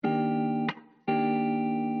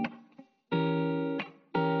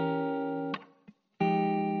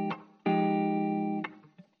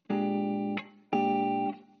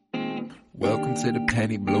Welcome to the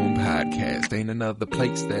Penny Bloom Podcast. Ain't another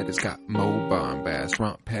place that has got more bombast.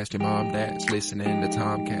 Romp past your mom, dad's listening to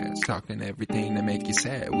Tomcats. Talking everything that make you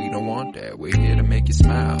sad. We don't want that. We're here to make you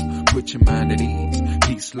smile. Put your mind at ease.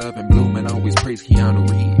 Peace, love, and bloom, and always praise Keanu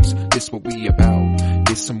Reeves. This what we about.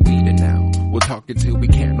 This some weeding now. We'll talk until we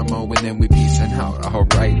can't no more, and then we peacing out.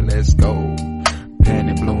 Alright, let's go.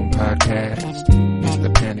 Penny Bloom Podcast. It's the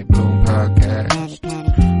Penny Bloom Podcast.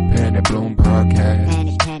 Penny Bloom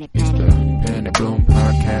Podcast. It's the Penny Bloom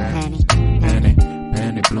Podcast.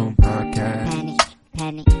 Penny Bloom Podcast.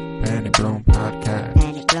 Penny Bloom Podcast.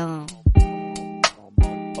 Penny Bloom.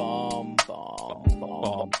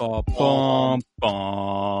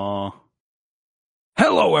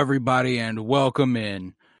 Hello, everybody, and welcome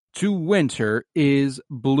in to Winter is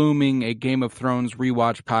Blooming, a Game of Thrones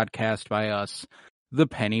rewatch podcast by us, the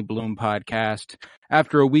Penny Bloom Podcast.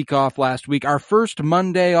 After a week off last week, our first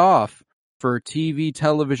Monday off for TV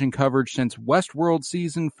television coverage since Westworld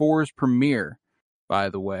Season 4's premiere, by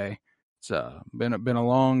the way. It's been a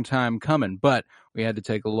long time coming, but we had to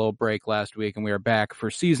take a little break last week, and we are back for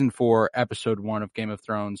Season 4, Episode 1 of Game of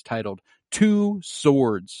Thrones, titled Two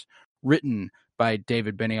Swords, written by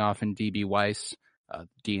David Benioff and D.B. Weiss,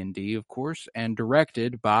 D&D, of course, and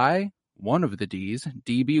directed by one of the D's,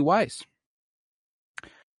 D.B. Weiss.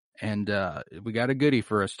 And we got a goodie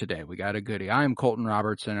for us today. I am Colton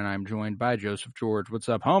Robertson, and I'm joined by Joseph George. What's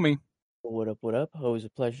up, homie? What up? Always a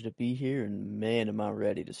pleasure to be here, and man, am I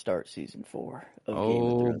ready to start Season 4 of Game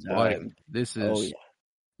of Thrones. Boy. This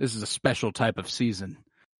is a special type of season.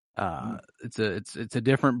 It's a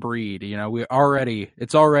different breed. You know,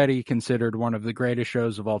 it's already considered one of the greatest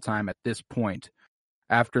shows of all time at this point.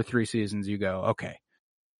 After 3 seasons, you go, okay,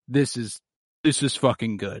 this is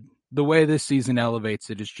fucking good. The way this season elevates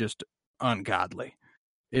it is just ungodly.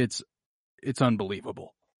 It's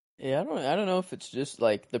unbelievable. Yeah, I don't know if it's just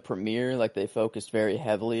like the premiere, like they focused very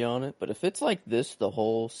heavily on it, but if it's like this the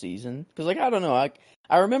whole season, because like I don't know,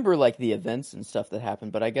 I remember like the events and stuff that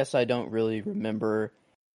happened, but I guess I don't really remember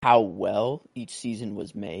how well each season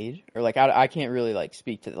was made, or like I can't really like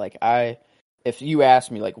speak to like if you ask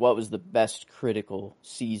me like what was the best critical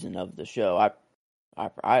season of the show,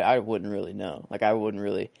 I wouldn't really know. Like I wouldn't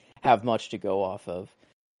really have much to go off of.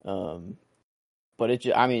 But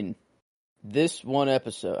this one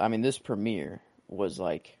episode, this premiere was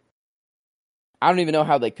like, I don't even know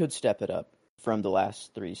how they could step it up from the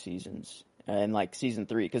last 3 seasons and like season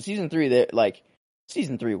 3, because season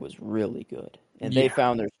 3 was really good, and they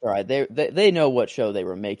found their stride. They know what show they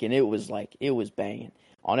were making. It was banging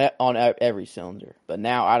on every cylinder. But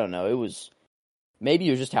now I don't know. Maybe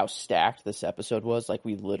it was just how stacked this episode was. Like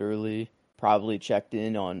we literally probably checked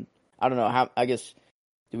in on, I don't know how, I guess,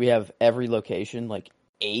 do we have every location, like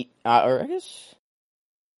 8, or I guess,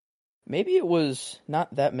 maybe it was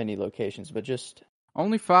not that many locations, but just...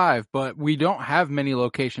 Only 5, but we don't have many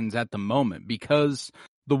locations at the moment, because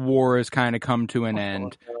the war has kind of come to an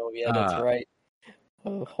end. Oh, yeah, that's right.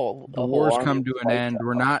 The war's come to an end.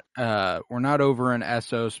 We're not over in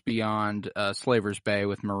Essos beyond Slaver's Bay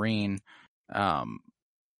with Marine.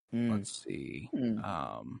 Let's see.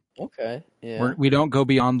 Okay. Yeah. We don't go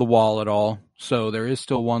beyond the wall at all, so there is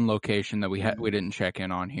still one location that we didn't check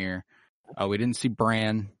in on here. We didn't see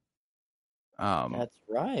Bran. That's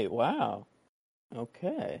right. Wow.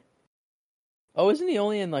 Okay. Oh, isn't he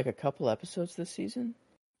only in like a couple episodes this season?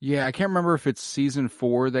 Yeah, I can't remember if it's season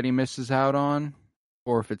 4 that he misses out on,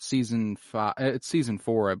 or if it's season 5. It's season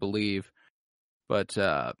 4, I believe. But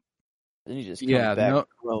then he just comes back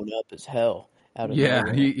grown up as hell.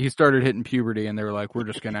 He started hitting puberty, and they were like, "We're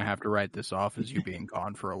just gonna have to write this off as you being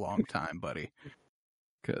gone for a long time, buddy,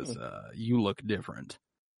 because you look different."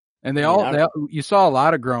 And you saw a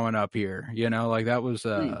lot of growing up here, you know, like that was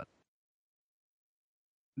to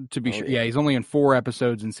be sure. Yeah, he's only in 4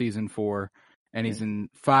 episodes in season 4, and he's in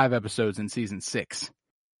 5 episodes in season 6.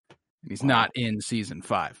 And he's not in season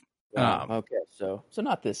 5. Okay, so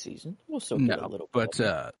not this season. We'll still get a little bit.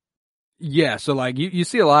 But yeah, so like you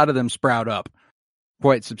see a lot of them sprout up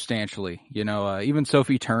quite substantially. You know, even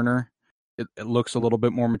Sophie Turner, it looks a little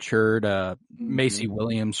bit more matured. Macy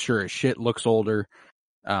Williams, sure as shit, looks older.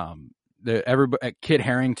 Kit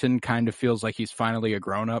Harington kind of feels like he's finally a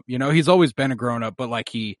grown up. You know, he's always been a grown up, but like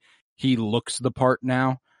he looks the part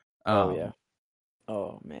now. Yeah.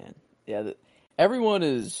 Oh man, yeah. Everyone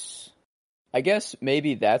is. I guess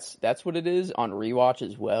maybe that's what it is on rewatch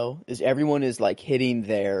as well. Is everyone is like hitting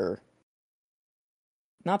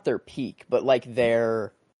not their peak, but like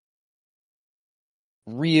their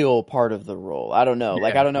real part of the role. I don't know. Yeah.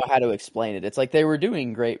 Like, I don't know how to explain it. It's like they were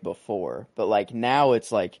doing great before, but like now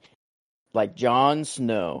it's like Jon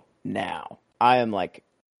Snow now. I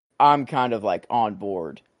I'm kind of like on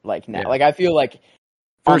board like now. Yeah. Like I feel like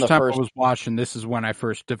on First the time first, I was watching, this is when I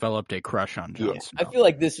first developed a crush on Jon Snow. I feel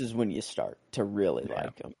like this is when you start to really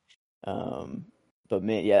like him. But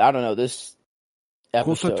man, yeah, I don't know this Of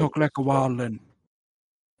course, I episode. talk like a wildling.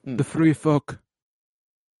 Mm. The free fuck.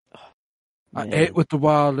 I Man. ate with the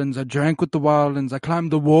wildlings. I drank with the wildlings. I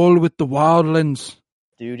climbed the wall with the wildlings.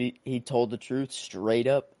 Dude, he told the truth straight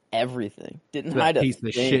up. Everything. Didn't That hide a piece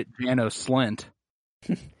of thing. shit, Jano Slint.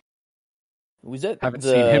 Was that Haven't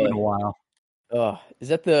seen him in a while. Is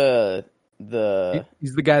that the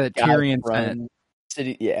He's the guy that guy Tyrion from sent.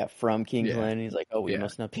 City? Yeah, from King's Yeah. Landing. He's like, oh, you Yeah.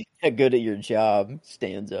 must not be that good at your job.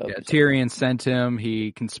 Stands up. Yeah, He's Tyrion sent him.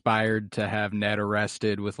 He conspired to have Ned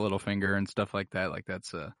arrested with Littlefinger and stuff like that. Like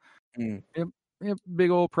that's a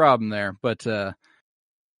big old problem there. But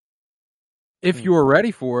if you are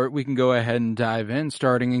ready for it, we can go ahead and dive in,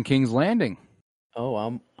 starting in King's Landing. Oh,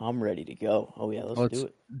 I'm ready to go. Oh yeah, let's do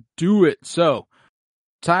it. Do it. So,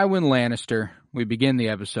 Tywin Lannister. We begin the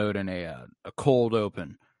episode in a cold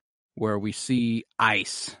open where we see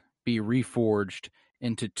ice be reforged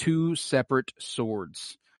into two separate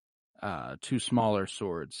swords, two smaller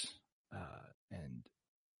swords, and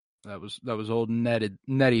that was old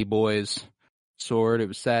Nettie boy's sword. It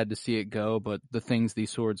was sad to see it go, but the things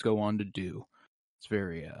these swords go on to do, it's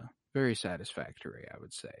very satisfactory, I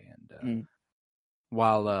would say. And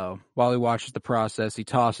while he watches the process, he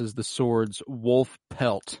tosses the sword's wolf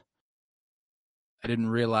pelt. I didn't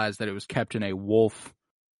realize that it was kept in a wolf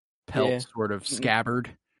pelt sort of scabbard.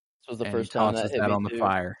 This was the and first he time tosses that hit that me on the too.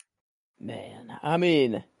 fire. Man, I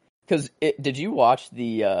mean, because did you watch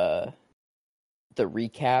the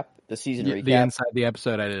recap, the season recap? The inside the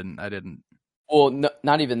episode, I didn't. Well, no,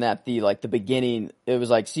 not even that. The beginning, it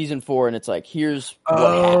was like season 4, and it's like here's what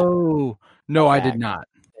happened. Oh no, I did not.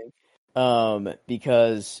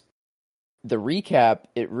 Because the recap,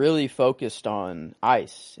 it really focused on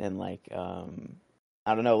ice and like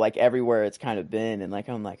I don't know, like everywhere it's kind of been, and like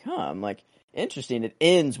I'm like, interesting. It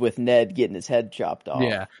ends with Ned getting his head chopped off.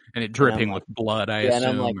 Yeah, and it dripping with blood. I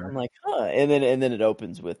assume. And I'm like, and then it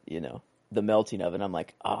opens with the melting of it. And I'm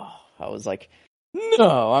like, oh, I was like,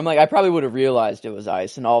 no. I'm like, I probably would have realized it was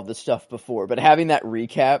ice and all of the stuff before, but having that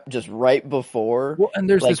recap just right before. Well, and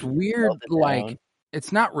there's like, this weird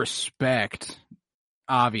it's not respect.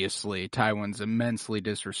 Obviously, Tywin's immensely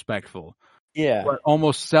disrespectful. Yeah, but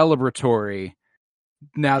almost celebratory.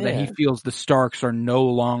 Now that he feels the Starks are no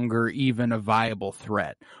longer even a viable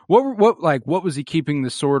threat. What was he keeping the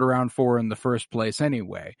sword around for in the first place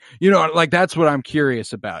anyway? Like that's what I'm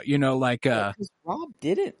curious about. Robb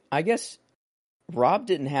didn't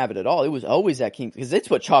have it at all. It was always at King's, because it's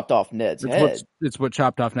what chopped off Ned's head. It's what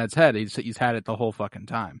chopped off Ned's head. He's had it the whole fucking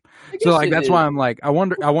time. So like that's why I'm like, I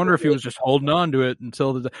wonder if he was just holding on to it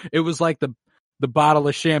until it was like the bottle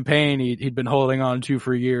of champagne he'd been holding on to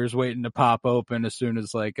for years, waiting to pop open as soon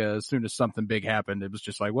as something big happened. It was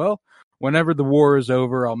just like, well, whenever the war is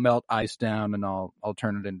over, I'll melt ice down and I'll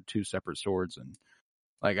turn it into two separate swords. And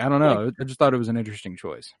like, I don't know. I just thought it was an interesting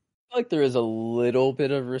choice. I feel like there is a little bit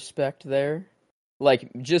of respect there. Like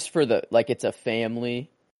just for it's a family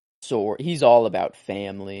sword. He's all about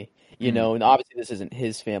family, and obviously this isn't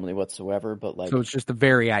his family whatsoever, but like. So it's just the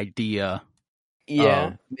very idea.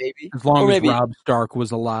 Yeah, maybe. As long as Robb Stark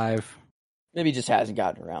was alive. Maybe he just hasn't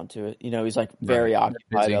gotten around to it. He's like very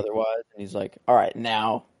occupied otherwise. And he's like, all right,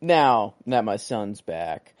 now that my son's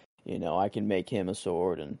back, I can make him a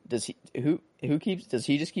sword. And does he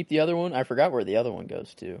just keep the other one? I forgot where the other one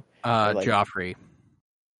goes to. Joffrey.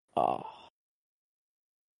 Oh.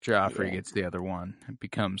 Joffrey gets the other one. It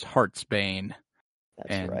becomes Heartsbane.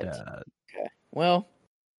 That's right. Okay. Well,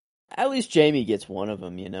 at least Jaime gets one of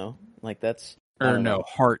them, Like that's...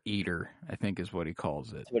 Heart Eater, I think is what he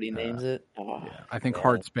calls it. That's what he names it? Oh, yeah. I think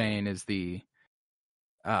Heartsbane is the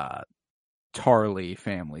Tarly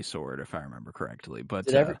family sword, if I remember correctly. But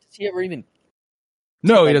does he ever even...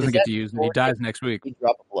 No, he doesn't get to use it. He dies next week. He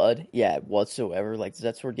drop of blood? Yeah, whatsoever. Like, does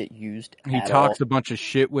that sword get used He talks a bunch of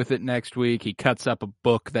shit with it next week. He cuts up a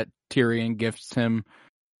book that Tyrion gifts him.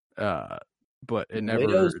 But it never...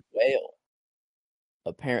 Widow's Wail.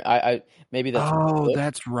 Apparently, maybe that's... Oh,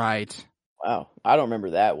 that's right. Wow, I don't remember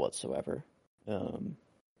that whatsoever.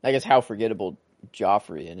 I guess how forgettable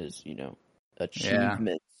Joffrey and his,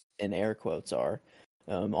 achievements in air quotes are.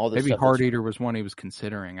 All this maybe Heart Eater was one he was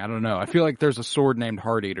considering. I don't know. I feel like there's a sword named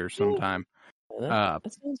Heart Eater sometime.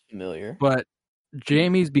 That sounds familiar. But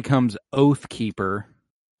Jaime's becomes Oathkeeper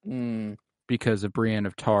because of Brienne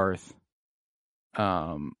of Tarth.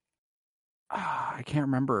 I can't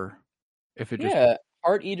remember if it just... Yeah,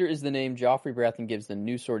 Heart Eater is the name Joffrey Baratheon gives the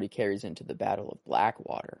new sword he carries into the Battle of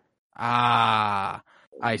Blackwater. Ah,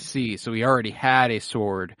 I see. So he already had a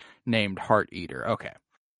sword named Heart Eater. Okay.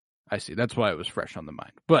 I see. That's why it was fresh on the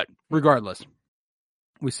mind. But regardless,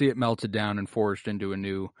 we see it melted down and forged into a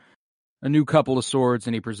new couple of swords,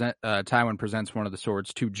 and Tywin presents one of the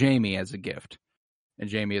swords to Jaime as a gift.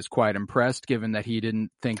 And Jaime is quite impressed, given that he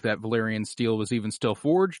didn't think that Valyrian steel was even still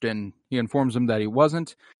forged, and he informs him that he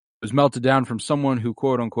wasn't. It was melted down from someone who,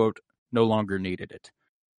 quote-unquote, no longer needed it.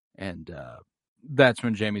 And that's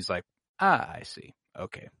when Jaime's like, I see.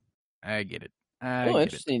 Okay. I get it.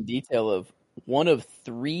 Interesting detail of one of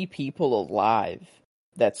 3 people alive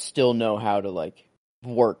that still know how to, like,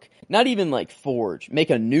 work. Not even, like, forge. Make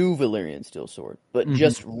a new Valyrian steel sword. But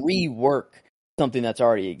just rework something that's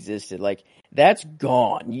already existed. Like, that's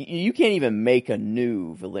gone. You can't even make a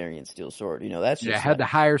new Valyrian steel sword. You know, that's just... Yeah, I had to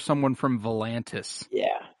hire someone from Volantis.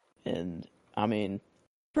 Yeah. And, I mean,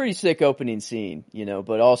 pretty sick opening scene, you know,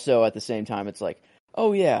 but also at the same time, it's like,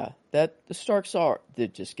 oh yeah, the Starks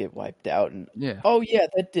did just get wiped out, and oh yeah,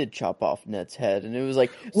 that did chop off Ned's head, and it was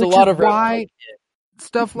like, it's a lot of why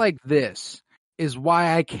stuff like this is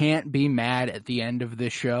why I can't be mad at the end of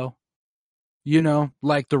this show. You know,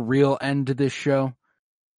 like the real end of this show.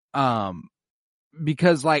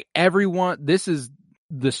 Because like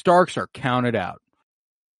the Starks are counted out.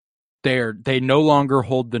 They no longer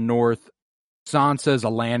hold the North. Sansa's a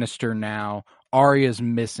Lannister now. Arya's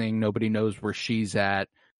missing. Nobody knows where she's at.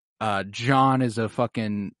 Jon is a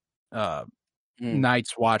fucking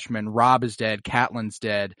Night's Watchman. Robb is dead. Catelyn's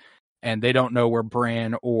dead. And they don't know where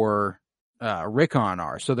Bran or Rickon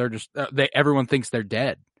are. So they're just everyone thinks they're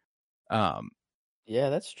dead. Yeah,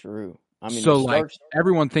 that's true. I mean, so like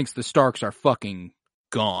everyone thinks the Starks are fucking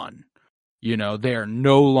gone. You know, they are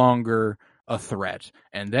no longer a threat.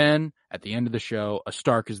 And then at the end of the show, a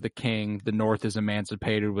Stark is the king. The North is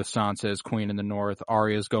emancipated with Sansa as queen in the North.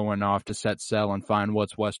 Arya's going off to set sail and find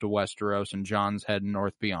what's west of Westeros, and Jon's heading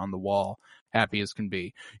north beyond the Wall, happy as can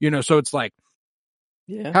be. You know, so it's like,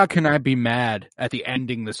 how can I be mad at the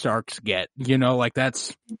ending the Starks get? You know, like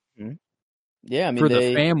that's yeah. I mean, for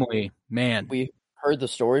the family, man. We heard the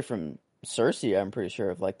story from Cersei, I'm pretty sure,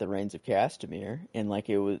 of like the Reigns of Castamere, and like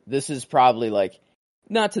this is probably like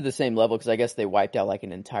not to the same level, because I guess they wiped out like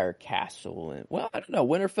an entire castle, and well, I don't know,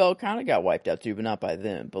 Winterfell kind of got wiped out too, but not by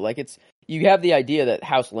them. But like you have the idea that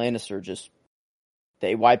House Lannister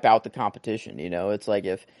they wipe out the competition. You know, it's like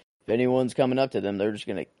if anyone's coming up to them, they're just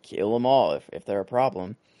gonna kill them all if they're a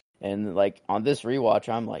problem. And like on this rewatch,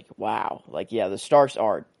 I'm like, wow, like yeah, the Starks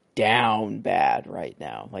are down bad right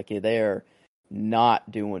now. Like they're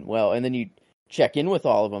not doing well. And then you check in with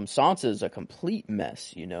all of them. Sansa's a complete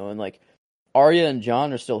mess, you know, and like Arya and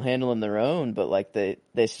Jon are still handling their own, but like they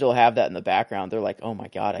still have that in the background. They're like, oh my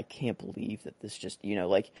God, I can't believe that this just, you know,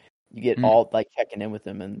 like you get all like checking in with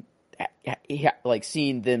them and like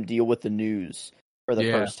seeing them deal with the news for the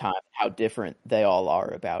first time, how different they all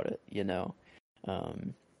are about it, you know?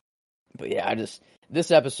 But yeah,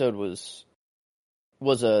 this episode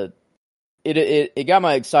it got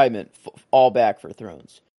my excitement all back for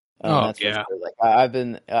Thrones. That's sure. Like I've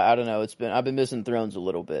been missing Thrones a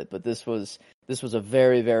little bit, but this was a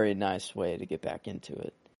very, very nice way to get back into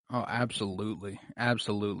it. Oh, absolutely.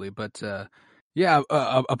 But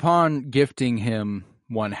upon gifting him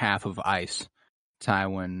one half of ice,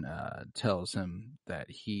 Tywin tells him that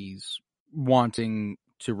he's wanting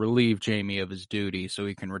to relieve Jaime of his duty so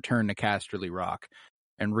he can return to Casterly Rock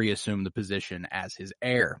and reassume the position as his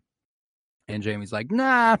heir. And Jaime's like,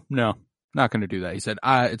 nah, no, not going to do that. He said,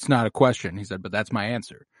 it's not a question. He said, but that's my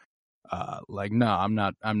answer. No, I'm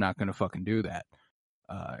not going to fucking do that.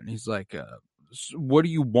 And he's like, what do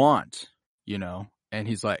you want? You know? And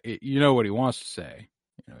he's like, you know what he wants to say.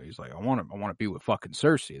 You know, he's like, I want to be with fucking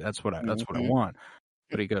Cersei. That's what I want.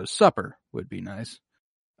 But he goes, supper would be nice.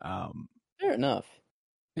 Fair enough.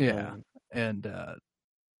 Yeah.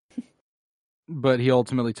 But he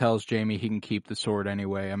ultimately tells Jaime he can keep the sword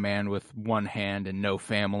anyway. A man with one hand and no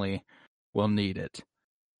family will need it.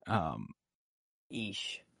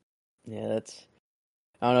 Eesh. Yeah,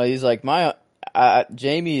 I don't know. He's like,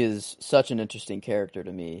 Jaime is such an interesting character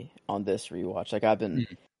to me on this rewatch. Like I've been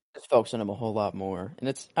just focusing on him a whole lot more.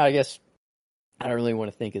 And I guess I don't really want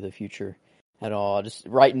to think of the future at all. Just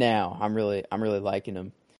right now, I'm really liking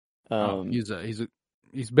him.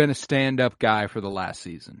 He's been a stand-up guy for the last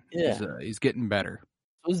season. Yeah. He's getting better.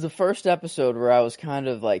 It was the first episode where I was kind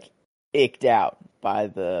of like icked out by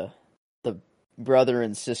the brother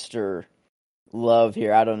and sister love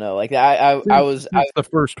here. I don't know. Like I was the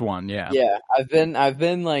first one, yeah. Yeah. I've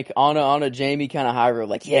been like on a Jaime kind of high road,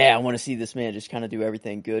 like, yeah, I want to see this man just kind of do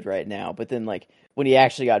everything good right now. But then like when he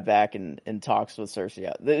actually got back and talks with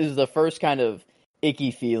Cersei, this is the first kind of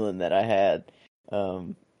icky feeling that I had.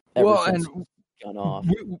 Ever Well, since and he's gone off.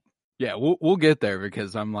 we'll get there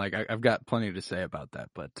because I'm like I've got plenty to say about that,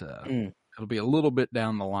 but it'll be a little bit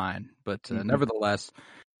down the line. But nevertheless,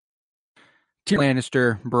 Tyrion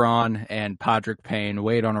Lannister, Bronn, and Podrick Payne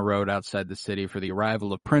wait on a road outside the city for the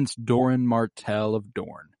arrival of Prince Doran Martell of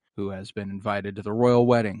Dorne, who has been invited to the royal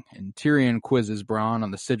wedding. And Tyrion quizzes Bronn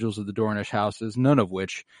on the sigils of the Dornish houses, none of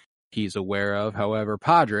which he's aware of. However,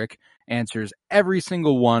 Podrick answers every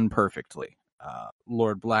single one perfectly.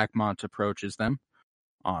 Lord Blackmont approaches them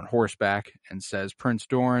on horseback and says Prince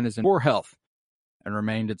Doran is in poor health and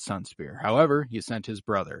remained at Sunspear. However, he sent his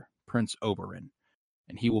brother, Prince Oberyn,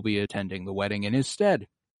 and he will be attending the wedding in his stead.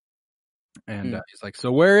 And he's like,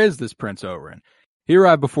 so where is this Prince Oberyn? He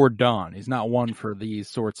arrived before dawn. He's not one for these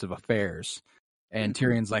sorts of affairs. And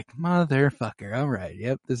Tyrion's like, motherfucker, all right,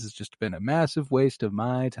 yep, this has just been a massive waste of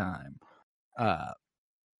my time.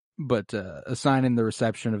 But assigning the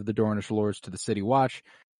reception of the Dornish lords to the city watch,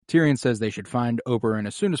 Tyrion says they should find Oberyn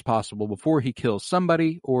as soon as possible before he kills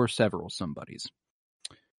somebody or several somebodies.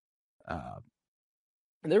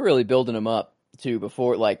 They're really building him up too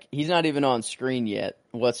before, like, he's not even on screen yet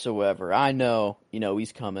whatsoever. I know,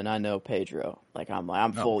 he's coming. I know Pedro. Like,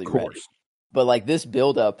 I'm fully ready. But like this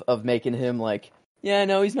build up of making him like, yeah,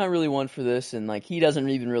 no, he's not really one for this, and like he doesn't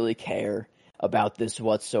even really care about this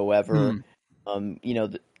whatsoever.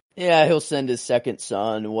 He'll send his second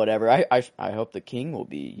son, whatever. I hope the king will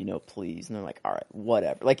be, pleased. And they're like, all right,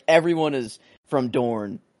 whatever. Like everyone is from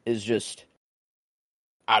Dorne is just,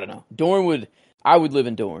 I don't know. I would live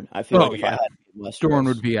in Dorne. I feel like if I had to be in Westeros, Dorne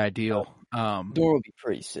would be ideal. Dorne would be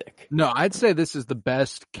pretty sick. No, I'd say this is the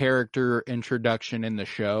best character introduction in the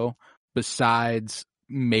show, besides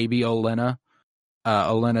maybe Olenna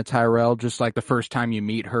Tyrell. Just like the first time you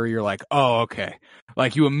meet her, you're like, oh, okay.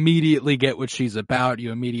 Like you immediately get what she's about.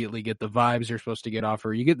 You immediately get the vibes you're supposed to get off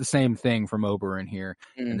her. You get the same thing from Oberyn here.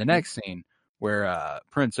 In the next scene, where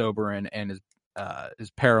Prince Oberyn and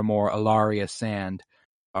his paramour Ilaria Sand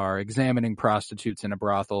are examining prostitutes in a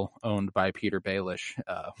brothel owned by Peter Baelish.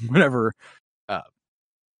 Whenever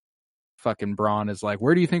fucking Bronn is like,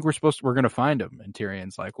 where do you think we're going to find him? And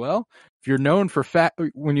Tyrion's like, well, if you're known for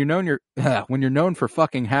when you're known for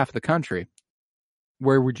fucking half the country,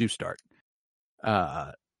 where would you start?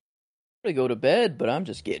 I go to bed, but I'm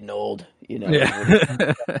just getting old, Yeah.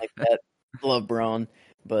 Like that. Love Bronn,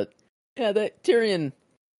 but yeah, that Tyrion,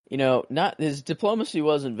 not his diplomacy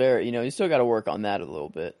wasn't very, you still got to work on that a little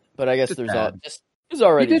bit. But I guess there's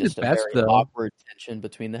already just a very awkward tension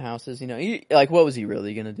between the houses. Like what was he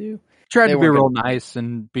really gonna do? Tried to be real nice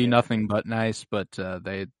and be nothing but nice, but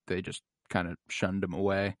they just kind of shunned him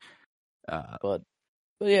away. But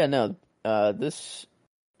yeah, no. This,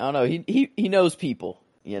 I don't know. He knows people.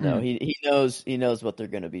 He knows what they're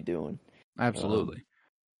gonna be doing. Absolutely.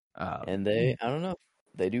 And I don't know.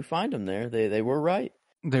 They do find him there. They were right.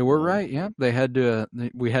 They were right. Yeah, we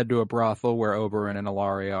head to a brothel where Oberyn and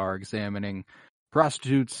Ilaria are examining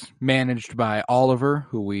prostitutes managed by Oliver,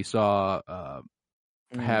 who we saw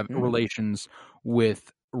have relations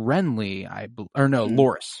with Renly,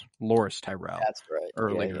 Loras Tyrell. That's right.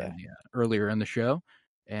 Earlier in the show,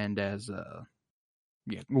 and as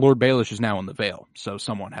Lord Baelish is now in the Vale, so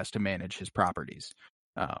someone has to manage his properties.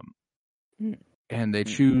 And they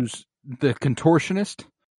choose the contortionist,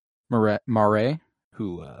 Mare,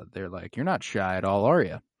 who they're like, you're not shy at all, are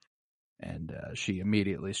you? And she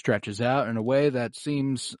immediately stretches out in a way that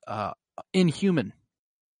seems inhuman.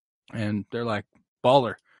 And they're like,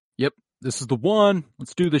 baller. Yep, this is the one.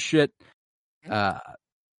 Let's do this shit.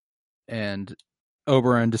 And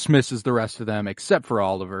Oberyn dismisses the rest of them except for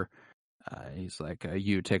Oliver. He's like,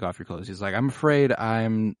 you take off your clothes. He's like, I'm afraid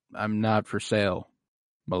I'm not for sale,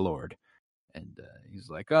 my lord. And he's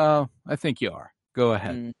like, oh, I think you are. Go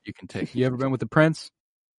ahead. You can take. You ever been with the prince?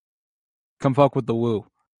 Come fuck with the woo.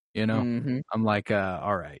 I'm like,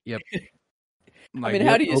 all right. Yep. Like,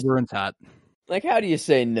 how do you? Oberyn's hot. Like, how do you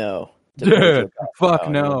say no? Dude, fuck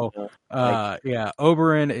no. Yeah,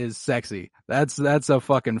 Oberyn is sexy. That's a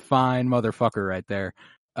fucking fine motherfucker right there.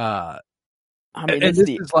 This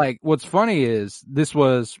is like, what's funny is this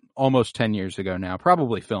was almost 10 years ago now,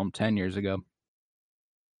 probably filmed 10 years ago.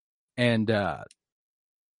 And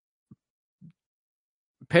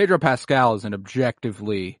Pedro Pascal is an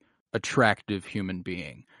objectively attractive human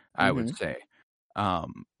being, I would say.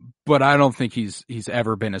 But I don't think he's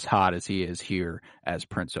ever been as hot as he is here as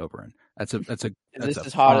Prince Oberyn. That's a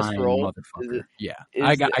his hottest role, motherfucker.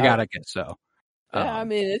 I gotta guess so. Yeah, I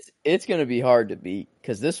mean it's gonna be hard to beat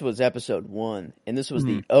because this was episode 1 and this was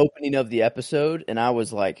the opening of the episode, and I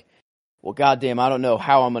was like, well, goddamn, I don't know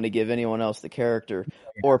how I'm going to give anyone else the character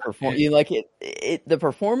or perform. You know, like the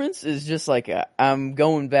performance is just like I'm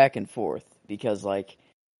going back and forth because like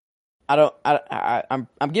I'm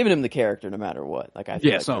giving him the character no matter what. Like I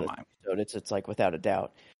feel like so am I. It's like without a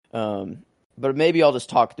doubt. But maybe I'll just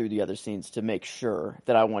talk through the other scenes to make sure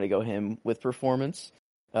that I want to go him with performance.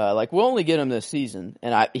 Like we'll only get him this season,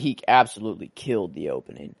 and he absolutely killed the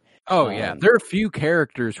opening. Oh yeah, there are few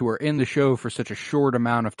characters who are in the show for such a short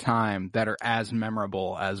amount of time that are as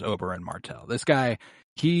memorable as Oberyn Martell. This guy,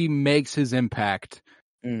 he makes his impact.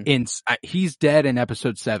 He's dead in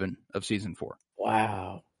episode 7 of season 4.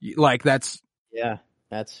 Wow, like that's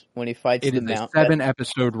when he fights. It is a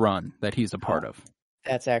 7-episode run that he's a part of.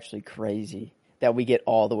 That's actually crazy that we get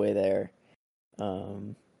all the way there. I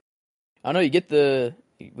don't know.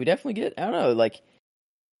 We definitely get. I don't know, like.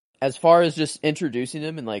 As far as just introducing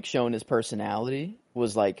him and like showing his personality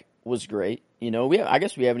was great. You know, I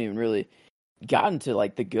guess we haven't even really gotten to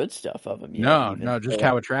like the good stuff of him yet. No, just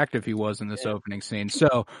how attractive he was in this opening scene.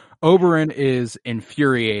 So Oberyn is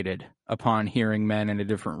infuriated upon hearing men in a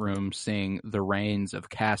different room sing the Rains of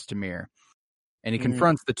Castamere. And he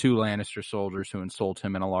confronts the 2 Lannister soldiers who insult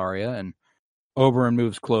him and Ellaria, and Oberyn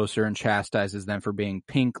moves closer and chastises them for being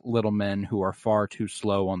pink little men who are far too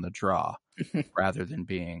slow on the draw, rather than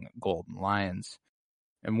being golden lions.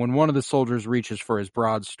 And when one of the soldiers reaches for his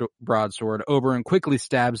broadsword, Oberyn quickly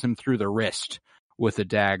stabs him through the wrist with a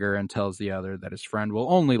dagger and tells the other that his friend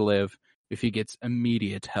will only live if he gets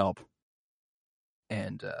immediate help.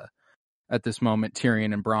 And at this moment,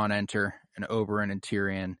 Tyrion and Bronn enter, and Oberyn and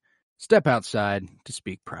Tyrion step outside to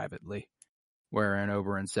speak privately, wherein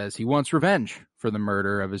Oberyn says he wants revenge for the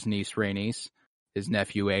murder of his niece Rhaenys, his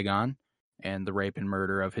nephew Aegon, and the rape and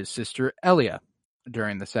murder of his sister Elia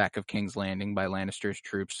during the sack of King's Landing by Lannister's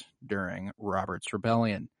troops during Robert's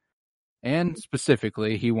Rebellion. And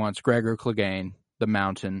specifically, he wants Gregor Clegane, the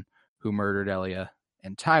Mountain, who murdered Elia,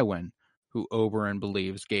 and Tywin, who Oberyn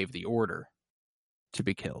believes gave the order to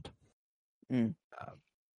be killed. Yeah,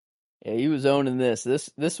 he was owning this.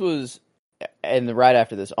 This was, and right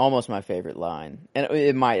after this, almost my favorite line, and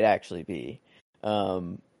it might actually be.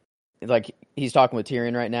 Like he's talking with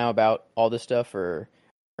Tyrion right now about all this stuff, or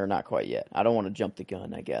not quite yet. I don't want to jump the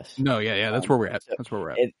gun, I guess. No, yeah, that's where we're at. That's where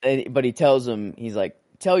we're at. But he tells him, he's like,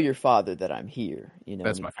 "Tell your father that I'm here." You know,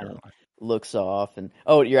 that's my favorite line. Looks off, and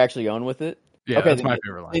you're actually going with it. Yeah, okay, that's my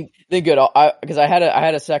favorite line. Then good, because I had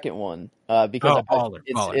a second one because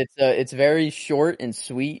it's very short and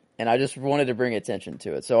sweet, and I just wanted to bring attention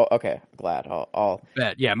to it. So okay, glad I'll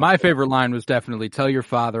bet. Yeah, my favorite line was definitely "Tell your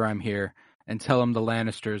father I'm here, and tell him the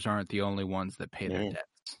Lannisters aren't the only ones that pay their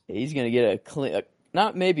debts." He's gonna get a clean,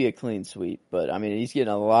 not maybe a clean sweep, but I mean he's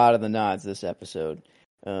getting a lot of the nods this episode.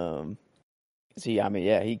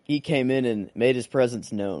 He came in and made his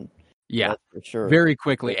presence known. Yeah, that's for sure. Very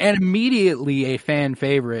quickly and immediately a fan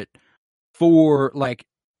favorite for like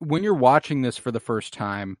when you're watching this for the first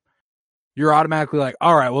time, you're automatically like,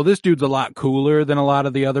 all right, well, this dude's a lot cooler than a lot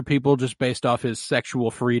of the other people just based off his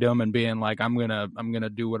sexual freedom and being like, I'm gonna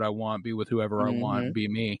do what I want, be with whoever I want, be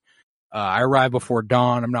me. I arrive before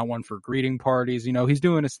dawn. I'm not one for greeting parties. You know, he's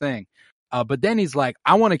doing his thing. But then he's like,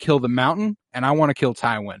 I want to kill the Mountain and I want to kill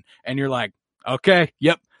Tywin. And you're like, okay,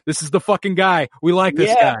 yep, this is the fucking guy. We like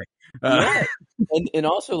this guy. Yeah. And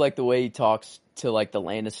also like the way he talks to like the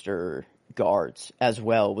Lannister guards as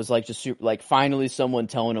well was like just super, like finally someone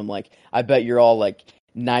telling him like, I bet you're all like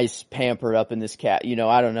nice pampered up in this cat, you know,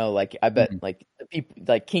 I don't know, like I bet like people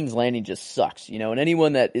like King's Landing just sucks, you know, and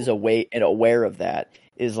anyone that is aware of that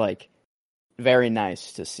is like very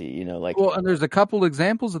nice to see, you know, like. Well, and there's a couple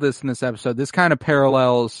examples of this in this episode. This kind of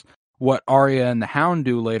parallels what Arya and the Hound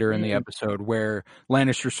do later in the episode, where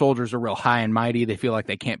Lannister soldiers are real high and mighty. They feel like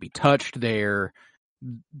they can't be touched.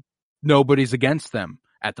 Nobody's against them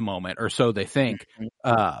at the moment, or so they think.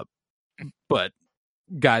 But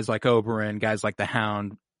guys like Oberyn, guys like the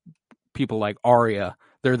Hound, people like Arya,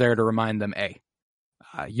 they're there to remind them, hey,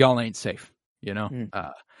 y'all ain't safe. You know,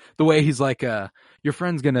 the way he's like, your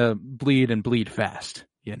friend's gonna bleed and bleed fast.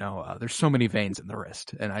 You know, there's so many veins in the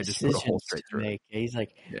wrist, and I just put a hole straight through it. He's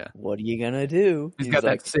like, what are you gonna do? He's got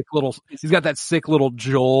that sick little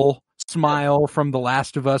Joel smile from The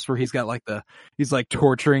Last of Us, where he's like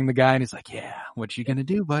torturing the guy, and he's like, yeah, what you gonna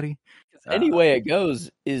do, buddy? Any way it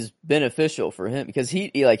goes is beneficial for him because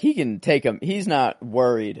he can take him. He's not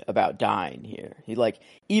worried about dying here. He like,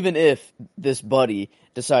 even if this buddy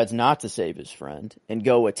decides not to save his friend and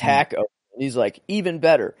go attack him, he's like, even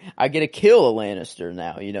better. I get to kill a Lannister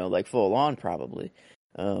now, you know, like full on probably.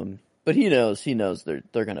 But he knows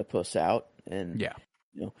they're gonna puss out and you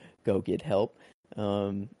know, go get help.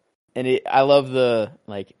 I love the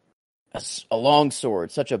like a long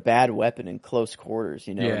sword, such a bad weapon in close quarters,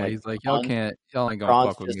 you know. Yeah, And like he's like, y'all ain't gonna Braun's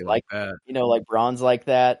fuck with just me like like that. you know, like Braun's like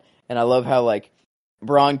that, and I love how like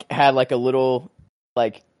Braun had like a little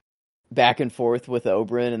like back and forth with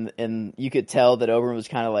Oberyn, and you could tell that Oberyn was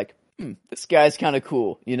kind of like, this guy's kind of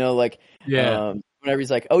cool, you know, like Yeah. whenever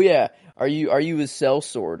he's like, oh yeah, are you his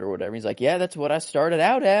sellsword or whatever? He's like, yeah, that's what I started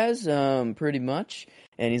out as, pretty much.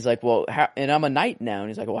 And he's like, well, and I'm a knight now. And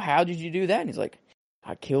he's like, well, how did you do that? And he's like,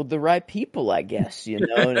 I killed the right people, I guess, you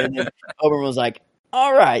know. And then Oberyn was like,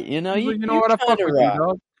 all right, you know, He's like, you you know what, I kind fuck of with you, right.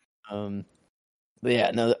 dog. But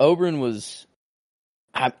yeah, no, Oberyn was.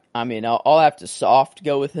 I mean, I'll have to soft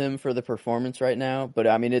go with him for the performance right now, but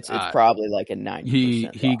I mean, it's probably like a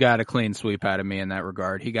 90%. He got a clean sweep out of me in that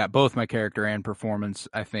regard. He got both my character and performance.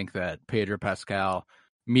 I think that Pedro Pascal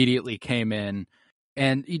immediately came in,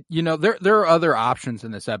 and you know there are other options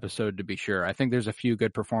in this episode to be sure. I think there's a few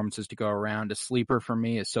good performances to go around. A sleeper for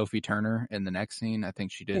me is Sophie Turner in the next scene. I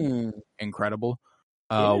think she did incredible.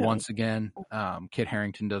 Once again, Kit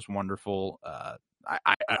Harington does wonderful.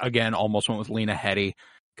 I again almost went with Lena Headey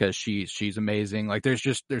because she's amazing. Like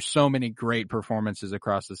there's so many great performances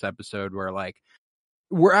across this episode where like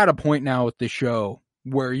we're at a point now with the show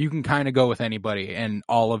where you can kind of go with anybody and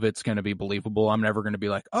all of it's going to be believable. I'm never going to be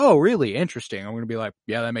like, oh, really interesting. I'm going to be like,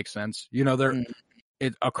 yeah, that makes sense. You know,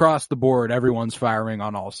 it across the board, everyone's firing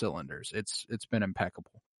on all cylinders. It's been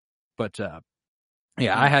impeccable. But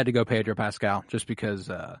yeah, I had to go Pedro Pascal just because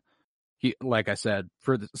he, like I said,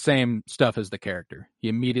 for the same stuff as the character. He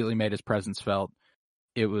immediately made his presence felt.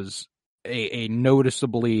 It was a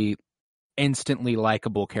noticeably, instantly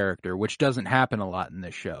likable character, which doesn't happen a lot in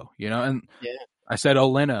this show, you know? And I said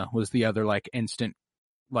Olenna was the other, like, instant,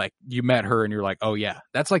 like, you met her and you're like, oh yeah,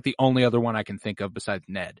 that's like the only other one I can think of besides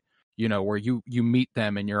Ned, you know, where you meet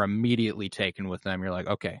them and you're immediately taken with them. You're like,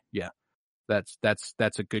 okay, yeah, that's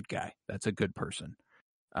a good guy. That's a good person.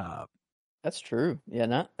 That's true.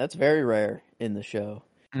 Yeah, that's very rare in the show.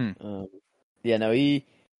 Yeah, no,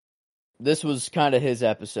 this was kind of his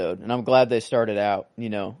episode, and I'm glad they started out, you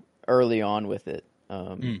know, early on with it.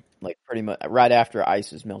 Like pretty much right after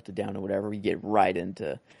ice is melted down or whatever, we get right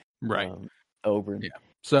into Oberyn. Yeah.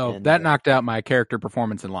 So that knocked out my character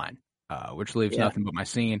performance in line, which leaves nothing but my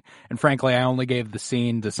scene. And frankly, I only gave the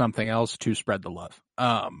scene to something else to spread the love.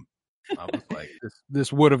 I was like,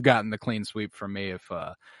 this would have gotten the clean sweep from me if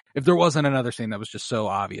there wasn't another scene that was just so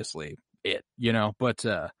obviously it, you know. But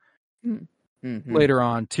later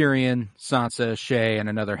on, Tyrion, Sansa, Shae, and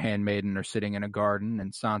another handmaiden are sitting in a garden,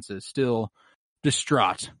 and Sansa is still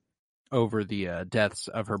distraught over the deaths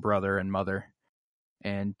of her brother and mother.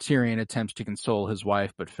 And Tyrion attempts to console his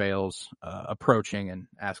wife, but fails, approaching and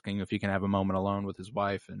asking if he can have a moment alone with his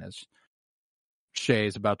wife. And as Shae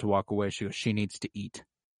is about to walk away, she goes, she needs to eat.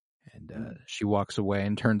 And she walks away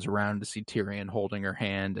and turns around to see Tyrion holding her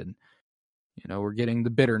hand. And, you know, we're getting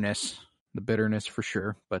the bitterness for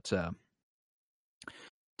sure. But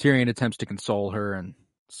Tyrion attempts to console her, and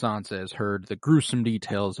Sansa has heard the gruesome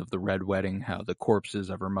details of the Red Wedding, how the corpses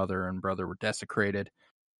of her mother and brother were desecrated.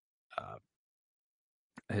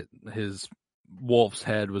 His wolf's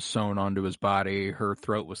head was sewn onto his body, her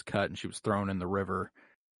throat was cut, and she was thrown in the river.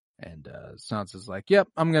 And Sansa's like, yep,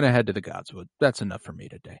 I'm going to head to the Godswood. That's enough for me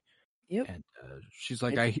today. Yep. And she's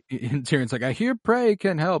like, and Tyrion's like, I hear pray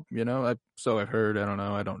can help, you know, so I've heard, I don't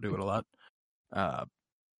know, I don't do it a lot.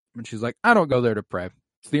 And she's like, I don't go there to pray.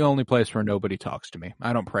 It's the only place where nobody talks to me.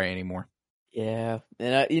 I don't pray anymore. Yeah.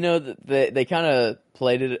 And, you know, they kind of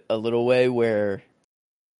played it a little way where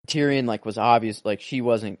Tyrion, like, was obvious, like, she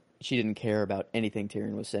didn't care about anything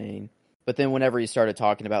Tyrion was saying. But then whenever he started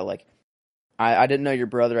talking about, like, I didn't know your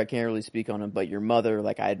brother, I can't really speak on him, but your mother,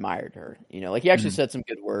 like, I admired her. You know, like, he actually said some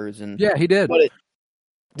good words. And yeah, he did. But it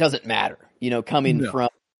doesn't matter, you know, coming from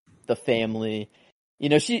the family. You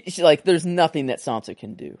know, she like, there's nothing that Sansa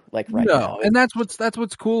can do, like, right now. And that's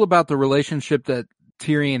what's cool about the relationship that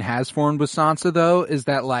Tyrion has formed with Sansa, though, is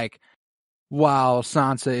that, like, while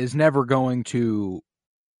Sansa is never going to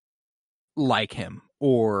like him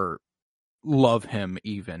or love him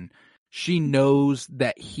even, she knows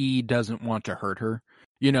that he doesn't want to hurt her.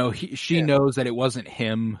 You know, she knows that it wasn't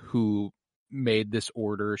him who made this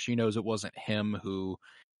order. She knows it wasn't him who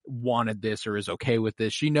wanted this or is okay with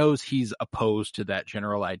this. She knows he's opposed to that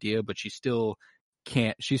general idea, but she still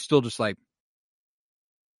can't. She's still just like,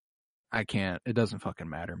 I can't. It doesn't fucking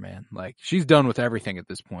matter, man. Like, she's done with everything at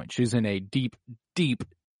this point. She's in a deep, deep,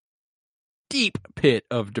 deep pit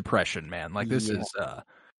of depression, man. Like, this is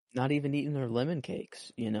not even eating their lemon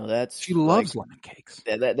cakes. That's She loves lemon cakes.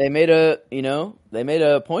 they made a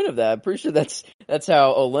point of that. I'm pretty sure that's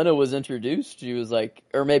how Olenna was introduced. She was like,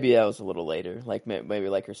 or maybe that was a little later, like maybe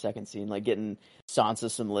like her second scene, like getting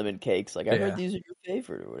Sansa some lemon cakes. Like I heard these are your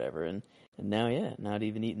favorite or whatever, and now not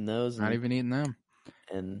even eating those. Not even eating them.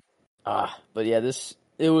 And but yeah,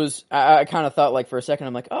 it was. I kind of thought like for a second,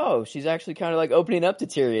 I'm like, oh, she's actually kind of like opening up to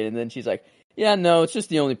Tyrion, and then she's like, yeah, no, it's just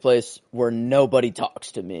the only place where nobody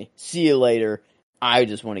talks to me. See you later. I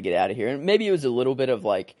just want to get out of here. And maybe it was a little bit of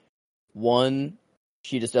like, one,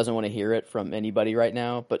 she just doesn't want to hear it from anybody right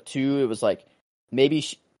now. But two, it was like, maybe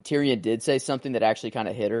Tyrion did say something that actually kind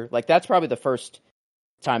of hit her. Like, that's probably the first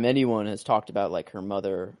time anyone has talked about like her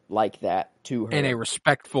mother like that to her. In a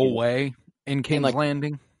respectful way in King's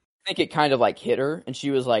Landing. I think it kind of like hit her, and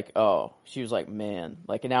she was like, man,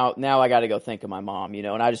 like now I got to go think of my mom,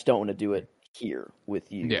 and I just don't want to do it here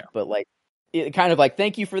with you. Yeah. But like, it kind of like,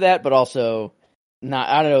 thank you for that, but also not,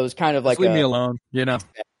 I don't know, it was kind of like, leave me alone, Yeah.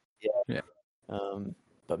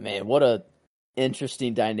 But man, what a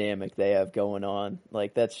interesting dynamic they have going on.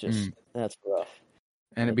 Like, that's rough.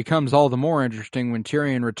 And it becomes all the more interesting when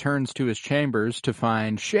Tyrion returns to his chambers to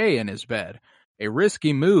find Shae in his bed. A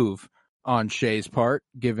risky move on Shae's part,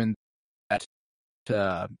 given that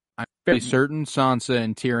I'm fairly certain Sansa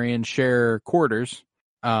and Tyrion share quarters.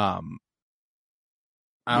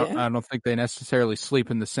 I don't think they necessarily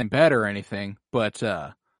sleep in the same bed or anything, but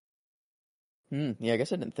yeah, I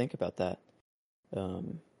guess I didn't think about that. Is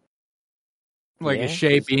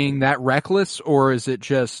Shae being that reckless, or is it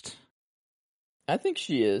just? I think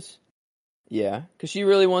she is. Yeah, because she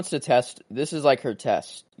really wants to test. This is like her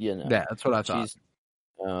test, Yeah, that's what I thought.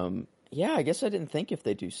 Yeah, I guess I didn't think if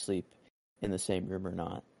they do sleep in the same room or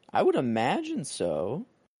not. I would imagine so.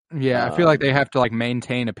 Yeah, I feel like they have to like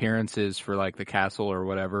maintain appearances for like the castle or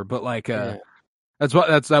whatever. But like, that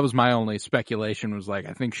was my only speculation. Was like,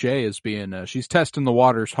 I think Shae is being she's testing the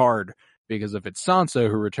waters hard, because if it's Sansa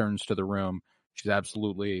who returns to the room,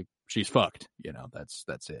 she's fucked.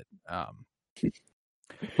 That's it.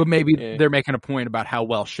 But maybe they're making a point about how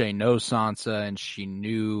well Shae knows Sansa, and she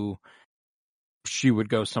knew she would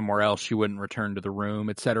go somewhere else. She wouldn't return to the room,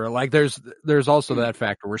 etc. Like there's also that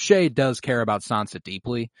factor where Shae does care about Sansa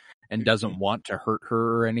deeply and doesn't want to hurt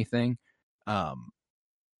her or anything. So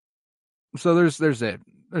there's a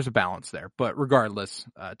balance there. But regardless,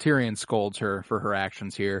 Tyrion scolds her for her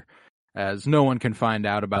actions here, as no one can find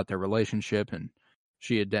out about their relationship, and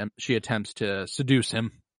she attempts to seduce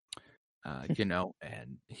him.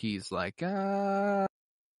 And he's like,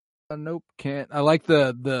 nope, can't. I like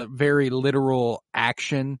the very literal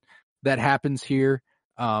action that happens here.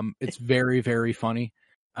 It's very, very funny.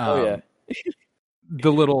 The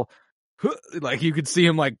little, like, you could see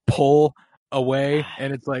him like pull away,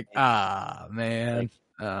 and it's like, man.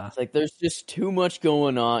 It's like there's just too much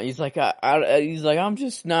going on. He's like, I'm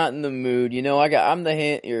just not in the mood. I'm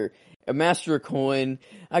you're a master of coin.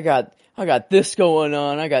 I got this going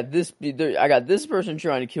on. I got this person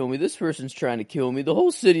trying to kill me. This person's trying to kill me. The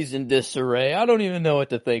whole city's in disarray. I don't even know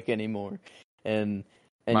what to think anymore. And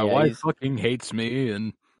my wife fucking hates me.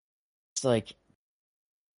 And it's like,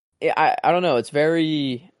 I don't know. It's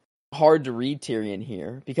very hard to read Tyrion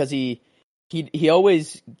here, because he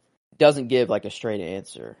always doesn't give like a straight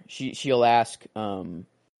answer. She'll ask,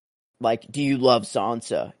 like, do you love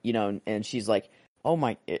Sansa? And she's like, oh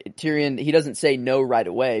my, Tyrion, he doesn't say no right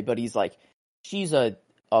away, but he's like, she's a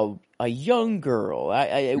young girl.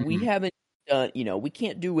 We haven't done, we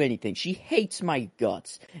can't do anything. She hates my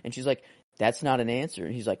guts. And she's like, that's not an answer.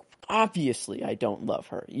 And he's like, obviously I don't love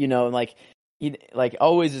her. And like, he like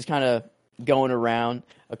always is kind of going around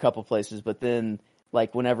a couple places, but then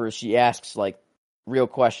like whenever she asks like real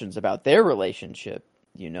questions about their relationship,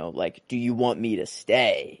 like, do you want me to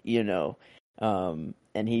stay?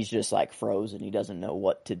 And he's just like frozen. He doesn't know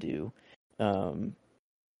what to do. And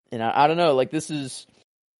I don't know, like this is,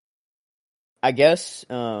 I guess,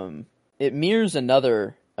 it mirrors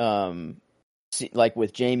another, like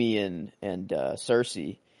with Jaime and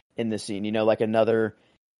Cersei in the scene, like another,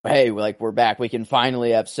 hey, like we're back. We can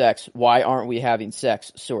finally have sex. Why aren't we having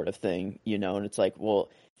sex sort of thing, and it's like, well,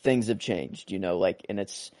 things have changed, like, and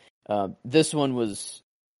it's, this one was,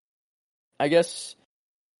 I guess,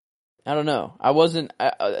 I don't know. I wasn't,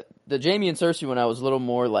 the Jaime and Cersei one, I was a little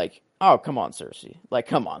more like, oh, come on, Cersei. Like,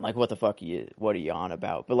 come on. Like, what the fuck what are you on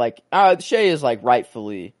about? But like, Shae is like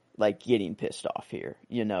rightfully like getting pissed off here,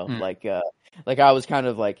 like I was kind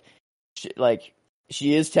of like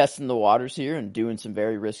she is testing the waters here and doing some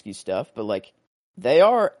very risky stuff, but like they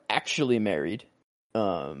are actually married.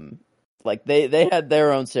 Like they had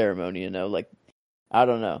their own ceremony, like, I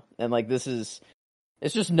don't know. And like, this is,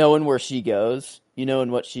 it's just knowing where she goes,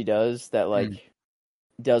 and what she does that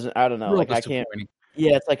doesn't. I don't know. Real Like I can't. disappointing.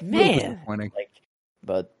 Yeah, it's like Real man. disappointing.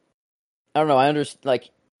 But I don't know. I understand. Like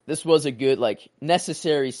this was a good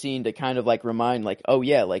necessary scene to kind of remind oh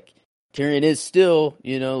yeah, Tyrion is still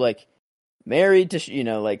married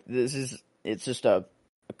to this is it's just a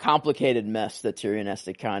complicated mess that Tyrion has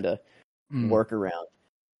to kind of work around.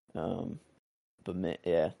 But man,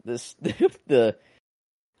 yeah, this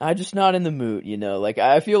I'm just not in the mood,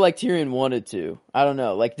 I feel like Tyrion wanted to. I don't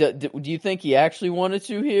know. Do you think he actually wanted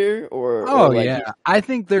to here, or yeah, I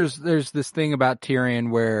think there's this thing about Tyrion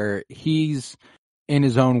where he's in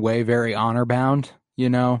his own way very honor bound,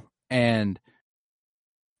 and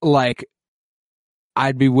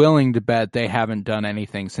I'd be willing to bet they haven't done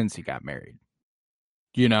anything since he got married.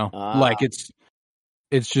 It's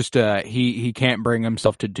just he can't bring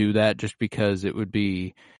himself to do that just because it would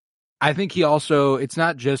be. I think he also, it's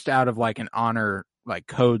not just out of an honor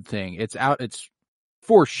code thing. It's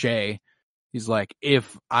for Shay. He's like,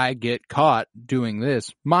 if I get caught doing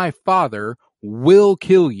this, my father will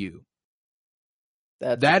kill you.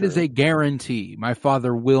 That is a guarantee. My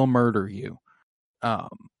father will murder you.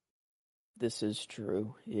 This is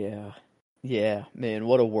true. Yeah. Yeah, man,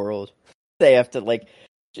 what a world. They have to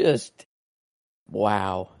just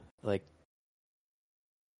wow.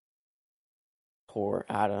 Poor,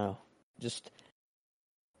 I don't know. Just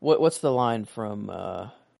what's the line from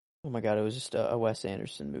oh my god, it was just a Wes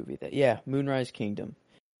Anderson movie Moonrise Kingdom.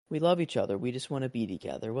 We love each other. We just want to be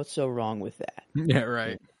together. What's so wrong with that? Yeah,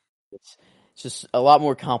 right. It's just a lot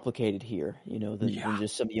more complicated here, than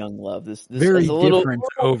just some young love. This very is a little different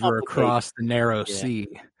over across the narrow sea.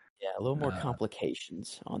 Yeah, a little more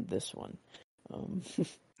complications on this one.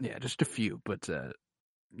 Yeah, just a few, but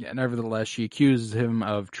nevertheless, she accuses him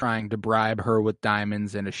of trying to bribe her with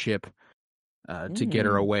diamonds and a ship to get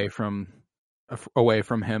her away from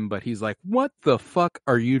him. But he's like, "What the fuck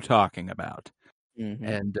are you talking about?" Mm-hmm.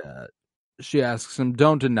 And she asks him,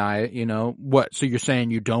 "Don't deny it, what? So you're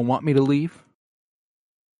saying you don't want me to leave?"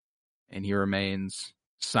 And he remains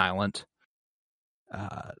silent.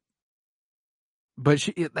 But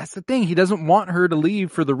that's the thing. He doesn't want her to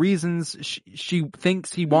leave for the reasons she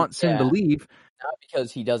thinks he wants him to leave. Not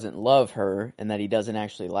because he doesn't love her and that he doesn't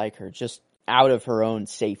actually like her, just out of her own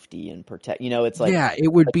safety and protect. It's like, yeah,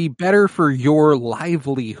 it would be better for your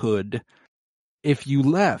livelihood if you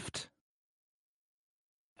left.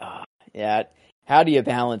 Yeah. How do you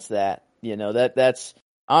balance that? That's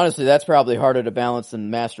honestly, that's probably harder to balance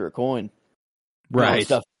than Master of Coin. Right.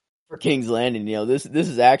 Stuff for King's Landing. This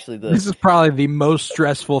is actually this is probably the most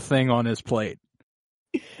stressful thing on his plate.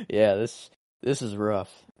 Yeah, this is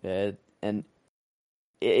rough. And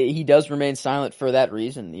he does remain silent for that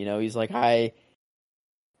reason. He's like, I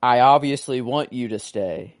obviously want you to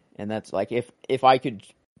stay. And that's if I could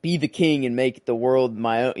be the king and make the world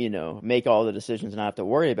my own, make all the decisions and not have to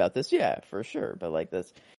worry about this. Yeah, for sure. But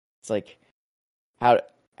it's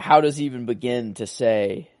how does he even begin to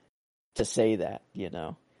say that,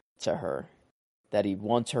 to her, that he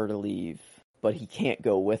wants her to leave, but he can't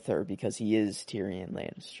go with her because he is Tyrion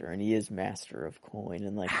Lannister and he is Master of Coin.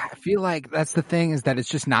 And I feel like that's the thing, is that it's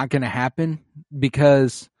just not going to happen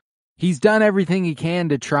because he's done everything he can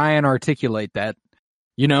to try and articulate that,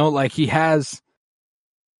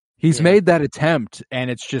 he's made that attempt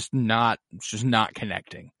and it's just not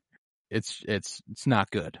connecting. It's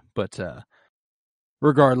not good. But,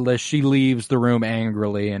 regardless, she leaves the room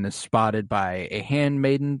angrily and is spotted by a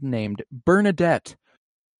handmaiden named Bernadette,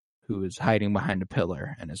 who is hiding behind a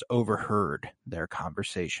pillar and has overheard their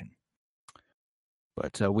conversation.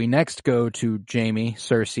 But we next go to Jaime,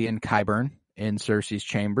 Cersei, and Qyburn in Cersei's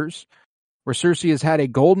chambers, where Cersei has had a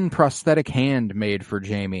golden prosthetic hand made for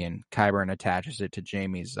Jaime, and Qyburn attaches it to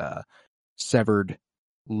Jaime's severed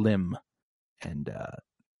limb. And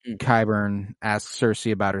Qyburn asks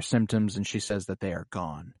Cersei about her symptoms, and she says that they are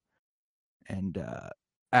gone. And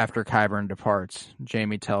after Qyburn departs,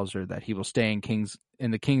 Jaime tells her that he will stay in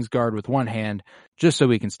the King's Guard with one hand, just so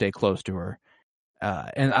he can stay close to her.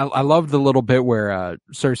 And I love the little bit where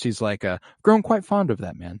Cersei's like, grown quite fond of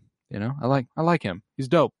that man. I like him. He's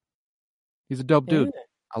dope. He's a dope dude.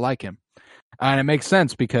 I like him. And it makes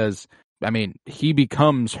sense because, he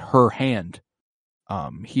becomes her hand.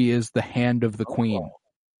 He is the hand of the queen.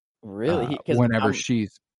 Really? Whenever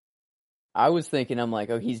she's... I was thinking, I'm like,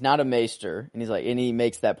 oh, he's not a maester. And he's like, and he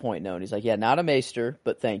makes that point known. He's like, yeah, not a maester,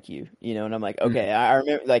 but thank you. And I'm like, okay, I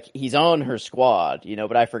remember, he's on her squad,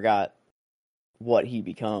 but I forgot what he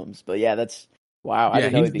becomes. But yeah, that's, wow. Yeah, I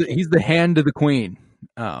didn't know he's the hand of the queen.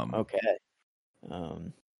 Okay.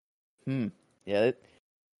 Yeah,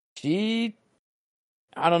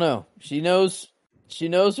 I don't know. She knows She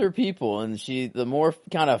knows her people, and the more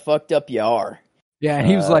kind of fucked up you are. Yeah, and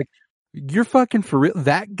he was like, "You're fucking for real,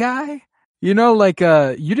 that guy? You know, like,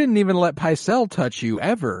 you didn't even let Pycelle touch you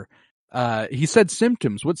ever." He said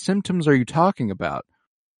symptoms. What symptoms are you talking about?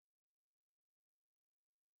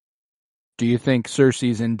 Do you think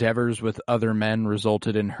Cersei's endeavors with other men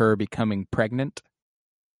resulted in her becoming pregnant?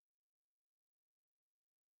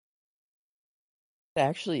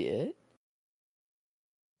 Actually, it.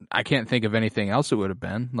 I can't think of anything else it would have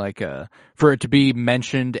been. Like, for it to be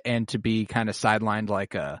mentioned and to be kind of sidelined,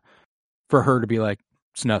 like, for her to be like,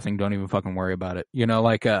 it's nothing, don't even fucking worry about it. You know,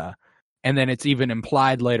 like, and then it's even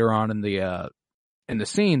implied later on in the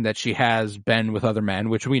scene that she has been with other men,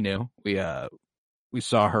 which we knew. We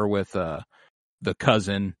saw her with, the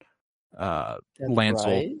cousin, That's Lancel.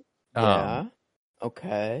 right. Yeah.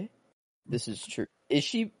 Okay. This is true. Is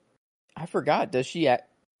she? I forgot. Does she act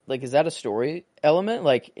like? Is that a story element?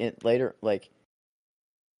 Like later, like.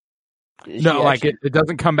 No, like it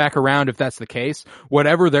doesn't come back around if that's the case.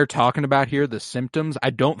 Whatever they're talking about here, the symptoms, I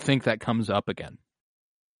don't think that comes up again.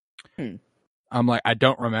 I'm like, I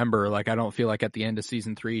don't remember. Like, I don't feel like at the end of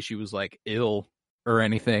season 3 she was like ill or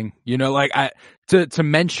anything. You know, like to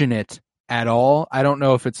mention it at all. I don't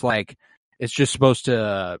know if it's like it's just supposed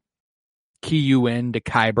to key you in to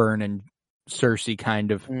Qyburn and Cersei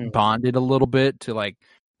kind of bonded a little bit to like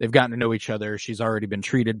they've gotten to know each other. She's already been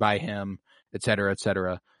treated by him, et cetera, et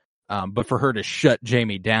cetera. But for her to shut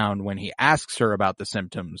Jaime down when he asks her about the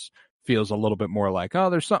symptoms feels a little bit more like, oh,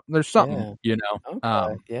 there's something, Yeah. you know?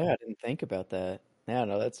 Okay. Yeah, I didn't think about that. Yeah,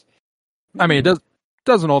 no, that's. I mean, it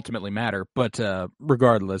doesn't ultimately matter, but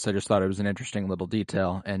regardless, I just thought it was an interesting little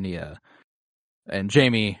detail. And and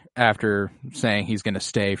Jaime, after saying he's going to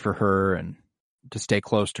stay for her and to stay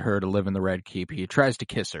close to her, to live in the Red Keep, he tries to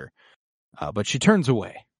kiss her, but she turns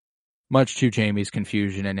away, much to Jaime's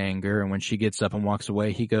confusion and anger. And when she gets up and walks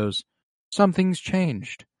away, he goes, "Something's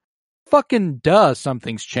changed." Fucking duh,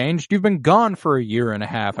 something's changed. You've been gone for a year and a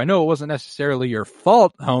half. I know it wasn't necessarily your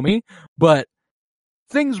fault, homie, but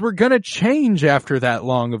things were gonna change after that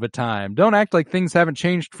long of a time. Don't act like things haven't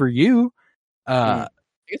changed for you. I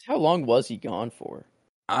guess how long was he gone for?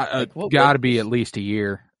 Gotta be at least a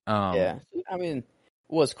year. Yeah, I mean, it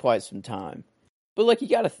was quite some time. But like,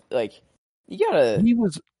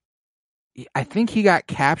 I think he got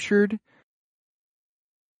captured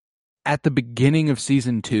at the beginning of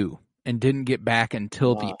season 2 and didn't get back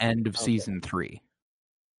until the end of season 3.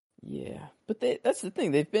 Yeah, but that's the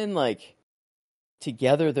thing. They've been like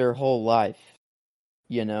together their whole life,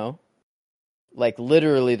 you know, like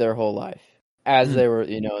literally their whole life. As they were,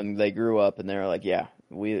 you know, and they grew up, and they were like, yeah,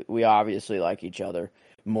 we obviously like each other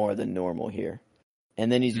more than normal here.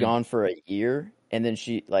 And then he's gone for a year, and then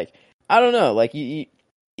she, like, I don't know, like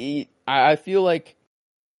I feel like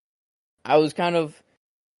I was kind of,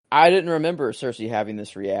 I didn't remember Cersei having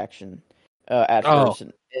this reaction at first,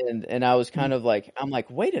 and I was kind of like, I'm like,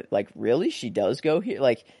 wait, like really, she does go here?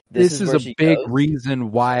 Like this is a big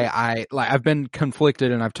reason why I've been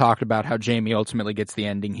conflicted, and I've talked about how Jaime ultimately gets the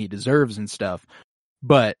ending he deserves and stuff.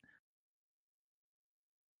 But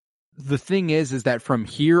the thing is that from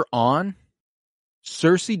here on,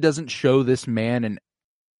 Cersei doesn't show this man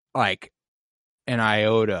an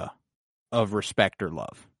iota of respect or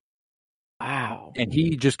love. Wow. And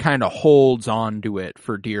he just kind of holds on to it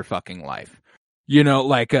for dear fucking life. You know,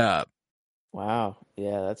 like wow.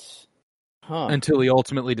 Yeah, that's until he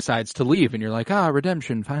ultimately decides to leave, and you're like,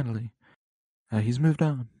 redemption, finally. He's moved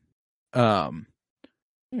on.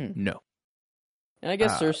 No. And I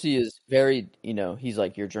guess Cersei is very, you know, he's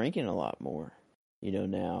like, you're drinking a lot more, you know,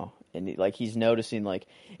 now. And he's noticing, like,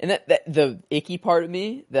 and that the icky part of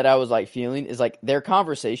me that I was like feeling is like their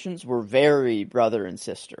conversations were very brother and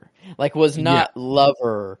sister, like was not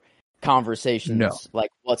lover conversations,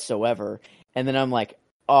 like whatsoever. And then I'm like,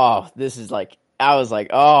 oh, this is like, I was like,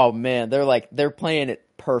 oh man, they're playing it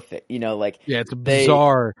perfect, you know, like it's a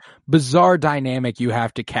bizarre dynamic you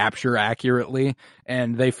have to capture accurately,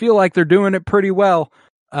 and they feel like they're doing it pretty well.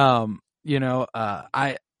 You know,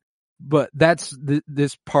 but that's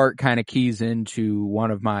this part kind of keys into one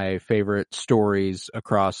of my favorite stories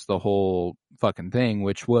across the whole fucking thing,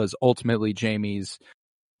 which was ultimately Jaime's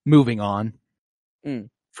moving on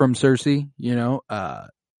from Cersei. You know,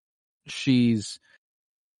 she's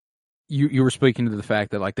you were speaking to the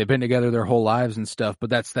fact that like they've been together their whole lives and stuff,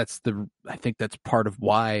 but I think that's part of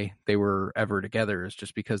why they were ever together, is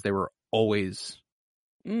just because they were always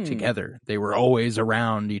together. They were always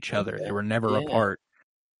around each other. They were never apart.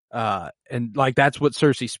 And like that's what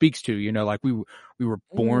Cersei speaks to, you know, like we were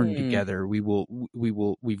born together, we've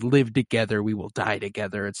lived together, we will die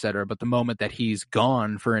together, etc. But the moment that he's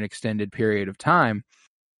gone for an extended period of time,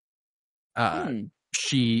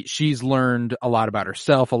 she's learned a lot about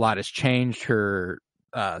herself, a lot has changed. Her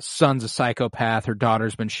son's a psychopath, her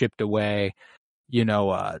daughter's been shipped away, you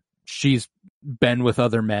know, she's been with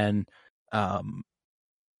other men,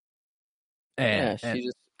 she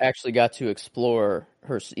just actually got to explore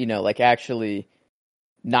her, you know, like actually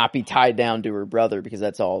not be tied down to her brother, because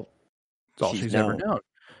that's all she's ever known.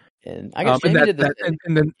 And I guess Jaime did that.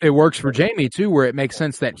 And then it works for Jaime too, where it makes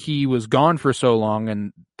sense that he was gone for so long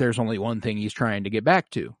and there's only one thing he's trying to get back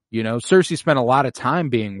to. You know, Cersei spent a lot of time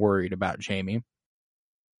being worried about Jaime.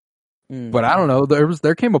 But I don't know,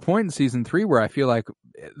 there came a point in season 3 where I feel like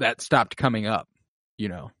that stopped coming up, you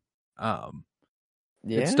know.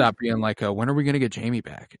 It stopped being like, when are we going to get Jaime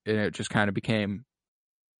back? And it just kind of became,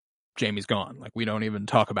 Jaime's gone. Like, we don't even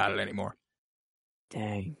talk about it anymore.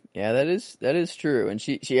 Dang. Yeah, that is true. And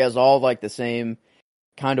she has all like the same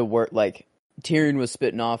kind of work. Like Tyrion was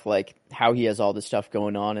spitting off like how he has all this stuff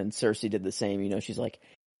going on, and Cersei did the same. You know, she's like,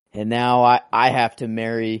 and now I have to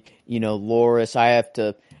marry, you know, Loras. I have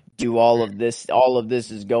to do all of this. All of this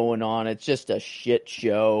is going on. It's just a shit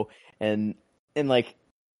show. And like,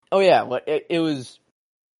 oh yeah, what it was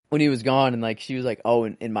when he was gone, and like she was like, oh,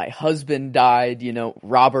 and my husband died. You know,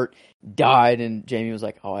 Robert died, and Jaime was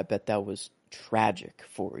like, oh, I bet that was tragic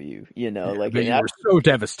for you, you know, like you were so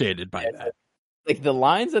devastated by that. Like the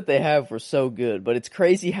lines that they have were so good, but it's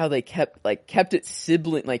crazy how they kept it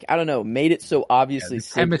sibling, like I don't know, made it so obviously.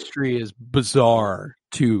 The chemistry is bizarre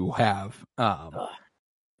to have. But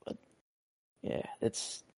yeah,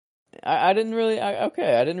 it's I didn't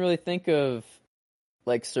really think of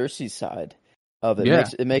like Cersei's side of it. Yeah.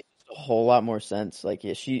 It makes a whole lot more sense. Like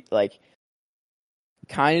she like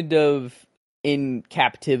kind of in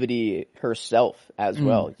captivity herself as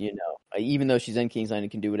well, you know, even though she's in King's Landing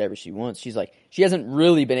and can do whatever she wants, she's like, she hasn't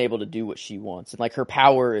really been able to do what she wants. And like her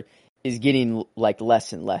power is getting like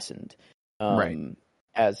less and lessened, right.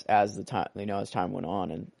 as the time, you know, as time went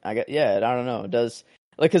on. And I don't know. It does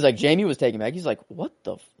like, cause like Jaime was taken back. He's like, what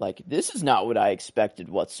the, like, this is not what I expected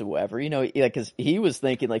whatsoever. You know, like, cause he was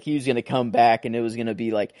thinking like he was going to come back and it was going to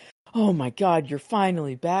be like, oh my God, you're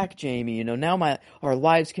finally back, Jaime. You know, now our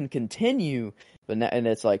lives can continue. But now, and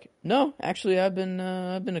it's like, no, actually, I've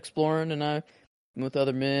been exploring and I'm with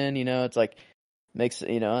other men. You know, it's like makes,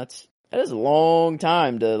 you know, that is a long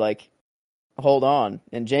time to like hold on.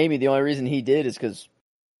 And Jaime, the only reason he did is because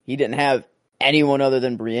he didn't have anyone other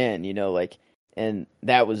than Brienne. You know, like, and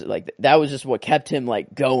that was just what kept him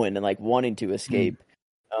like going and like wanting to escape.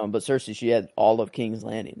 But Cersei, she had all of King's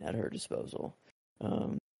Landing at her disposal.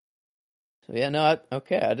 So yeah, no, I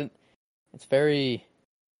didn't. It's very,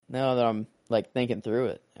 now that I'm like thinking through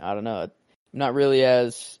it, I don't know. I'm not really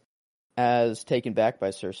as taken back by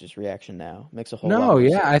Cersei's reaction now. Makes a whole lot more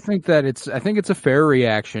sense. I think it's a fair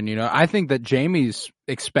reaction. You know, I think that Jaime's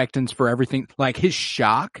expectance for everything, like his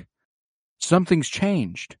shock, something's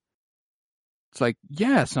changed. It's like,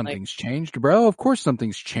 yeah, something's changed, bro. Of course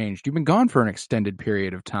something's changed. You've been gone for an extended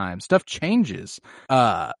period of time. Stuff changes.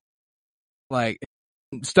 Like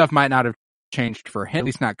stuff might not have changed for him, at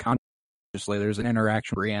least not consciously. There's an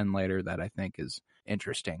interaction with Brienne later that I think is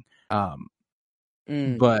interesting.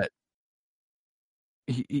 But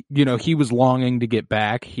he, you know, he was longing to get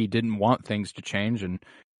back. He didn't want things to change, and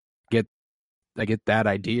I get that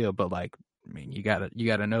idea. But like, I mean, you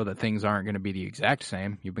gotta know that things aren't going to be the exact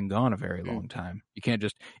same. You've been gone a very long time. You can't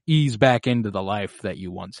just ease back into the life that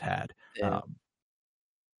you once had. Yeah.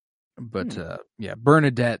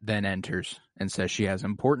 Bernadette then enters and says she has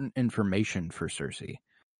important information for Cersei.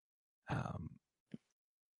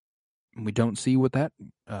 We don't see what that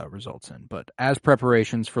results in, but as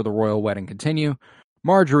preparations for the royal wedding continue,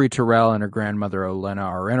 Margaery Tyrell and her grandmother Olenna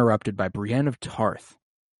are interrupted by Brienne of Tarth.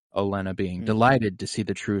 Olenna being delighted to see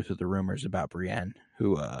the truth of the rumors about Brienne,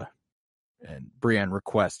 and Brienne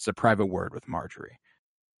requests a private word with Margaery.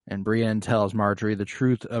 And Brienne tells Margaery the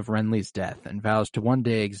truth of Renly's death and vows to one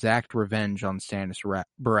day exact revenge on Stannis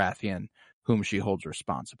Baratheon, whom she holds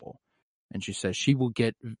responsible. And she says she will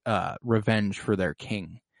get revenge for their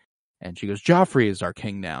king. And she goes, Joffrey is our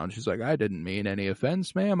king now. And she's like, I didn't mean any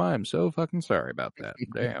offense, ma'am. I am so fucking sorry about that.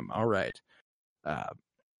 Damn, all right.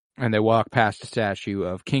 And they walk past a statue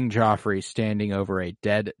of King Joffrey standing over a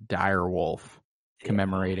dead direwolf,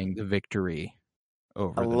 commemorating the victory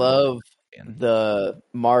over the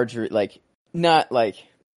Margaery, like, not like,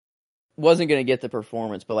 wasn't going to get the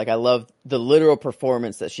performance, but like, I love the literal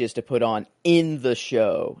performance that she has to put on in the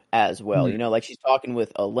show as well. You know, like she's talking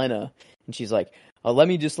with Olenna and she's like, let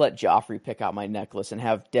me just let Joffrey pick out my necklace and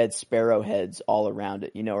have dead sparrow heads all around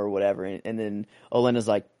it, or whatever. And then Olenna's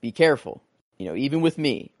like, be careful, even with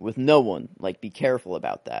me, with no one, like, be careful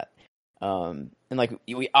about that. And like,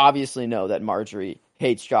 we obviously know that Marjorie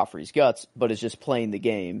hates Joffrey's guts, but is just playing the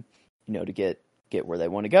game, to get where they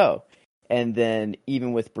want to go. And then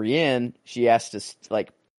even with Brienne, she has to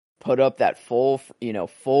like put up that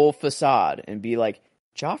full facade and be like,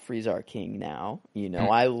 Joffrey's our king now.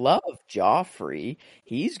 I love Joffrey.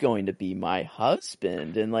 He's going to be my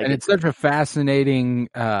husband. And like, and it's such a fascinating,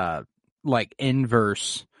 like,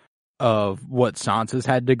 inverse of what Sansa's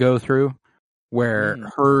had to go through, where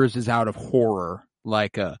hers is out of horror.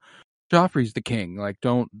 Like, Joffrey's the king. Like,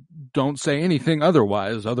 don't say anything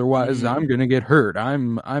otherwise. Otherwise, I'm gonna get hurt.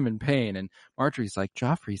 I'm in pain. And Marjorie's like,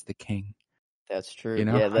 Joffrey's the king. That's true.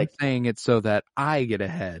 Yeah, like, I'm saying it so that I get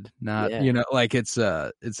ahead, not like it's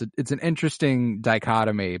an interesting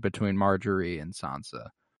dichotomy between Marjorie and Sansa.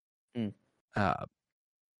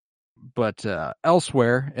 But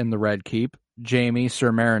elsewhere in the Red Keep, Jaime,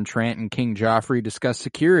 Sir Meryn Trant, and King Joffrey discuss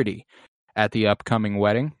security at the upcoming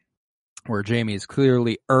wedding, where Jaime is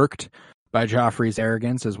clearly irked by Joffrey's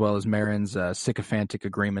arrogance, as well as Meryn's sycophantic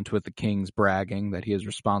agreement with the king's bragging that he is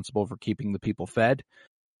responsible for keeping the people fed.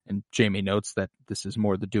 And Jaime notes that this is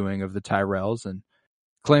more the doing of the Tyrells, and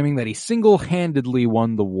claiming that he single-handedly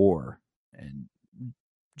won the war. And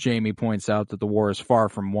Jaime points out that the war is far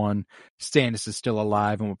from won. Stannis is still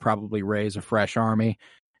alive and will probably raise a fresh army.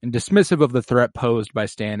 And dismissive of the threat posed by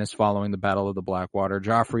Stannis following the Battle of the Blackwater,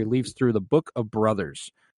 Joffrey leaves through the Book of Brothers,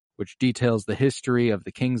 which details the history of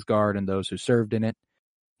the Kingsguard and those who served in it.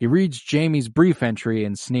 He reads Jaime's brief entry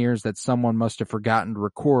and sneers that someone must have forgotten to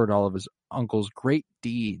record all of his uncle's great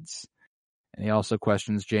deeds. And he also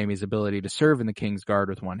questions Jaime's ability to serve in the Kingsguard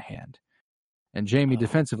with one hand. And Jaime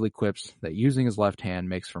defensively quips that using his left hand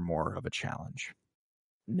makes for more of a challenge.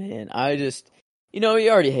 Man, I just, you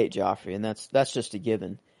already hate Joffrey, and that's just a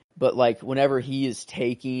given. But like, whenever he is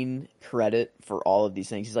taking credit for all of these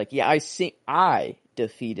things, he's like, yeah, I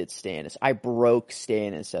defeated Stannis. I broke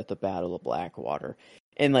Stannis at the Battle of Blackwater.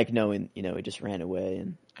 And like, knowing, he just ran away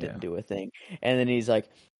and didn't do a thing. And then he's like,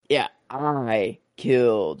 yeah, I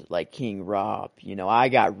killed like King Robb. I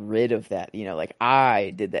got rid of that. Like,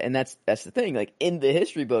 I did that. And that's the thing. Like, in the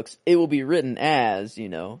history books, it will be written as,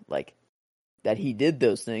 like, that he did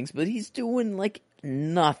those things, but he's doing like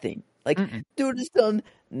nothing. Like, dude has done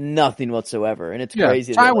nothing whatsoever, and it's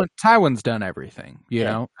crazy. Tywin's done everything. You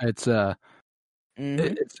know, it's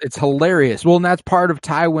it's hilarious. Well, and that's part of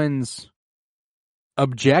Tywin's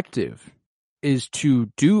objective, is to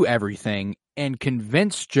do everything and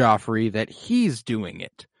convince Joffrey that he's doing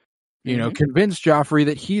it. Convince Joffrey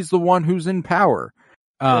that he's the one who's in power.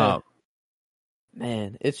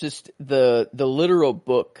 Man, it's just the literal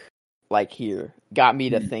book, like, here got me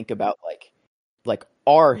to think about like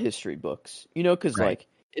our history books, because like,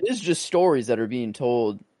 it is just stories that are being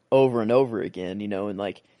told over and over again, and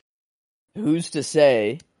like, who's to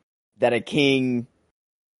say that a king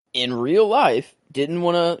in real life didn't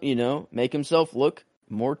want to, make himself look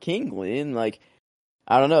more kingly? And like,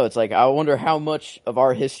 I don't know, it's like, I wonder how much of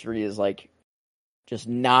our history is like just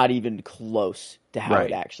not even close to how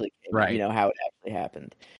it actually came, how it actually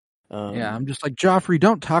happened. I'm just like, Joffrey,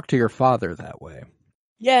 don't talk to your father that way.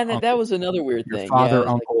 Yeah, and that was another weird thing. Father,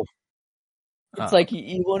 uncle. It's like,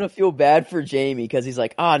 you want to feel bad for Jaime because he's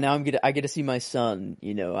like, now I get to see my son.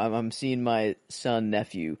 I'm seeing my son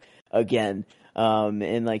nephew again.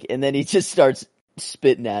 And then he just starts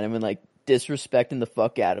spitting at him and like disrespecting the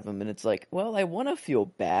fuck out of him. And it's like, well, I want to feel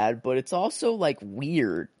bad, but it's also like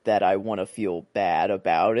weird that I want to feel bad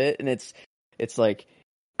about it. And it's like,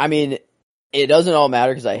 I mean, it doesn't all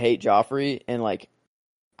matter because I hate Joffrey, and like,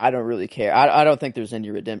 I don't really care. I don't think there's any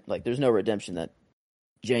there's no redemption that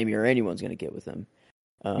Jaime or anyone's going to get with him.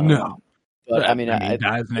 No. But I mean, he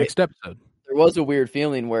dies next episode. There was a weird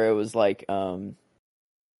feeling where it was like,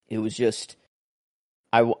 it was just,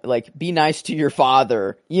 be nice to your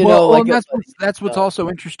father, that's what's also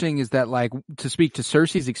interesting, is that, like, to speak to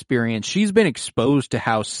Cersei's experience, she's been exposed to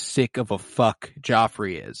how sick of a fuck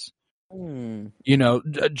Joffrey is.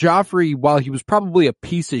 Joffrey, while he was probably a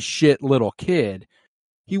piece of shit little kid,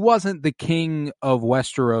 he wasn't the king of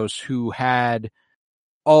Westeros who had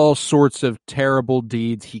all sorts of terrible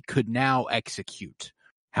deeds he could now execute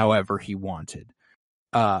however he wanted.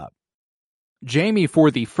 Jaime,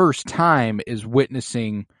 for the first time, is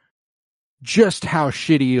witnessing just how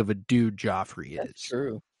shitty of a dude Joffrey is. That's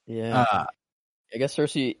true. Yeah. I guess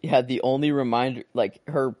Cersei had the only reminder, like,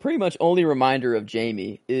 her pretty much only reminder of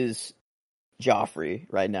Jaime is Joffrey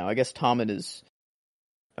right now. I guess Tommen is,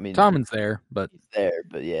 Tommen's there, but he's there,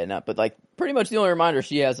 but yeah, but like, pretty much the only reminder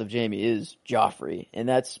she has of Jaime is Joffrey, and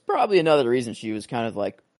that's probably another reason she was kind of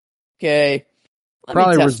like, okay, let me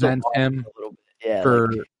Probably test the resents water him a little bit. Yeah,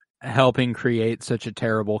 for like, helping create such a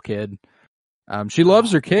terrible kid. She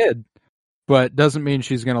loves her kid, but doesn't mean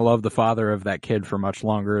she's going to love the father of that kid for much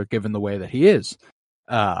longer, given the way that he is.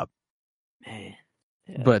 man.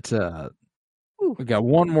 Yeah. But we got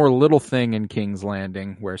one more little thing in King's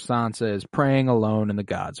Landing where Sansa is praying alone in the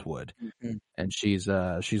Godswood, and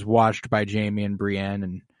she's watched by Jaime and Brienne,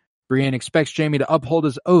 and Brienne expects Jaime to uphold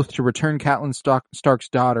his oath to return Catelyn Stark's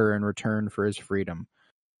daughter in return for his freedom.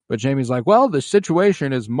 But Jaime's like, well, the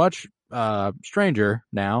situation is much stranger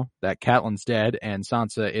now that Catelyn's dead and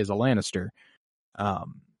Sansa is a Lannister.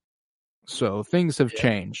 So things have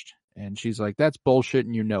changed. And she's like, that's bullshit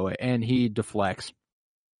and you know it. And he deflects,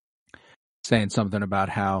 saying something about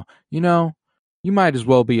how, you might as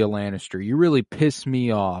well be a Lannister. You really piss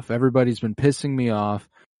me off. Everybody's been pissing me off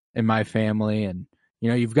in my family. And,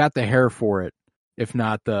 you've got the hair for it, if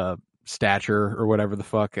not the stature or whatever the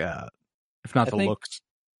fuck, if not the looks.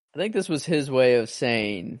 I think this was his way of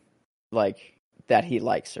saying, like, that he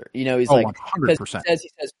likes her. He's 100%. He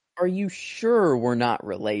says, are you sure we're not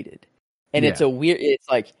related? And it's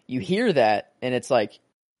like, you hear that, and it's like,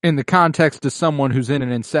 in the context of someone who's in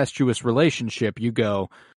an incestuous relationship, you go,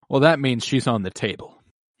 well, that means she's on the table.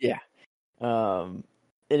 Yeah. And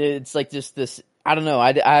it's like just this, I don't know,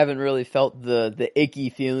 I haven't really felt the icky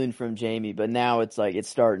feeling from Jaime, but now it's like, it's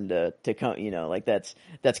starting to come, like that's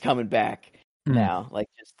coming back now, like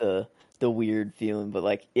just the weird feeling. But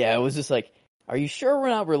like, yeah, it was just like, are you sure we're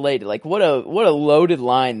not related? Like, what a loaded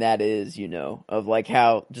line that is, of like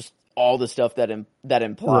how just all the stuff that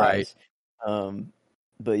implies. Right.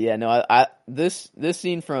 But yeah, no, I this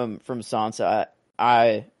scene from Sansa,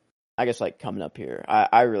 I guess like coming up here,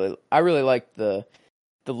 I really liked the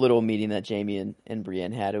little meeting that Jaime and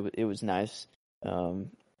Brienne had. It was nice.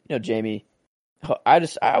 Jaime, I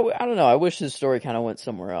don't know. I wish his story kind of went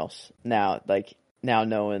somewhere else. Now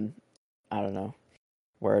knowing, I don't know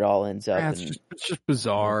where it all ends up. Yeah, it's just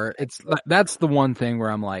bizarre. That's the one thing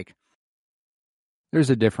where I'm like,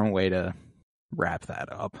 there's a different way to wrap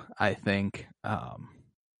that up, I think.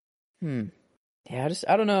 Yeah,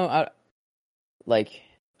 I don't know. I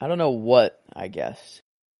don't know what, I guess,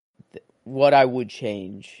 what I would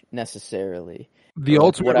change necessarily. The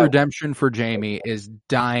ultimate redemption for Jaime is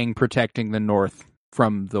dying protecting the North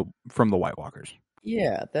from the White Walkers.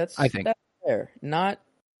 Yeah, that's fair. Not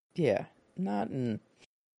in.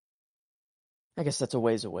 I guess that's a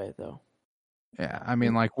ways away, though. Yeah, I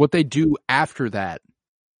mean, like, what they do after that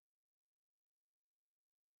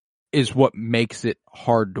is what makes it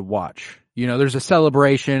hard to watch. There's a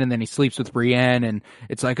celebration, and then he sleeps with Brienne, and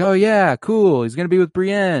it's like, oh yeah, cool, he's gonna be with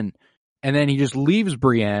Brienne. And then he just leaves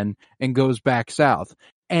Brienne and goes back south.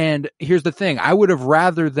 And here's the thing, I would have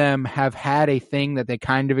rather them have had a thing that they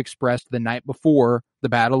kind of expressed the night before the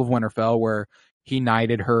Battle of Winterfell, where he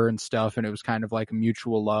knighted her and stuff, and it was kind of like a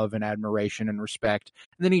mutual love and admiration and respect.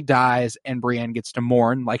 And then he dies, and Brienne gets to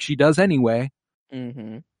mourn, like she does anyway.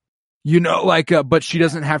 Mm-hmm. But she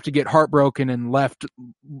doesn't have to get heartbroken and left.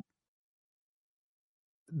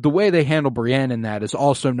 The way they handle Brienne in that is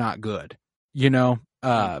also not good,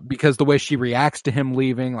 because the way she reacts to him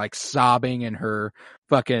leaving, like sobbing in her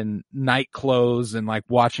fucking night clothes and like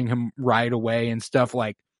watching him ride away and stuff,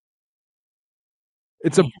 like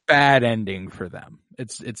it's a bad ending for them.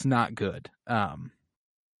 It's not good. Yeah,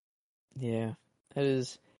 it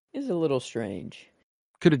is a little strange.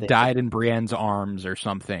 Could have died in Brienne's arms or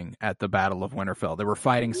something at the Battle of Winterfell. They were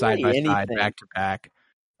fighting side by side, back to back.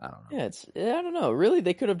 I don't know. Yeah, I don't know. Really,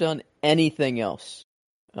 they could have done anything else.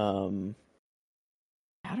 I don't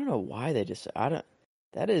know why they just.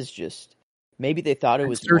 That is just. Maybe they thought it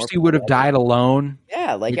was. Cersei would have died alone.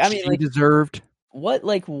 Yeah, she deserved. What?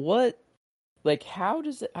 How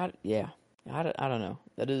does it? I don't know.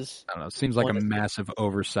 That is. I don't know. It seems like a massive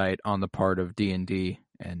oversight on the part of D&D,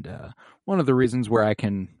 and one of the reasons where I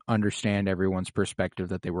can understand everyone's perspective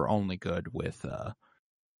that they were only good with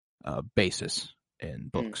basis in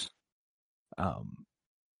books.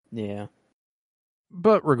 Yeah.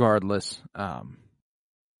 But regardless,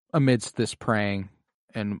 amidst this praying,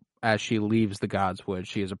 and as she leaves the Godswood,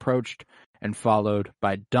 she is approached and followed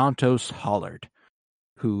by Dontos Hollard,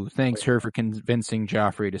 who thanks her for convincing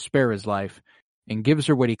Joffrey to spare his life and gives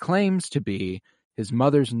her what he claims to be his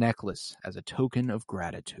mother's necklace as a token of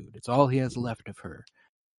gratitude. It's all he has left of her.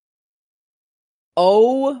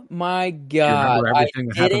 Oh my god! I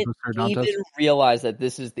didn't even realize that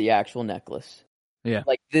this is the actual necklace. Yeah,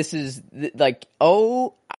 like this is like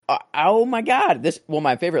oh my god!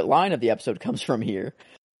 My favorite line of the episode comes from here,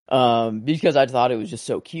 because I thought it was just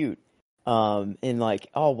so cute. And like,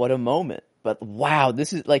 oh, what a moment. But wow,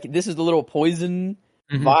 this is the little poison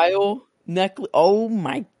vial necklace. Oh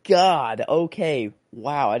my God. Okay.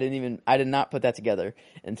 Wow. I did not put that together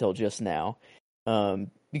until just now.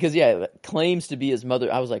 Because yeah, claims to be his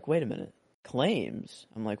mother. I was like, wait a minute. Claims?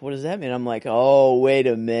 I'm like, what does that mean? I'm like, oh, wait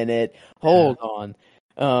a minute. Hold on.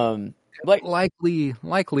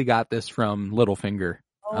 Likely got this from Littlefinger.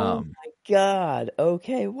 Oh my God.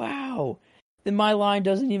 Okay. Wow. Then my line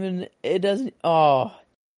doesn't,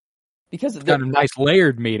 because It's got a nice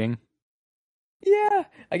layered meaning. Yeah,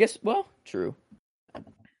 I guess. Well, true.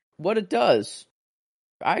 What it does,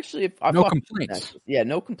 actually, no complaints. Yeah,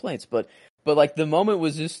 no complaints. But like the moment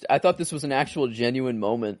was just, I thought this was an actual genuine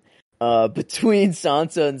moment between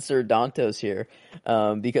Sansa and Sir Dantos here,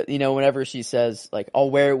 because whenever she says like,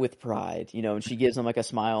 "I'll wear it with pride," and she gives him like a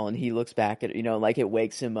smile, and he looks back at it, like it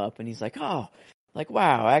wakes him up, and he's like, "Oh, like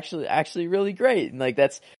wow, actually, really great." And like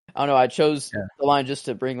that's, I don't know, I chose the line just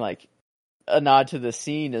to bring like a nod to the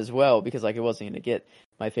scene as well, because like it wasn't going to get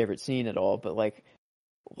my favorite scene at all, but like,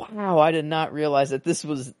 wow, I did not realize that this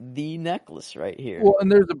was the necklace right here. Well,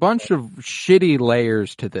 and there's a bunch of shitty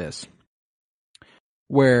layers to this,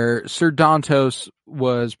 where Sir Dantos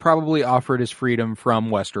was probably offered his freedom from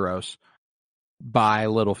Westeros by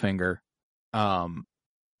Littlefinger,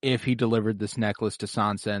 if he delivered this necklace to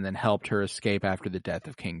Sansa and then helped her escape after the death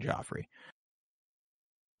of King Joffrey.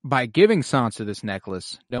 By giving Sansa this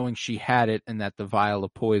necklace, knowing she had it and that the vial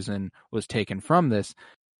of poison was taken from this,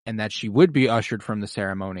 and that she would be ushered from the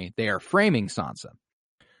ceremony, they are framing Sansa.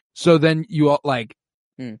 So then you've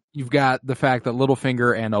got the fact that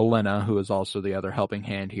Littlefinger and Olenna, who is also the other helping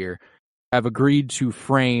hand here, have agreed to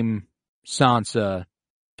frame Sansa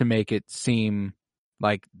to make it seem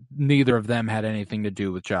like neither of them had anything to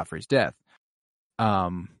do with Joffrey's death.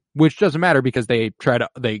 Which doesn't matter because they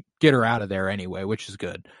get her out of there anyway, which is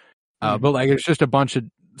good. But like, it's just a bunch of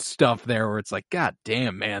stuff there where it's like, God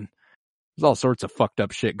damn, man. There's all sorts of fucked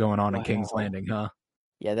up shit going on in King's Landing, huh?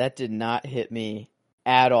 Yeah, that did not hit me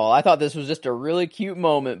at all. I thought this was just a really cute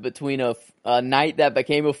moment between a knight that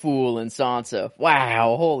became a fool and Sansa.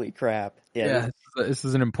 Wow, holy crap. Yeah, this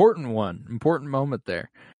is an important moment there.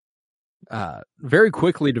 Very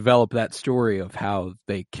quickly develop that story of how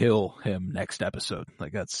they kill him next episode.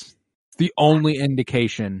 Like, that's the only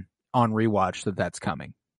indication on rewatch that that's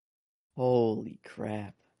coming. Holy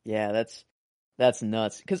crap. Yeah, that's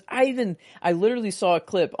nuts. Because I literally saw a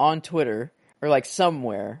clip on Twitter or like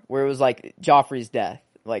somewhere where it was like Joffrey's death.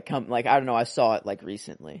 I don't know, I saw it like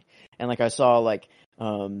recently. And like I saw like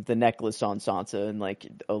the necklace on Sansa and like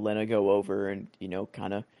Olenna go over and,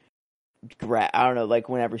 kind of I don't know, like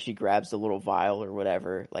whenever she grabs the little vial or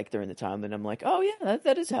whatever, like during the time, and I'm like, oh yeah,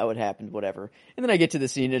 that is how it happened, whatever. And then I get to the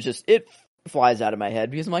scene, it flies out of my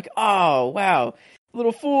head because I'm like, oh wow,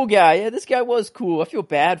 little fool guy. Yeah, this guy was cool. I feel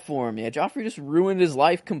bad for him. Yeah, Joffrey just ruined his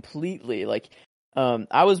life completely. Like,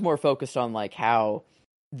 I was more focused on like how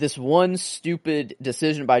this one stupid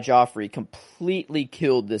decision by Joffrey completely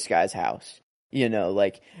killed this guy's house. And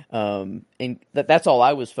that's all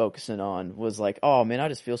I was focusing on was like, oh man, I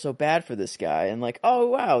just feel so bad for this guy. And like, oh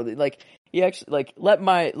wow, like he actually like let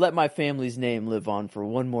my family's name live on for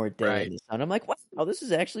one more day. Right. In the sun. I'm like, wow, this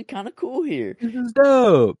is actually kind of cool here. This is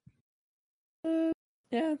dope.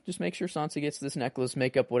 Yeah, just make sure Sansa gets this necklace,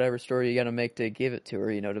 make up whatever story you got to make to give it to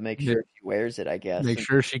her, to make sure she wears it, I guess. Make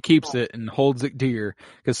sure she keeps it and holds it dear.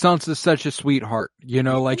 Because Sansa's such a sweetheart,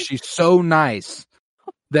 like she's so nice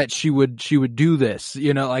that she would do this,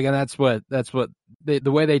 and that's what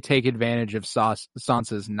the way they take advantage of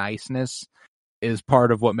Sansa's niceness is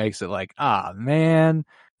part of what makes it like, man,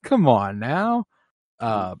 come on now.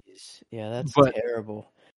 Yeah, that's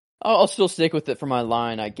terrible. I'll still stick with it for my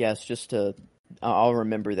line, I guess, I'll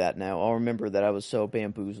remember that now. I'll remember that I was so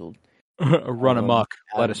bamboozled. Run amok,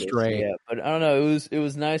 led astray. Yeah, but I don't know. It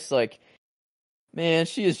was nice. Like, man,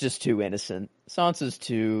 she is just too innocent. Sansa's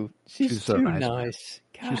she's so too nice.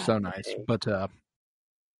 She's so nice. But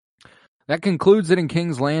that concludes it in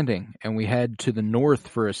King's Landing, and we head to the north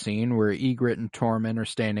for a scene where Ygritte and Tormund are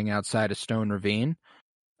standing outside a stone ravine.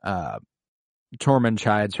 Tormund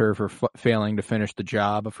chides her for failing to finish the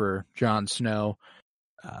job for Jon Snow,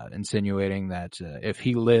 insinuating that if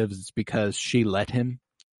he lives, it's because she let him.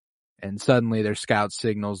 And suddenly their scout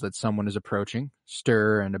signals that someone is approaching.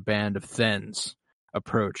 Styr and a band of Thenns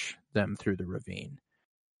approach them through the ravine.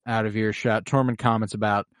 Out of earshot, Tormund comments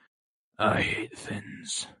about, I hate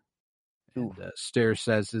Thenns. And Styr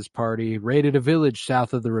says his party raided a village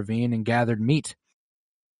south of the ravine and gathered meat.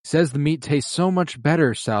 He says the meat tastes so much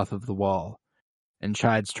better south of the wall, and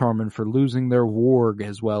chides Tormund for losing their warg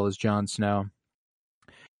as well as Jon Snow.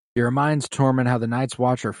 He reminds Tormund how the Night's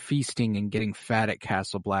Watch are feasting and getting fat at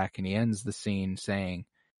Castle Black, and he ends the scene saying,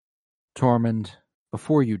 "Tormund,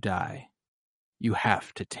 before you die, you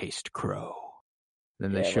have to taste crow."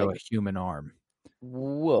 Then they show a human arm.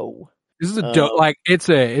 Whoa. This is a dope, it's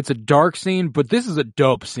a dark scene, but this is a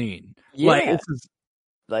dope scene. Yeah.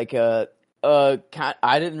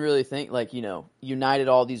 I didn't really think, united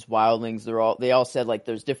all these wildlings. They all said,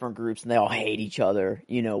 there's different groups and they all hate each other,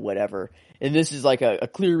 whatever. And this is a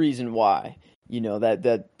clear reason why,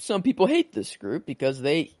 that some people hate this group because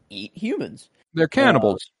they eat humans. They're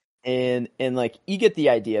cannibals. And you get the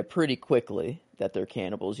idea pretty quickly that they're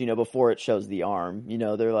cannibals, before it shows the arm.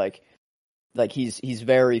 They're he's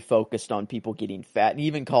very focused on people getting fat, and he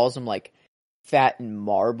even calls them fat and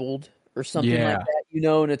marbled or something like that,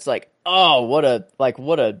 and it's oh, what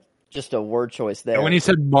a just a word choice there. And when he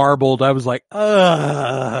said marbled, I was like,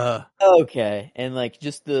 ugh. Okay. And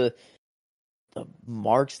just the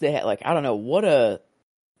marks they had, I don't know, what a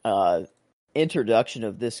introduction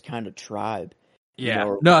of this kind of tribe.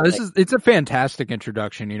 Yeah. No, it's a fantastic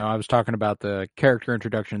introduction. I was talking about the character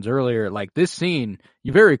introductions earlier. This scene,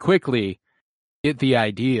 you very quickly get the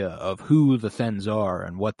idea of who the Thenns are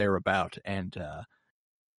and what they're about, and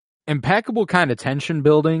impeccable kind of tension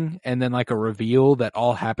building, and then a reveal that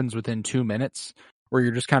all happens within 2 minutes, where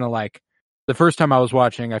you're just kind of the first time I was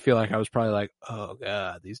watching, I feel I was probably oh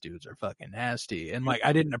god, these dudes are fucking nasty, and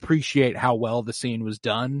I didn't appreciate how well the scene was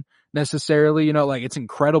done necessarily. It's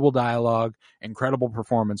incredible dialogue, incredible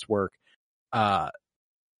performance work, and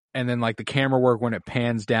then the camera work when it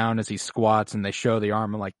pans down as he squats and they show the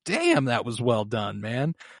arm. I'm damn, that was well done,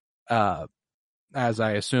 man. As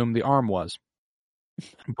I assume the arm was,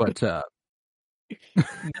 but and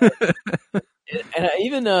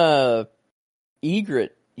even Ygritte,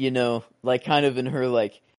 kind of in her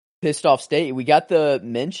pissed off state, we got the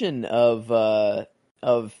mention of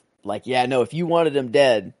if you wanted him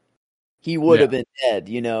dead, he would have been dead,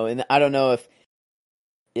 and I don't know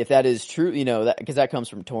if that is true, that because that comes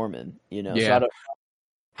from Tormund, so I don't know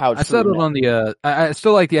how true. I settled on the I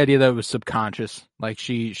still like the idea that it was subconscious,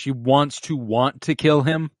 she wants to kill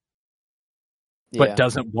him, but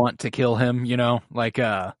doesn't want to kill him,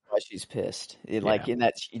 why she's pissed, in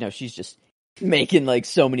that, she's just making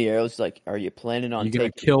so many arrows. Are you planning on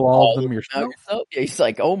taking kill all of them yourself? Yeah, he's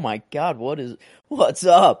oh my god, what's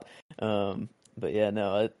up? But yeah,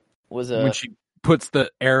 no, it was when she puts the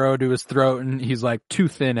arrow to his throat and he's too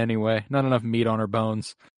thin anyway, not enough meat on her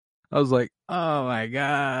bones. I was oh my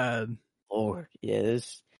god, Lord, yeah,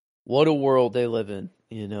 what a world they live in.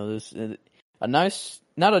 This a nice,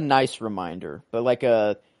 not a nice reminder, but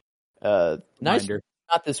a nice, reminder.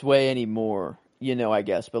 Not this way anymore. I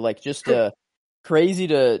guess, but just crazy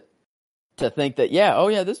to think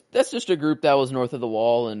that that's just a group that was north of the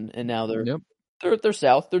wall, and now they're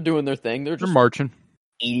south. They're doing their thing. They're marching,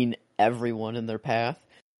 eating everyone in their path.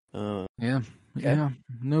 Yeah,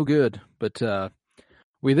 no good. But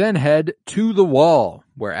we then head to the Wall,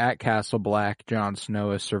 where at Castle Black, Jon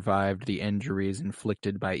Snow has survived the injuries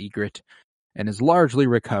inflicted by Ygritte and is largely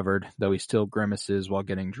recovered, though he still grimaces while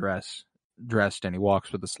getting dressed, and he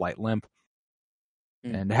walks with a slight limp.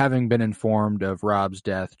 And having been informed of Robb's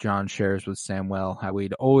death, Jon shares with Samwell how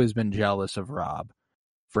he'd always been jealous of Robb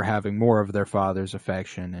for having more of their father's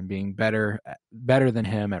affection and being better than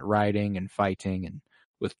him at riding and fighting, and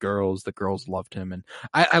with girls, the girls loved him. And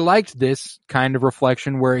I liked this kind of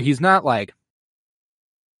reflection where he's not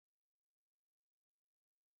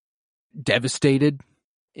devastated.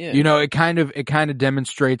 Yeah. It kind of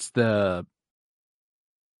demonstrates the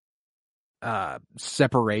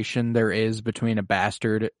separation there is between a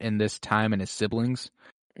bastard in this time and his siblings.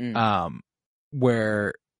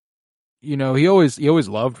 Where he always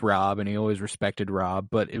loved Robb and he always respected Robb,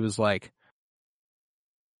 but it was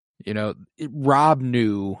Robb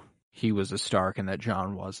knew he was a Stark and that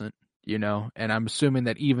Jon wasn't, and I'm assuming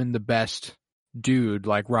that even the best dude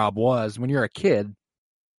like Robb was, when you're a kid,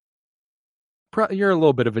 you're a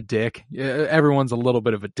little bit of a dick. Everyone's a little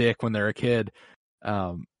bit of a dick when they're a kid.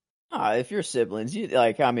 If you're siblings, you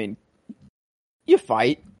you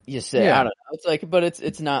fight, you say, I don't know. It's but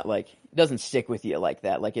it's not it doesn't stick with you like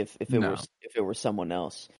that. If it were someone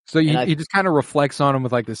else. So he just kind of reflects on him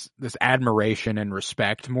with this admiration and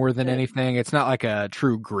respect more than anything. It's not a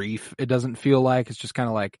true grief. It doesn't feel it's just kind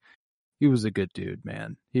of he was a good dude,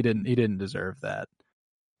 man. He didn't deserve that.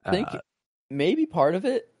 I think maybe part of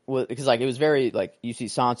it was because it was very you see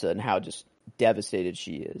Sansa and how just devastated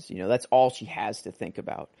she is. That's all she has to think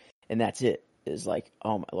about. And that's it. is like,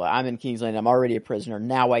 oh my, well, I'm in King's Landing, I'm already a prisoner.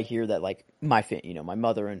 Now I hear that like my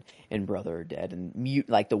mother and brother are dead, and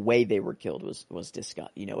like the way they were killed was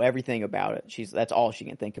disgusting. Everything about it. That's all she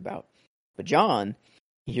can think about. But Jon,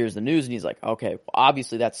 he hears the news and he's like, okay, well,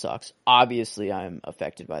 obviously that sucks. Obviously I'm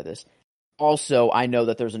affected by this. Also, I know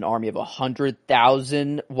that there's an army of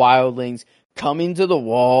 100,000 wildlings coming to the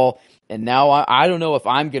wall, and now I don't know if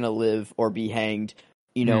I'm gonna live or be hanged,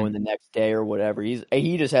 in the next day or whatever.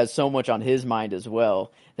 He just has so much on his mind as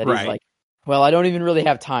well that he's like, well, I don't even really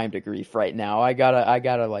have time to grieve right now. I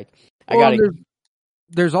gotta.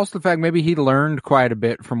 There's also the fact maybe he learned quite a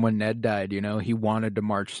bit from when Ned died. He wanted to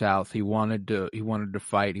march south. He wanted to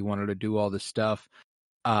fight. He wanted to do all this stuff.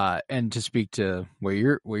 And to speak to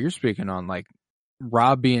where you're speaking on, like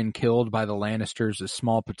Robb being killed by the Lannisters is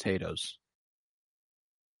small potatoes.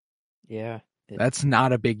 Yeah, that's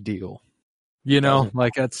not a big deal.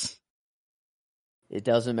 Like that's. It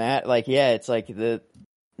doesn't matter. Like, yeah, it's like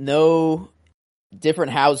no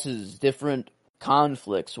different houses, different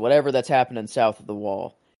conflicts, whatever that's happening south of the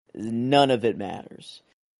wall, none of it matters.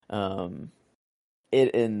 And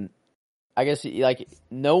I guess like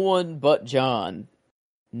no one but Jon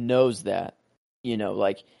knows that,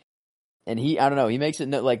 like, and I don't know, he makes it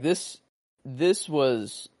like this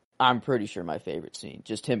was, I'm pretty sure, my favorite scene,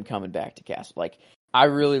 just him coming back to Castle. Like, I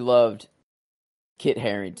really loved Kit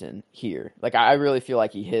Harington here. Like, I really feel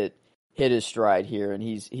like he hit his stride here, and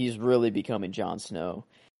he's really becoming Jon Snow.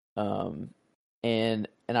 And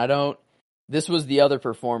I don't. This was the other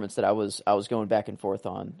performance that I was going back and forth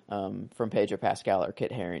on from Pedro Pascal or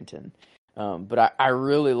Kit Harington. But I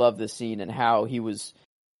really love this scene and how he was.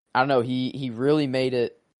 I don't know. He really made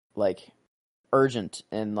it like urgent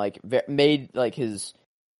and like made like his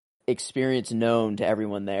experience known to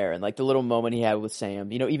everyone there, and like the little moment he had with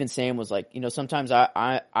Sam. Even Sam was like, sometimes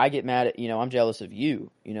I get mad at I'm jealous of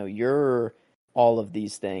you. You're all of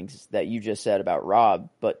these things that you just said about Robb,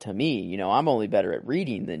 but to me, I'm only better at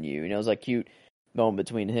reading than you. It was like cute moment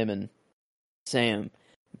between him and Sam,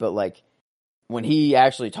 but like when he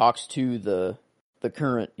actually talks to the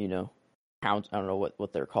current, I don't know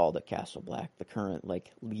what they're called at Castle Black, the current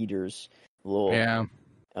like leaders, I don't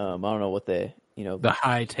know what they, the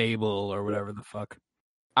high table or whatever the fuck.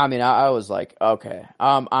 I mean, I was like, okay,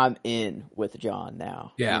 I'm in with Jon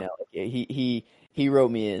now. Yeah, he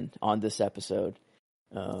wrote me in on this episode.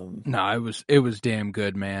 No, it was damn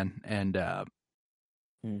good, man. And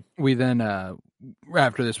we then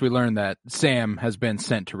after this we learned that Sam has been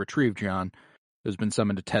sent to retrieve Jon, who's been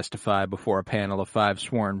summoned to testify before a panel of 5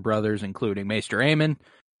 sworn brothers, including Maester Aemon,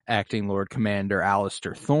 Acting Lord Commander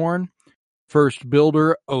Alliser Thorne, First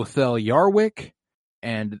Builder Othel Yarwick,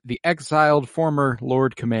 and the exiled former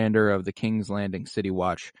Lord Commander of the King's Landing City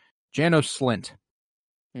Watch, Janos Slynt.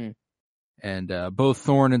 And both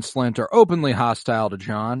Thorne and Slynt are openly hostile to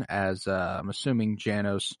Jon, as I'm assuming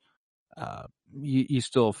Janos he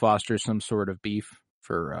still fosters some sort of beef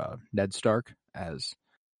for Ned Stark, as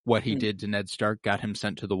what he did to Ned Stark got him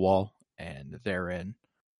sent to the Wall, and therein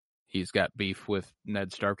he's got beef with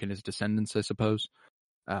Ned Stark and his descendants, I suppose.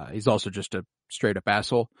 He's also just a straight-up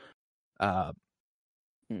asshole.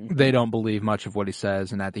 They don't believe much of what he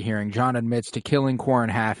says, and at the hearing, Jon admits to killing Qhorin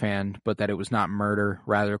Halfhand, but that it was not murder.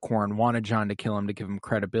 Rather, Qhorin wanted Jon to kill him to give him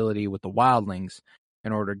credibility with the wildlings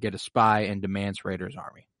in order to get a spy into Mance Rayder's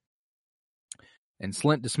army. And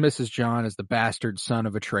Slynt dismisses Jon as the bastard son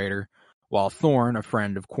of a traitor, while Thorne, a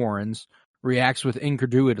friend of Qhorin's, reacts with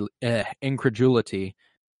incredulity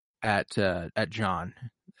at Jon,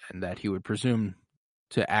 and that he would presume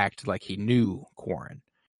to act like he knew Qhorin.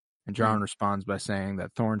 And Jon responds by saying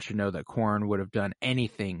that Thorne should know that Qhorin would have done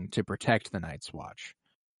anything to protect the Night's Watch.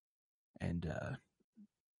 And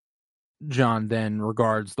Jon then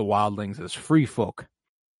regards the wildlings as free folk,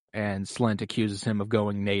 and Slynt accuses him of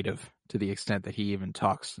going native to the extent that he even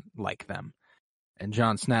talks like them. And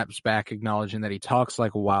Jon snaps back, acknowledging that he talks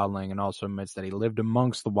like a wildling, and also admits that he lived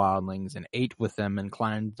amongst the wildlings and ate with them and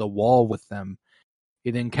climbed the wall with them.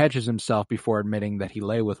 He then catches himself before admitting that he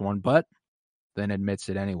lay with one, but then admits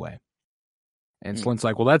it anyway. And Slynt's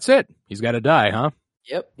like, well, that's it. He's got to die, huh?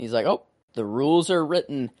 Yep. He's like, oh, the rules are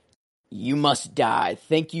written. You must die.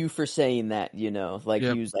 Thank you for saying that, Like,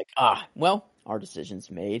 He was like, well, our decision's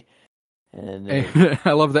made. And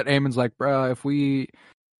I love that Aemon's like, bro, if we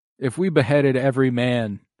beheaded every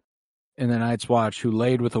man in the Night's Watch who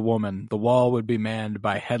laid with a woman, the wall would be manned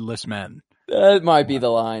by headless men. That might be the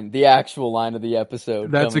line, the actual line of the episode.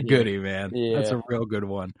 That's a goodie, man. Yeah. That's a real good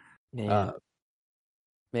one.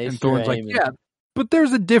 And Thorne's like, yeah, but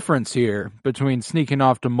there's a difference here between sneaking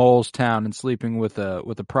off to Mole's Town and sleeping with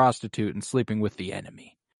a prostitute and sleeping with the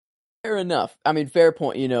enemy. Fair enough. I mean, fair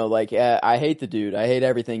point. Like I hate the dude. I hate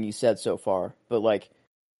everything you said so far. But like,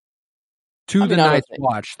 To I the mean, I don't Night's think.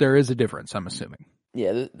 Watch, there is a difference, I'm assuming.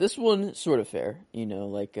 Yeah, this one sort of fair.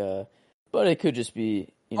 Like, but it could just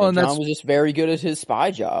be. Well, and John was just very good at his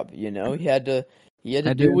spy job. He had to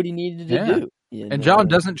do what he needed to yeah. do. And John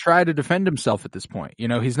doesn't try to defend himself at this point.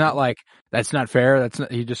 He's not like, that's not fair.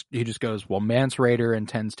 He just goes, well, Mance Rayder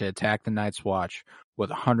intends to attack the Night's Watch with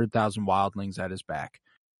 100,000 wildlings at his back.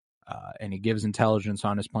 And he gives intelligence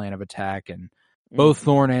on his plan of attack, and both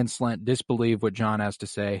Thorn and Slint disbelieve what John has to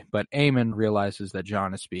say, but Aemon realizes that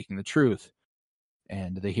John is speaking the truth.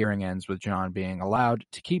 And the hearing ends with John being allowed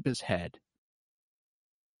to keep his head.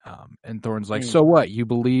 And Thorn's like, so what? You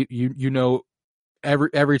believe,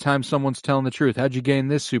 every time someone's telling the truth, how'd you gain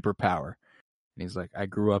this superpower? And he's like, I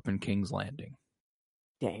grew up in King's Landing.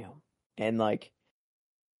 Damn. And like,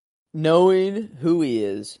 knowing who he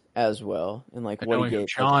is as well, and like what he gave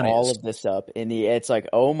all of this up, and it's like,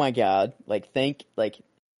 oh my god,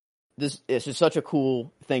 this is such a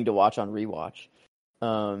cool thing to watch on rewatch.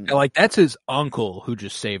 Like, that's his uncle who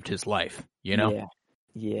just saved his life,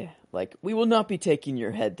 Yeah. Like, we will not be taking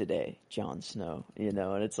your head today, Jon Snow.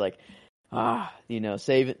 And it's like,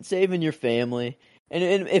 saving your family.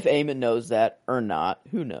 And if Aemon knows that or not,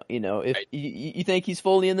 who knows? If you think he's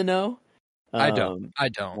fully in the know. I don't.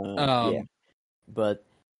 Yeah. But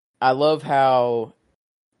I love how.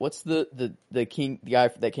 What's the guy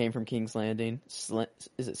that came from King's Landing? Slint?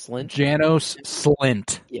 Is it Slint? Janos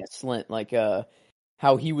Slint. Yeah, Slint. Like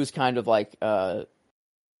how he was kind of like the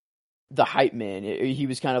hype man. He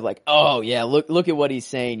was kind of like, oh yeah, look at what he's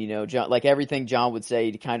saying. John, like everything John would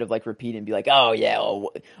say, to kind of like repeat and be like, oh yeah,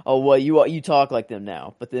 well you talk like them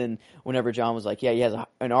now. But then whenever John was like, yeah, he has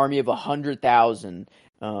an army of 100,000.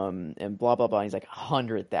 And blah blah blah. And he's like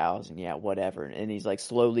 100,000, yeah, whatever. And he's like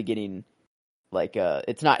slowly getting, like,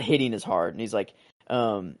 it's not hitting as hard. And he's like,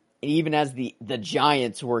 and even as the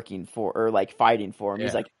giants working for, or like fighting for him,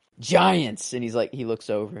 he's like, giants. And he's like, he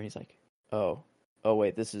looks over and he's like, oh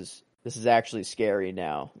wait, this is actually scary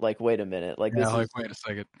now. Like, wait a minute, like this is, wait a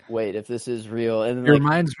second, wait, if this is real. And then, it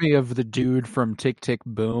reminds me of the dude from Tick Tick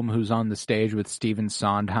Boom who's on the stage with Stephen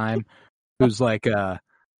Sondheim, who's like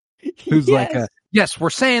yes,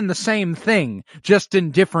 we're saying the same thing, just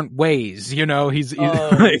in different ways. He's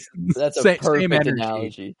like, that's a perfect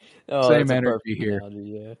analogy. Same energy here.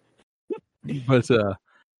 Analogy, yeah.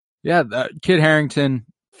 But Kit Harington,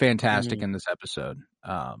 fantastic in this episode.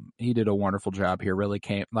 He did a wonderful job here. Really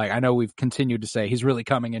came, like, I know we've continued to say he's really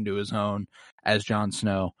coming into his own as Jon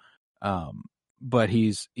Snow, but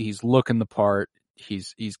he's looking the part.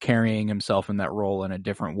 He's carrying himself in that role in a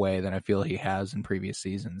different way than I feel he has in previous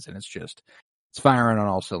seasons, and it's firing on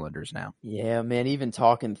all cylinders now. Yeah, man. Even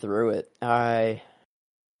talking through it, I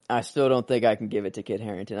still don't think I can give it to Kit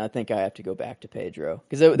Harington. I think I have to go back to Pedro,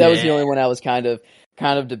 because that was the only one I was kind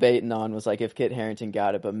of debating on, was like if Kit Harington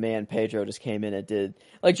got it, but man, Pedro just came in and did,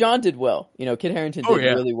 like, John did well. Kit Harington did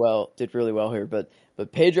really well here, but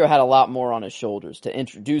Pedro had a lot more on his shoulders to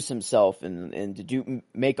introduce himself and to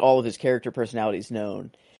make all of his character personalities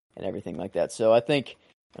known and everything like that. So I think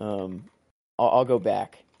I'll go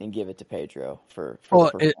back and give it to Pedro for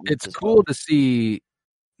it's cool to see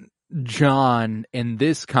John in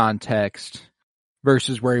this context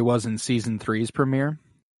versus where he was in season 3's premiere,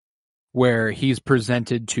 where he's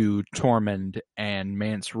presented to Tormund and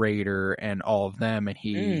Mance Rayder and all of them, and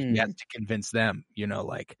he has to convince them,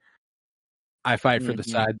 like, I fight for the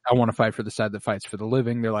side, I want to fight for the side that fights for the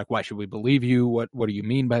living. They're like, why should we believe you? What do you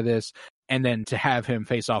mean by this? And then to have him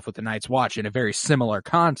face off with the Night's Watch in a very similar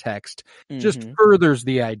context just furthers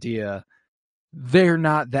the idea they're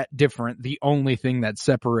not that different. The only thing that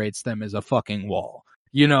separates them is a fucking wall.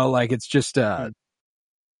 Like, it's just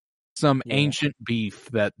some ancient beef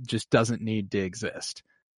that just doesn't need to exist.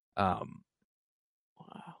 Wow.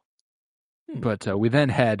 But we then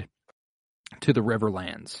head to the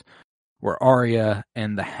Riverlands, where Arya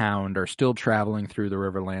and the Hound are still traveling through the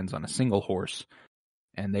Riverlands on a single horse,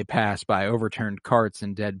 and they pass by overturned carts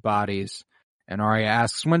and dead bodies, and Arya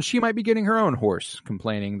asks when she might be getting her own horse,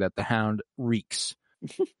 complaining that the Hound reeks.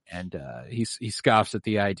 And he scoffs at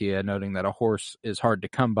the idea, noting that a horse is hard to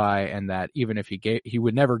come by, and that even if he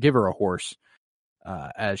would never give her a horse,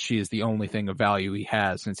 as she is the only thing of value he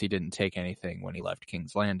has, since he didn't take anything when he left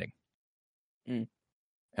King's Landing.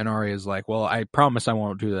 And Arya's like, well, I promise I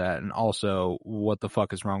won't do that. And also, what the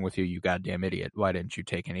fuck is wrong with you, you goddamn idiot? Why didn't you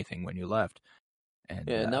take anything when you left?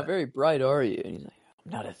 And not very bright, are you? And he's like,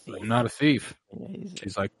 I'm not a thief. I'm not a thief. Yeah,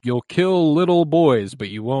 she's like, you'll kill little boys, but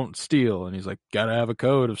you won't steal. And he's like, gotta have a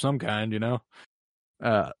code of some kind,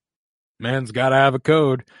 man's got to have a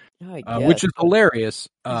code, I guess, which is hilarious.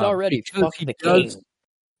 he's already because fucked he the does, king.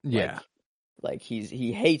 yeah. Like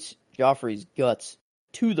he hates Joffrey's guts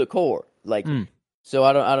to the core. Like, Mm. so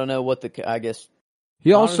I don't know what I guess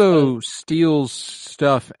He Connor's also steals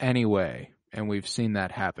stuff anyway, and we've seen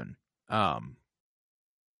that happen.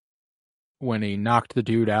 When he knocked the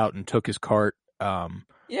dude out and took his cart,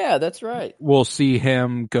 yeah, that's right. we'll see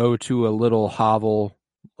him go to a little hovel,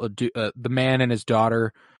 the man and his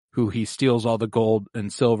daughter, who he steals all the gold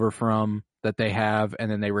and silver from that they have, and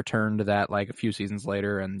then they return to that like a few seasons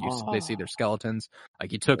later, and they see their skeletons. Like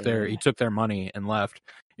he took their money and left.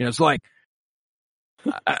 You know, it's like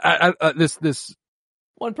this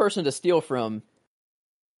one person to steal from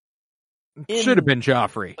should have been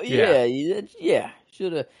Joffrey. Yeah,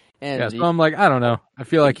 should have. And so I'm like, I don't know. I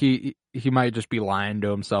feel like he might just be lying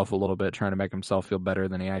to himself a little bit, trying to make himself feel better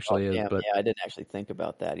than he actually is. But yeah, I didn't actually think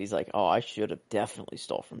about that. He's like, oh, I should have definitely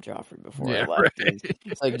stole from Joffrey before I left. Right.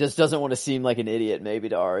 It's like, just doesn't want to seem like an idiot, maybe,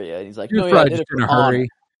 to Arya. And he's like, no, I did just it in a hurry.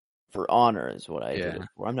 For honor is what I did it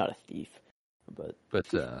for. I'm not a thief, but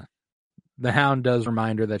the Hound does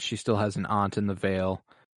remind her that she still has an aunt in the Vale,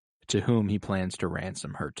 to whom he plans to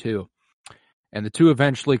ransom her too. And the two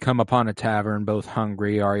eventually come upon a tavern, both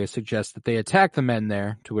hungry. Arya suggests that they attack the men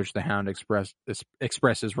there, to which the Hound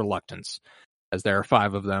expresses reluctance. As there are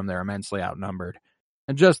 5 of them, they're immensely outnumbered.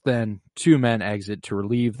 And just then, 2 men exit to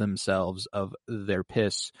relieve themselves of their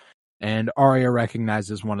piss, and Arya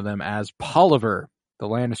recognizes one of them as Polliver, the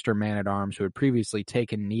Lannister man-at-arms who had previously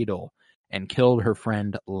taken Needle and killed her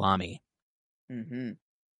friend Lami. Mm-hmm.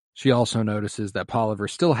 She also notices that Polliver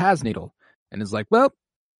still has Needle, and is like, well,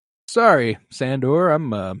 sorry, Sandor,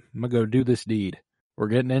 I'm gonna go do this deed. We're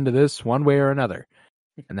getting into this one way or another.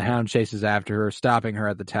 And the Hound chases after her, stopping her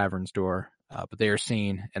at the tavern's door. But they are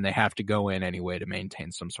seen, and they have to go in anyway to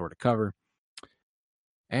maintain some sort of cover.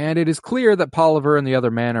 And it is clear that Polliver and the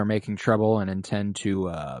other men are making trouble and intend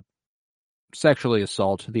to sexually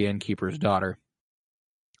assault the innkeeper's daughter.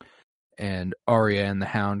 And Arya and the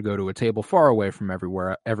Hound go to a table far away from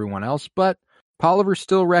everyone else, but Polliver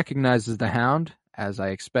still recognizes the Hound, as I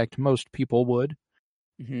expect most people would.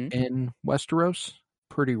 Mm-hmm. In Westeros.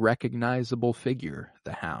 Pretty recognizable figure,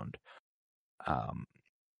 the Hound.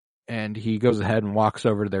 And he goes ahead and walks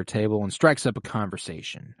over to their table and strikes up a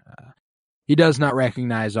conversation. He does not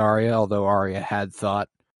recognize Arya, although Arya had thought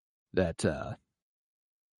that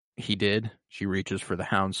he did. She reaches for the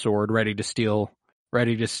Hound's sword, ready to steal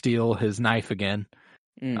his knife again,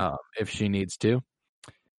 if she needs to.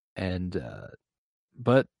 And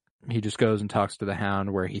but he just goes and talks to the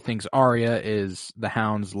Hound, where he thinks Arya is the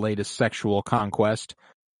Hound's latest sexual conquest.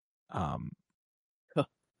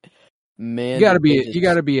 Man, you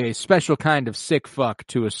gotta be a special kind of sick fuck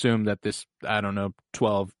to assume that this, I don't know,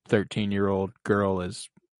 12, 13-year-old girl is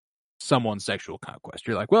someone's sexual conquest.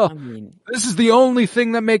 You're like, well, this is the only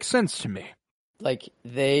thing that makes sense to me. Like,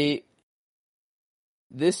 this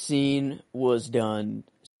scene was done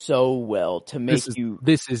so well to make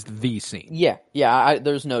This is the scene. Yeah.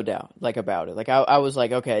 There's no doubt, like, about it. Like, I was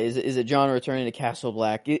like, okay, is it Jon returning to Castle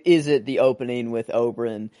Black? Is it the opening with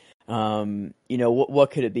Oberyn?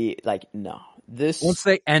 What could it be? Like, no. Once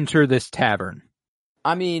they enter this tavern,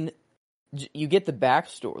 I mean, you get the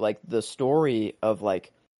backstory, like the story of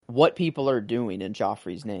like what people are doing in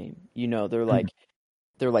Joffrey's name. They're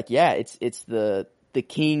like, yeah, it's the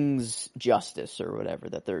king's justice or whatever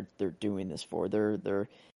that they're doing this for. They're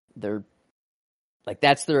like,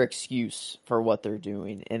 that's their excuse for what they're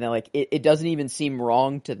doing, and then, like, it doesn't even seem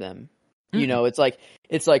wrong to them.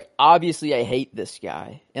 It's like obviously I hate this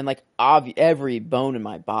guy, and like every bone in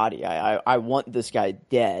my body, I want this guy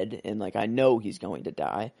dead, and like I know he's going to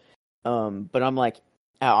die. But I'm like,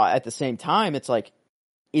 at the same time, it's like,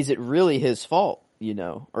 is it really his fault?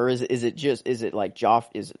 Or is it just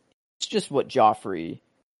what Joffrey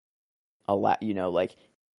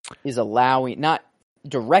is allowing, not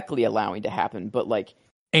directly allowing to happen, but like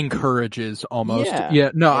encourages almost.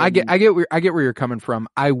 Yeah. No, I get where you're coming from.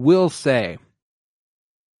 I will say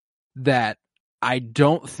that I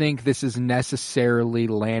don't think this is necessarily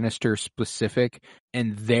Lannister specific,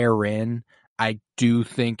 and therein I do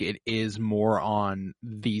think it is more on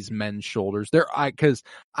these men's shoulders. Because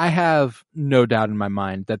I have no doubt in my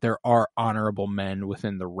mind that there are honorable men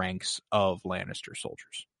within the ranks of Lannister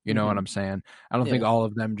soldiers. You know what I'm saying? I don't think all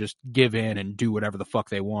of them just give in and do whatever the fuck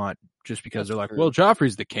they want just because they're like, well,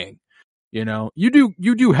 Joffrey's the king. You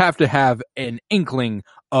do have to have an inkling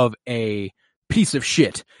of a piece of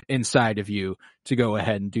shit inside of you to go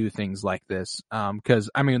ahead and do things like this. Because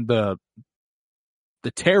I mean, the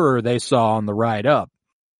terror they saw on the ride up.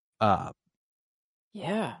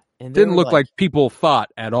 Yeah, And Didn't look like people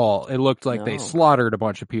fought at all. It looked like they No. slaughtered a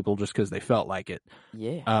bunch of people just because they felt like it.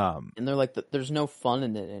 Yeah. And they're like, there's no fun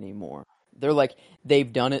in it anymore. They're like,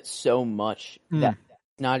 they've done it so much that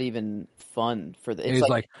it's not even fun for the. It's he's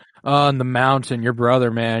like, on the mountain, your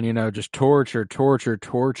brother, man, you know, just torture,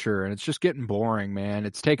 and it's just getting boring, man.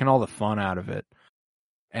 It's taking all the fun out of it.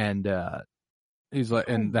 And he's like,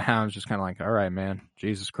 and the Hound's just kind of like, all right, man,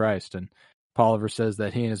 Jesus Christ. And Polliver says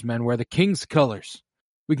that he and his men wear the king's colors.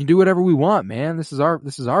 We can do whatever we want, man. This is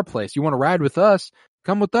our place. You want to ride with us?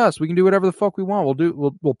 Come with us. We can do whatever the fuck we want.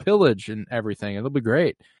 We'll pillage and everything. It'll be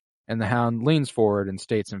great. And the Hound leans forward and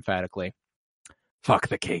states emphatically, "Fuck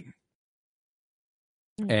the king."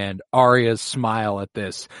 And Arya's smile at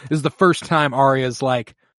this is the first time Arya's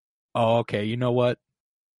like, "Oh, okay, you know what?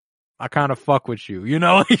 I kind of fuck with you." You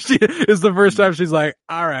know, she is the first time she's like,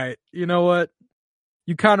 "All right, you know what?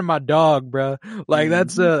 You kind of my dog, bruh. Like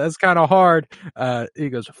that's kind of hard." He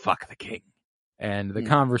goes, "Fuck the king." And the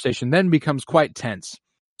conversation then becomes quite tense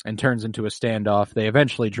and turns into a standoff. They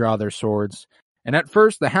eventually draw their swords. And at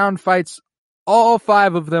first, the Hound fights all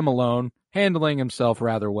 5 of them alone, handling himself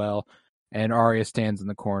rather well. And Arya stands in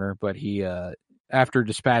the corner, but he, after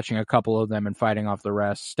dispatching a couple of them and fighting off the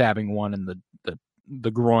rest, stabbing one in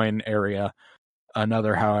the groin area,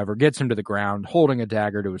 another, however, gets him to the ground, holding a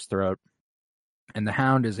dagger to his throat. And the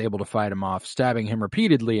Hound is able to fight him off, stabbing him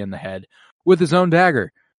repeatedly in the head with his own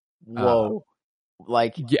dagger. Whoa.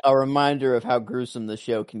 A reminder of how gruesome the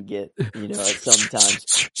show can get, you know,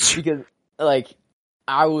 sometimes. Because, like,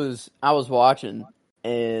 I was watching,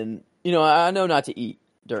 and, you know, I know not to eat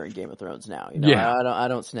during Game of Thrones now. You know, yeah. I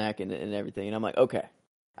don't snack and everything. And I'm like, okay.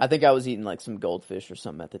 I think I was eating, like, some goldfish or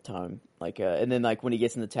something at the time. Like, and then, like, when he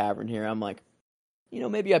gets in the tavern here, I'm like, you know,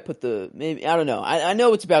 maybe I don't know. I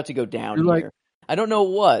know it's about to go down here. Like, I don't know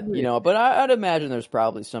what, you know, but I'd imagine there's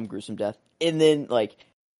probably some gruesome death. And then, like,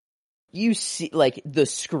 you see, like, the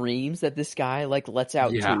screams that this guy, like, lets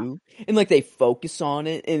out too. And, like, they focus on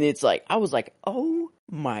it. And it's like, I was like, oh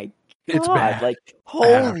my God. It's bad. Like,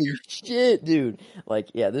 holy shit, dude. Like,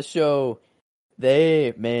 yeah, this show,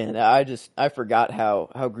 I forgot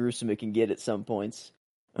how gruesome it can get at some points.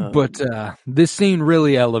 But this scene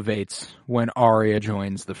really elevates when Arya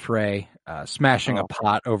joins the fray, smashing a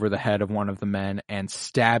pot over the head of one of the men and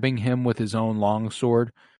stabbing him with his own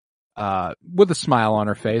longsword, with a smile on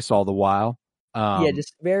her face all the while.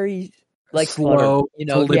 Just very, like, slow, you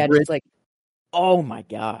know, deliberate. just like, oh my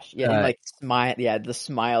gosh, and like smile, the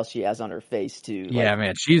smile she has on her face too. Like, yeah,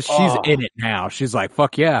 man, she's in it now. She's like,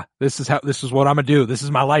 fuck yeah, this is what I'm gonna do. This is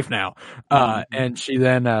my life now. And she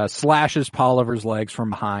then slashes Polliver's legs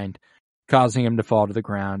from behind, causing him to fall to the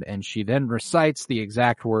ground. And she then recites the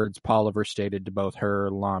exact words Polliver stated to both her,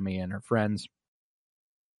 Lamy, and her friends.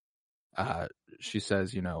 She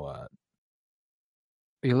says, you know,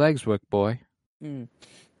 your legs work, boy.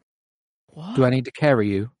 What? Do I need to carry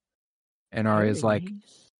you? And Arya's like,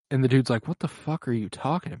 and the dude's like, what the fuck are you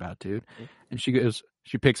talking about, dude? And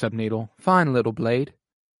she picks up needle. Fine, little blade.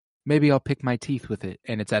 Maybe I'll pick my teeth with it.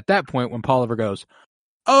 And it's at that point when Polliver goes,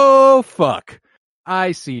 oh, fuck.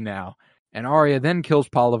 I see now. And Arya then kills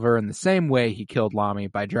Polliver in the same way he killed Lamy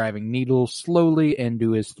by driving needles slowly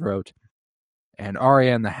into his throat. And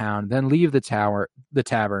Arya and the Hound then leave the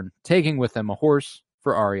tavern, taking with them a horse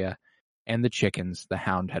for Arya and the chickens the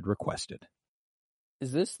Hound had requested.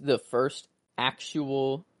 Is this the first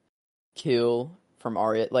actual kill from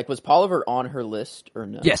Arya? Like, was Polliver on her list or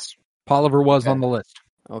no? Yes, Polliver was on the list.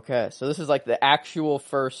 Okay, so this is like the actual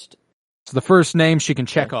first. It's the first name she can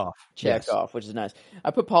check off. Off, which is nice. I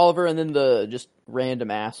put Polliver and then the just random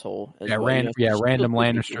asshole. Random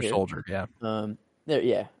Lannister soldier. Yeah.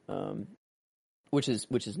 Which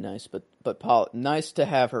is nice, but nice to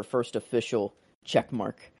have her first official check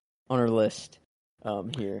mark on her list.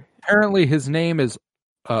 Here. Apparently, his name is.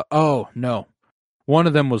 No, one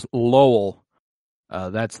of them was Lowell.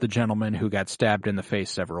 That's the gentleman who got stabbed in the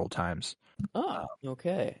face several times. Oh,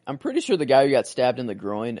 okay. I'm pretty sure the guy who got stabbed in the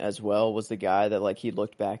groin as well was the guy that, like, he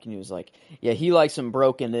looked back and he was like, yeah, he likes him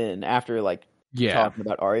broken in after, like, talking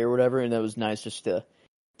about Arya or whatever, and it was nice just to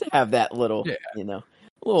have that little, you know,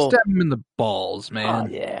 little stab him in the balls, man. Oh,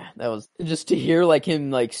 yeah, that was just to hear, like,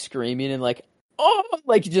 him, like, screaming and, like, oh,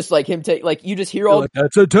 like, just like him take, like, you just hear all like,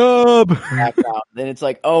 that's a tub. Background. Then it's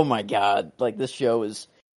like, oh my God, like, this show is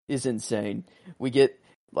insane. We get,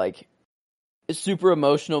 like, super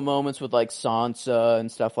emotional moments with, like, Sansa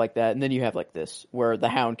and stuff like that, and then you have, like, this where the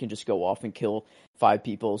Hound can just go off and kill 5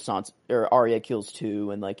 people. Sansa or Arya kills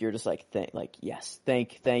 2, and, like, you're just like,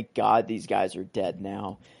 thank God these guys are dead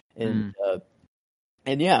now. And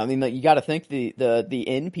and yeah, I mean, like, you got to think the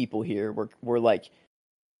inn people here were like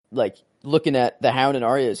looking at the Hound and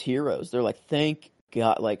Arya as heroes. They're like, thank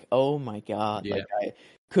God, like, oh my God, Yeah. like I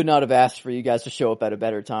could not have asked for you guys to show up at a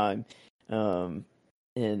better time. And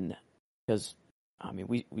because I mean,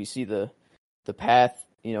 we see the path,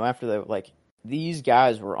 after the like these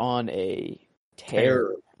guys were on a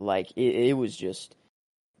tear. Like it was just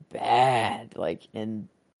bad. Like, and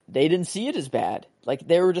they didn't see it as bad. Like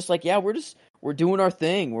they were just like, yeah, we're doing our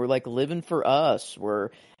thing. We're like living for us.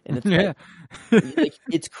 And it's like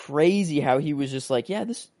it's crazy how he was just like, yeah,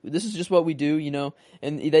 this is just what we do,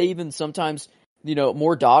 And they even sometimes,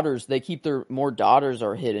 more daughters. They keep more daughters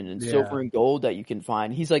are hidden and silver and gold that you can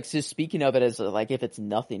find. He's like just speaking of it as like if it's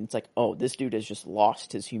nothing. It's like, oh, this dude has just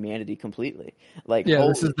lost his humanity completely. Like,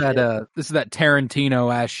 this is that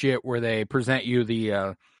Tarantino ass shit where they present you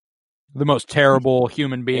the most terrible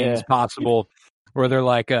human beings possible. Where they're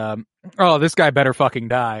like, oh, this guy better fucking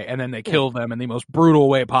die. And then they kill them in the most brutal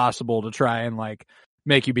way possible to try and like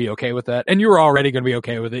make you be okay with that. And you were already going to be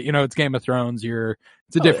okay with it. It's Game of Thrones.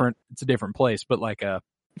 It's a different place, but like that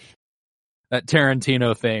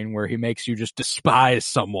Tarantino thing where he makes you just despise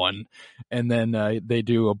someone and then they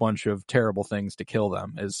do a bunch of terrible things to kill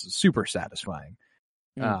them is super satisfying.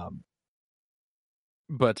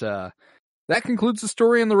 But that concludes the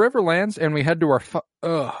story in the Riverlands, and we head to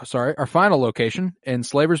our final location in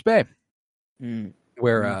Slaver's Bay,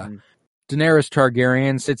 where Daenerys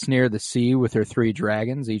Targaryen sits near the sea with her 3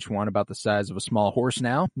 dragons, each one about the size of a small horse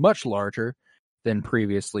now, much larger than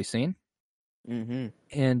previously seen. Mm-hmm.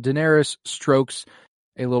 And Daenerys strokes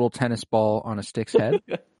a little tennis ball on a stick's head.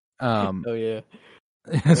 Oh yeah,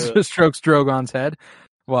 strokes Drogon's head,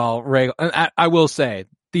 while Rhaegal. I will say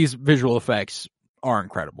these visual effects are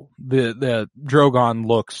incredible. The Drogon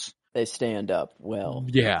looks. They stand up well.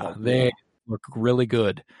 Yeah, they look really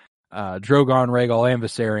good. Drogon, Rhaegal, and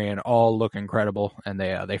Viserion all look incredible, and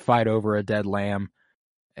they fight over a dead lamb.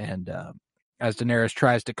 And as Daenerys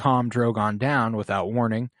tries to calm Drogon down without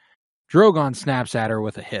warning, Drogon snaps at her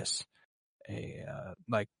with a hiss.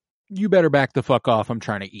 Like, you better back the fuck off. I'm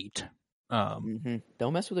trying to eat. Don't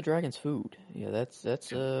mess with the dragon's food. Yeah,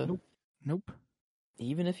 that's Nope.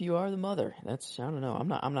 Even if you are the mother, I don't know.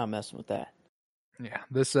 I'm not messing with that. Yeah,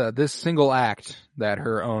 this single act that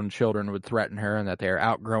her own children would threaten her and that they are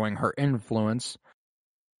outgrowing her influence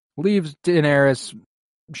leaves Daenerys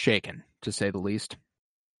shaken, to say the least.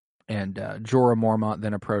 And Jorah Mormont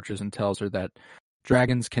then approaches and tells her that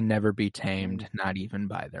dragons can never be tamed, not even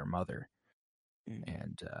by their mother.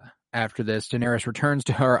 And after this, Daenerys returns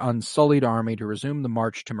to her unsullied army to resume the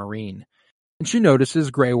march to Meereen. And she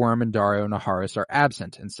notices Grey Worm and Daario Naharis are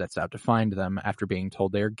absent and sets out to find them after being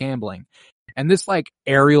told they are gambling. And this like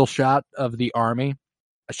aerial shot of the army,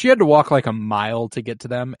 she had to walk like a mile to get to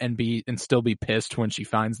them and still be pissed when she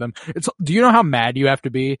finds them. Do you know how mad you have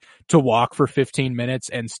to be to walk for 15 minutes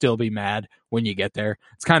and still be mad when you get there?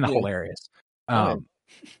 It's kind of hilarious.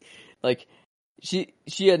 Like she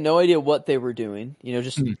had no idea what they were doing,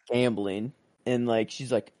 just gambling. And like,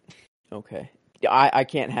 she's like, okay, I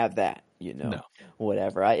can't have that. No.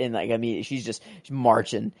 Whatever. She's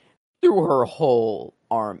marching through her whole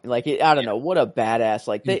arm. Like, I don't know, what a badass.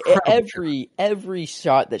 Like, every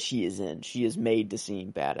shot that she is in, she is made to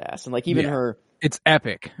seem badass. And like, even her, it's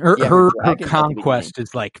epic. Her conquest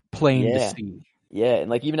is like plain to see. Yeah, and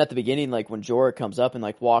like even at the beginning, like when Jorah comes up and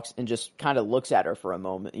like walks and just kind of looks at her for a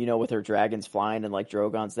moment, with her dragons flying and like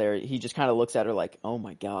Drogon's there, he just kind of looks at her like, oh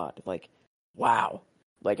my God, like, wow,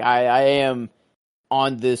 like I am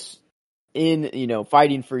on this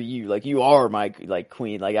fighting for you, like you are my like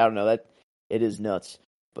queen, like I don't know, that it is nuts.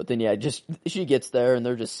 But then just she gets there and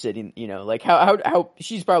they're just sitting, like how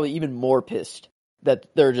she's probably even more pissed that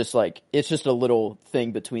they're just like, it's just a little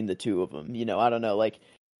thing between the two of them, I don't know, like.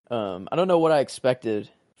 I don't know what I expected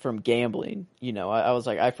from gambling. I was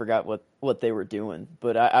like, I forgot what they were doing,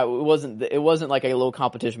 but it wasn't like a little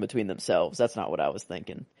competition between themselves. That's not what I was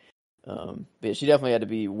thinking. But she definitely had to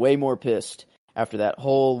be way more pissed after that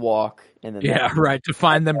whole walk. And then to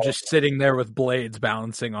find them just sitting there with blades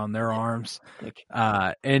balancing on their arms.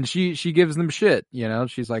 And she gives them shit.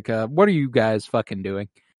 She's like, what are you guys fucking doing?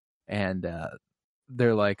 And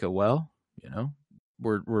they're like, well,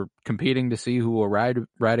 We're competing to see who will ride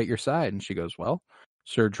at your side. And she goes, well,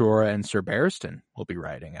 Sir Jorah and Sir Barristan will be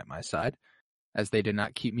riding at my side, as they did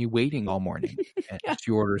not keep me waiting all morning. And she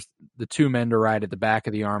orders the 2 men to ride at the back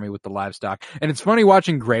of the army with the livestock. And it's funny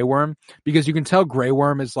watching Grey Worm, because you can tell Grey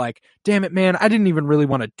Worm is like, damn it, man, I didn't even really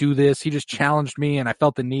want to do this. He just challenged me and I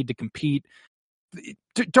felt the need to compete.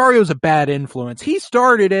 Daario's a bad influence. He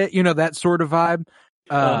started it, that sort of vibe.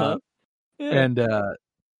 And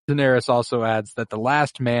Daenerys also adds that the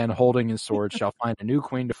last man holding his sword shall find a new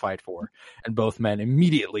queen to fight for, and both men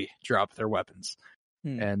immediately drop their weapons.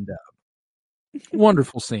 And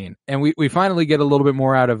wonderful scene. And we finally get a little bit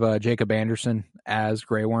more out of Jacob Anderson as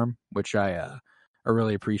Grey Worm, which I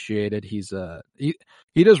really appreciated. He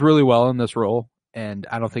does really well in this role, and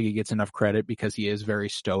I don't think he gets enough credit because he is very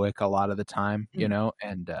stoic a lot of the time, you know,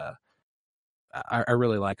 and I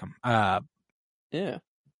really like him. Yeah.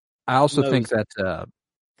 I also think that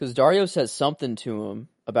because Dario says something to him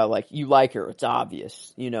about like, you like her, it's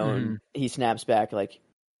obvious, you know, and he snaps back like,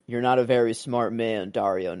 you're not a very smart man,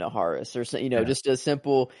 Dario Naharis, or you know, just a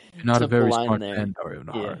simple, not a very line smart there. man, Dario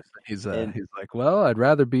Naharis. He's like, well, I'd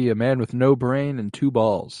rather be a man with no brain and two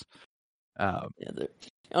balls. I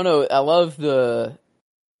don't know. I love the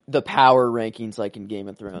power rankings, like in Game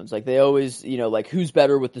of Thrones. Like they always, you know, like who's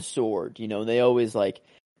better with the sword. You know, they always like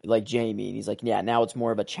Jaime, and he's like, yeah, now it's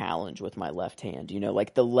more of a challenge with my left hand. You know,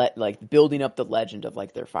 like like building up the legend of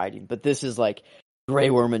like their fighting. But this is like Grey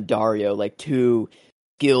Worm and Dario, like two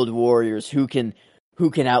skilled warriors who can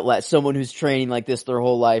outlast someone who's training like this their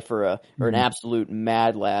whole life, or an absolute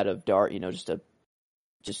mad lad of you know, just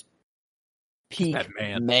peak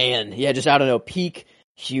man. Yeah, just I don't know, peak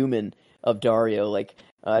human of Dario. Like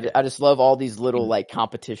I just love all these little like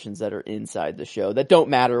competitions that are inside the show that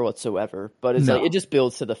don't matter whatsoever, but it's like it just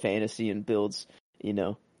builds to the fantasy and builds, you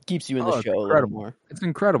know, keeps you in the show a little more. It's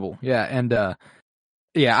incredible. Yeah, and I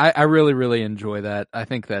really, really enjoy that. I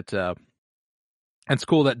think that it's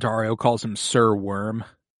cool that Dario calls him Sir Worm.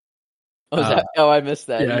 I missed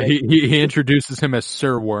that. Yeah, he introduces him as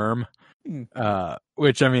Sir Worm,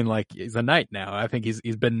 which I mean, like, he's a knight now. I think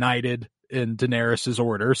he's been knighted in Daenerys'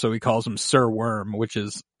 order, so he calls him Sir Worm, which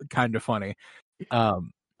is kind of funny. But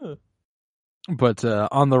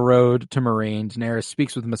on the road to Meereen, Daenerys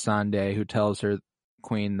speaks with Missandei, who tells her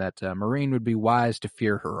queen that Meereen would be wise to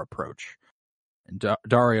fear her approach. And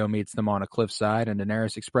Dario meets them on a cliffside, and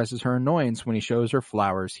Daenerys expresses her annoyance when he shows her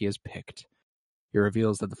flowers he has picked. He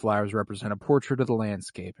reveals that the flowers represent a portrait of the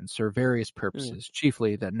landscape and serve various purposes,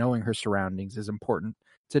 chiefly that knowing her surroundings is important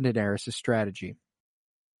to Daenerys' strategy.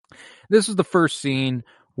 This is the first scene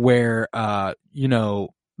where, you know,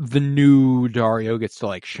 the new Dario gets to,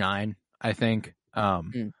 like, shine, I think.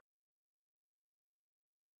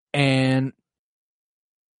 And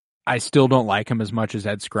I still don't like him as much as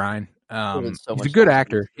Ed Skrein. He's a good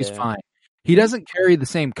actor. He's fine. He doesn't carry the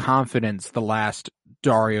same confidence the last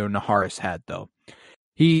Dario Naharis had, though.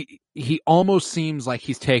 He almost seems like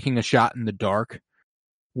he's taking a shot in the dark,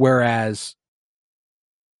 whereas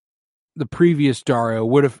the previous Dario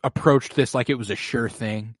would have approached this like it was a sure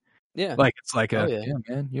thing. Yeah. Like it's like yeah,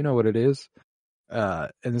 man, you know what it is.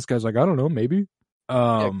 And this guy's like, I don't know, maybe.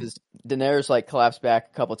 Because Daenerys like collapsed back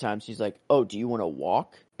a couple times. She's like, "Oh, do you want to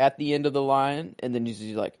walk at the end of the line?" And then he's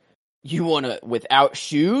like, "You want to without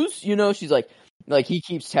shoes?" You know, she's like he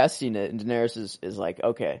keeps testing it, and Daenerys is like,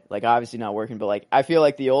 "Okay, like obviously not working." But like, I feel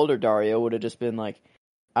like the older Dario would have just been like,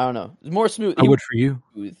 I don't know, more smooth. I would for you,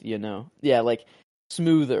 smooth, you know, yeah, like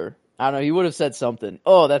smoother. I don't know. He would have said something.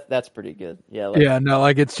 Oh, that's pretty good. Yeah. Like, yeah. No,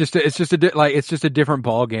 like it's just a different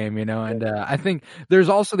ball game, you know. And I think there's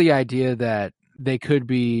also the idea that they could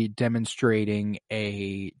be demonstrating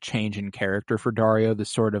a change in character for Dario, this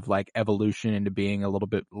sort of like evolution into being a little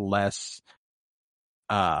bit less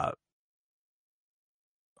on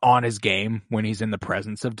his game when he's in the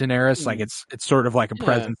presence of Daenerys. Like it's sort of like a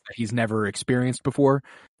presence that he's never experienced before.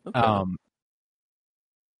 Okay.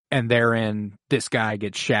 And therein, this guy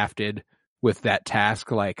gets shafted with that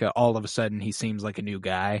task. Like all of a sudden, he seems like a new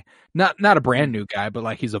guy, not a brand new guy, but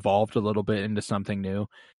like he's evolved a little bit into something new.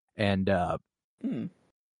 And I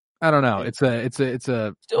don't know. It's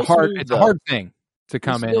a hard thing to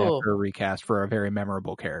come in after a recast for a very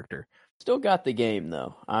memorable character. Still got the game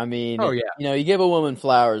though. I mean, you know, you give a woman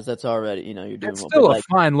flowers, that's already, you know, you're doing. It's still a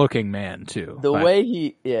fine looking man too. The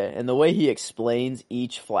way he explains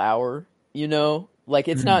each flower, you know. Like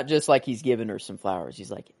it's not just like he's giving her some flowers.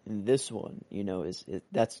 He's like, this one, you know, this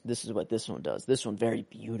is what this one does. This one very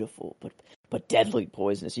beautiful, but deadly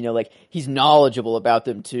poisonous. You know, like he's knowledgeable about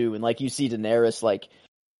them too. And like you see Daenerys like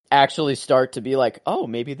actually start to be like, oh,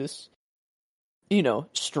 maybe this, you know,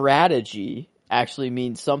 strategy actually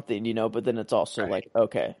means something, you know. But then it's also like,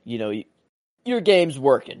 okay, you know, your game's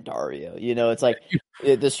working, Dario. You know, it's like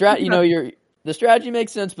the strategy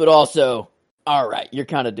makes sense, but also, all right, you're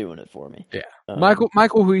kind of doing it for me. Yeah. Michael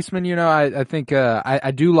Huisman, you know, I think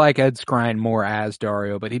I do like Ed Skrein more as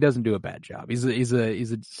Dario, but he doesn't do a bad job. He's a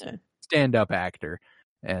stand-up actor,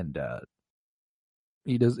 and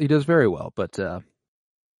he does very well. But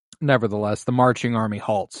nevertheless, the marching army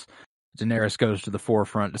halts Daenerys goes to the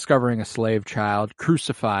forefront, discovering a slave child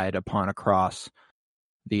crucified upon a cross.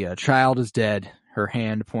 The child is dead, her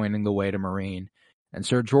hand pointing the way to Meereen. And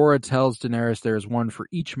Ser Jorah tells Daenerys there is one for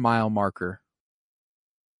each mile marker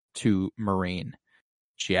to Meereen.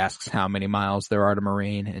 She asks how many miles there are to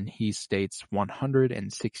Meereen, and he states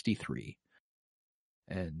 163.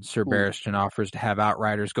 And Ser Barristan offers to have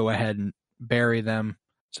Outriders go ahead and bury them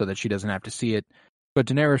so that she doesn't have to see it. But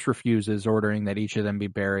Daenerys refuses, ordering that each of them be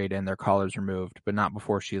buried and their collars removed, but not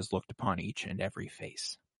before she has looked upon each and every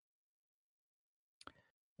face.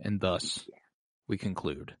 And thus, we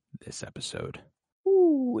conclude this episode.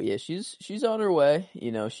 Ooh, yeah, she's on her way.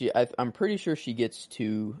 You know, I'm pretty sure she gets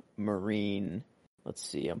to Meereen. Let's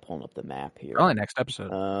see, I'm pulling up the map here. Probably next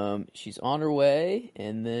episode. She's on her way,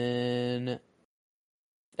 and then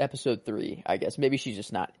episode 3, I guess. Maybe she's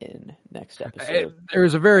just not in next episode.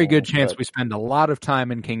 There's a very good chance we spend a lot of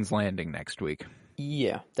time in King's Landing next week.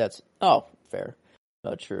 Yeah, fair.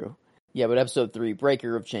 True. Yeah, but episode 3,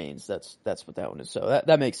 Breaker of Chains, that's what that one is. So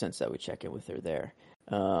that makes sense that we check in with her there.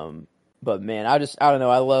 But man, I don't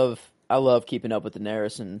know, I love keeping up with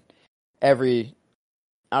Daenerys, and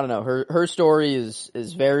her story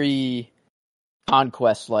is very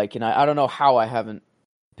conquest like, and I don't know how I haven't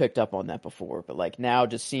picked up on that before, but like now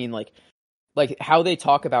just seeing like how they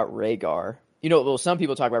talk about Rhaegar. You know, well, some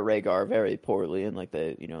people talk about Rhaegar very poorly, and like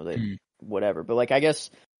whatever. But like I guess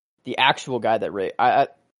the actual guy that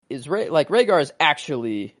Rhaegar is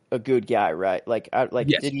actually a good guy, right?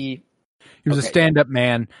 Yes. Did he? He was a stand-up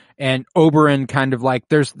man, and Oberyn kind of like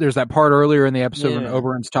there's that part earlier in the episode when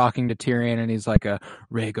Oberyn's talking to Tyrion, and he's like,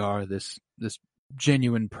 Rhaegar, this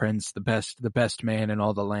genuine prince, the best man in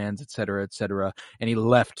all the lands, etc., etc. And he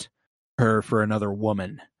left her for another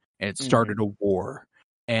woman, and it started a war.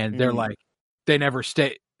 And they're like, they never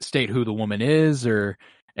state who the woman is or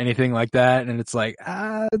anything like that, and it's like,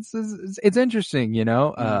 it's interesting, you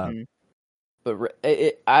know. But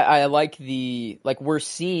I like we're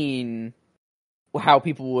seeing how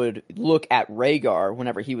people would look at Rhaegar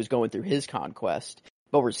whenever he was going through his conquest,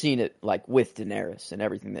 but we're seeing it like with Daenerys and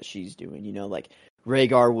everything that she's doing. You know, like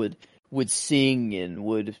Rhaegar would sing and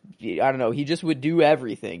would, I don't know, he just would do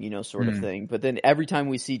everything, you know, sort of thing. But then every time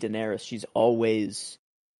we see Daenerys, she's always,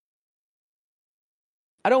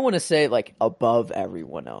 I don't want to say like above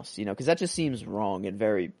everyone else, you know, because that just seems wrong and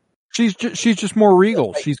very. She's just more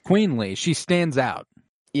regal. She's queenly. She stands out.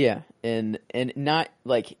 Yeah, and not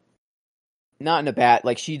in a bad,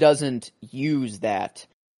 like she doesn't use that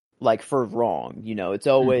like for wrong, you know. It's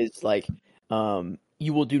always like,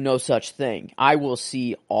 you will do no such thing. I will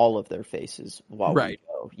see all of their faces while we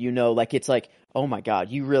go. You know, like it's like, oh my God,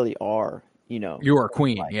 you really are, you know. You are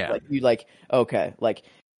queen, yeah. Like you okay,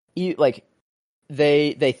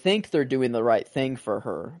 They think they're doing the right thing for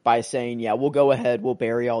her by saying, yeah, we'll go ahead, we'll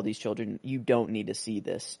bury all these children. You don't need to see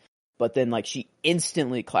this. But then, like, she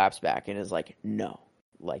instantly claps back and is like, no,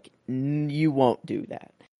 like, you won't do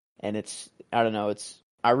that. And it's, I don't know,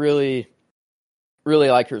 I really, really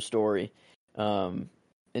like her story. And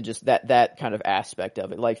just that kind of aspect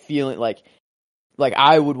of it, like feeling like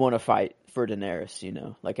I would want to fight for Daenerys, you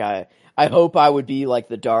know, like I hope I would be like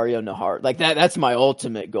the Daario Naharis, like that's my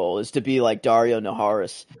ultimate goal, is to be like Daario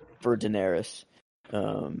Naharis for Daenerys.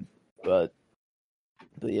 But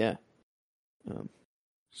yeah.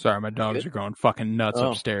 Sorry, my dogs are going fucking nuts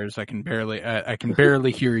upstairs. I can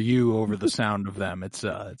barely hear you over the sound of them.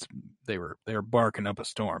 They were barking up a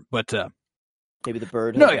storm, but maybe the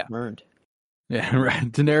bird has burned. Yeah, right.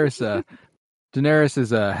 Daenerys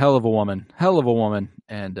is a hell of a woman,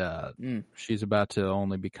 and she's about to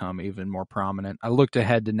only become even more prominent. I looked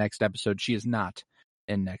ahead to next episode. She is not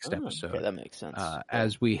in next episode. Okay, that makes sense.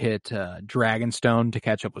 As we hit Dragonstone to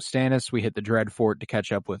catch up with Stannis, we hit the Dreadfort to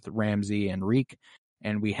catch up with Ramsay and Reek,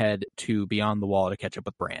 and we head to Beyond the Wall to catch up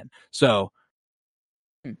with Bran. So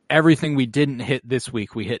everything we didn't hit this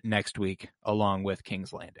week, we hit next week, along with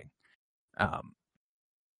King's Landing. Here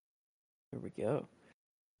we go.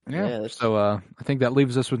 Yeah, so I think that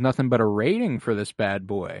leaves us with nothing but a rating for this bad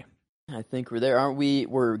boy. I think we're there, aren't we?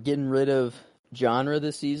 We're getting rid of genre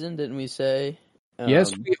this season, didn't we say?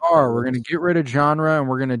 Yes, we are. We're going to get rid of genre, and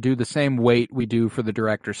we're going to do the same weight we do for the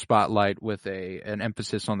director's spotlight, with an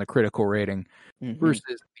emphasis on the critical rating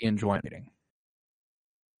versus the enjoyment rating.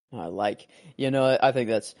 I think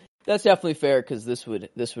that's definitely fair, because this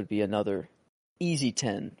would be another easy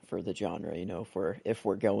 10 for the genre, you know, if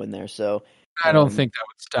we're going there. So I don't think that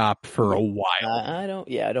would stop for a while. I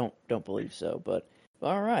don't believe so. But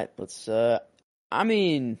all right, let's. I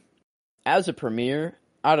mean, as a premiere,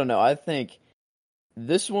 I don't know. I think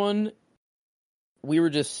this one, we were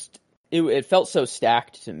just it felt so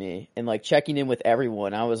stacked to me, and like checking in with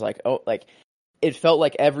everyone, I was like, oh, like it felt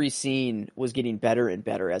like every scene was getting better and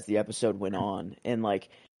better as the episode went on, and like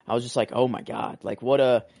I was just like, oh my god, like what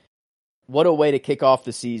a way to kick off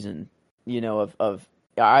the season, you know, of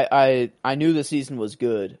I knew the season was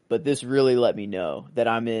good, but this really let me know that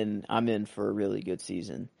I'm in for a really good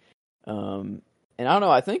season. And I don't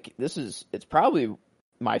know, I think it's probably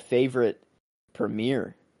my favorite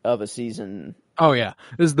premiere of a season. Oh yeah,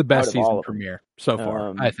 this is the best Out of all season of them. premiere so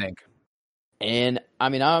far, I think. And I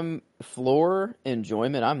mean, I'm floor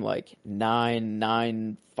enjoyment. I'm like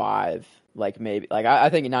 9.95, like maybe like I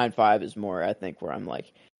think 9.5 is more. I think where I'm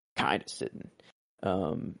like kind of sitting,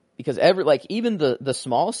 because even the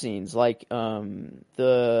small scenes like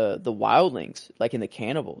the wildlings like in the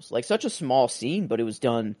cannibals, like such a small scene, but it was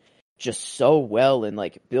done just so well and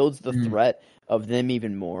like builds the threat of them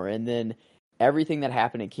even more. And then everything that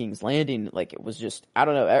happened in King's Landing, like it was just, I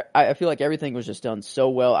don't know. I feel like everything was just done so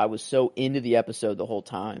well. I was so into the episode the whole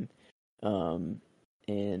time. And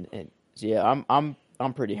so yeah, I'm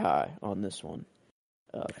pretty high on this one,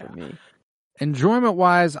 for me. Enjoyment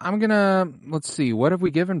wise, let's see, what have we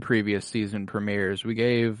given previous season premieres? We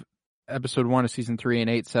gave episode 1 of season 3 an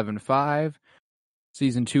 8.75.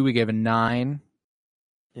 Season 2 we gave a 9.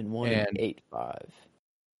 And 1 an 8.5.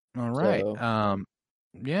 All right. So,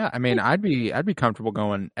 yeah, I mean, I'd be comfortable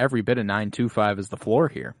going every bit of 9.25 is the floor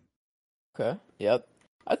here. Okay. Yep.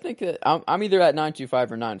 I think that I'm either at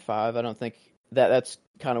 9.25 or 9.5. I don't think that's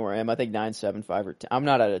kind of where I am. I think 9.75 or 10. I'm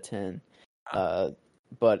not at a 10.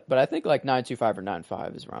 But I think like 9.25 or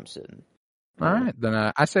 9.5 is where I'm sitting. All right, then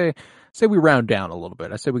I say we round down a little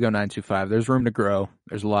bit. I say we go 9.25. There's room to grow.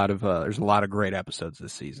 There's a lot of great episodes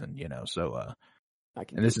this season, you know. So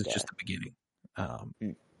and this is just the beginning.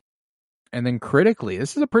 And then critically,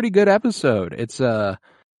 this is a pretty good episode. It's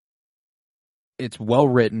well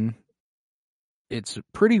written. It's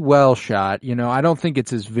pretty well shot. You know, I don't think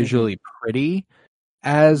it's as visually pretty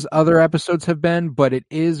as other episodes have been, but it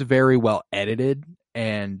is very well edited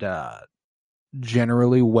and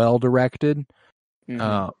generally well directed.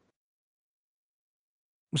 So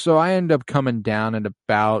I end up coming down at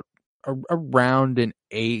about around an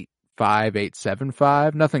 8.5,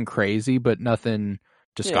 8.75. Nothing crazy, but nothing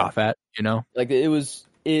to scoff at, you know? Like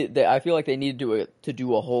I feel like they needed to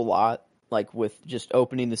do a whole lot, like with just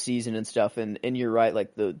opening the season and stuff. And you're right,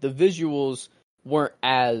 like the visuals weren't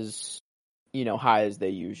as, you know, high as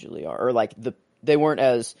they usually are, or like they weren't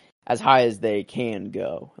as high as they can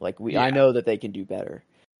go. Like I know that they can do better.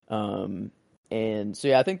 And so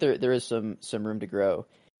yeah, I think there is some room to grow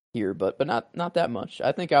here, but not that much.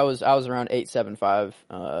 I think I was around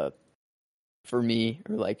 8.75 for me,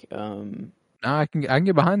 or like No, I can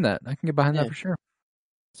get behind that. I can get behind that for sure.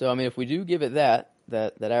 So I mean, if we do give it that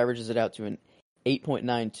averages it out to an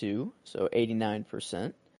 8.92, so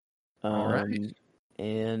 89%. All right.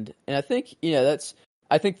 And I think I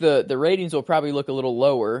think the ratings will probably look a little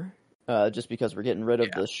lower, just because we're getting rid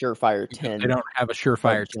of the surefire 10. They don't have a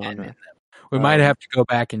surefire 10 in them. We might have to go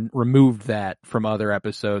back and remove that from other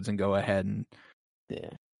episodes and go ahead and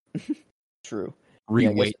true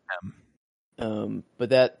reweight them. But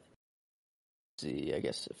that, let's see, I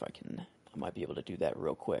guess if I might be able to do that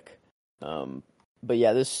real quick. But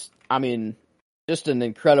yeah, this, I mean, just an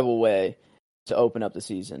incredible way to open up the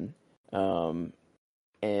season. And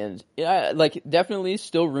yeah, like definitely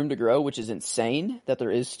still room to grow, which is insane that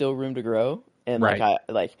there is still room to grow. And but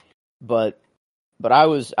I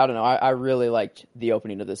don't know, I really liked the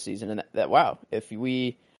opening of this season, and that wow, if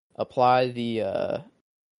we apply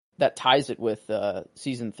that ties it with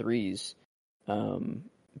season 3's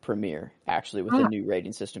premiere, actually, with the new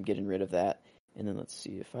rating system, getting rid of that. And then let's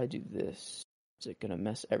see, if I do this, is it gonna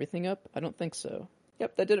mess everything up? I don't think so.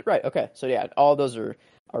 Yep, that did it right. Okay, so yeah, all those are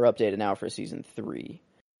updated now for season 3.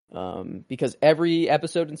 Because every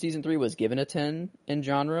episode in season 3 was given a 10 in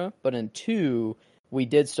genre, but in 2 we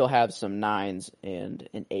did still have some 9s and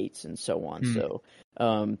 8s and so on. So,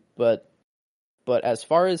 but as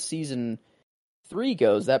far as season 3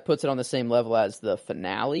 goes, that puts it on the same level as the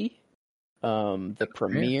finale, the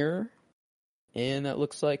premiere, and that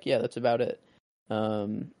looks like that's about it. But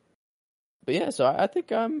yeah, so I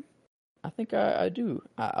think I do.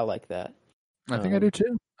 I like that. I think I do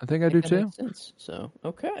too. I think I do too. Makes sense. So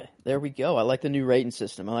okay, there we go. I like the new rating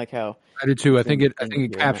system. I like how I do too. I think it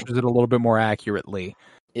captures it a little bit more accurately.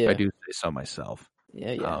 Yeah. If I do say so myself.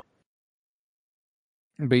 Yeah.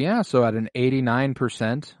 But yeah, so at an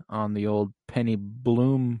 89% on the old Penny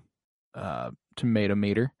Bloom tomato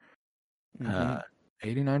meter,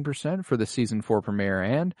 89% for the season 4 premiere,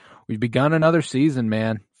 and we've begun another season,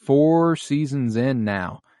 man. 4 seasons in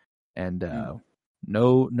now, and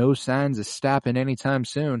No signs of stopping anytime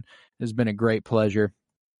soon. It's been a great pleasure.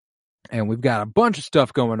 And we've got a bunch of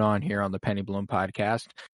stuff going on here on the Penny Bloom podcast.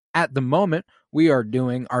 At the moment, we are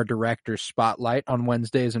doing our director's spotlight on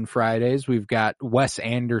Wednesdays and Fridays. We've got Wes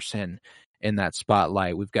Anderson in that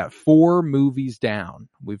spotlight. We've got 4 movies down.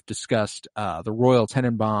 We've discussed The Royal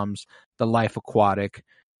Tenenbaums, The Life Aquatic,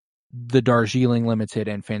 The Darjeeling Limited,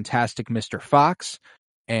 and Fantastic Mr. Fox.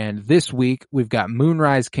 And this week, we've got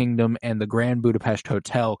Moonrise Kingdom and The Grand Budapest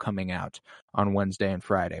Hotel coming out on Wednesday and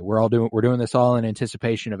Friday. We're doing this all in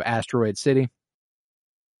anticipation of Asteroid City,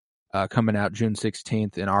 coming out June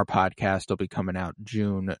 16th, and our podcast will be coming out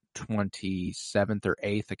June 27th or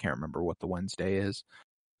 8th. I can't remember what the Wednesday is.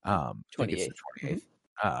 28th. 28th.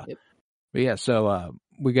 Yep. But yeah, so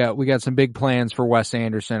we got some big plans for Wes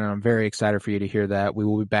Anderson, and I'm very excited for you to hear that. We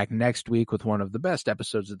will be back next week with one of the best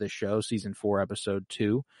episodes of this show, season 4, episode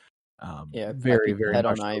 2. Very head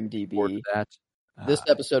on much IMDb. That. This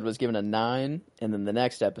episode was given a 9, and then the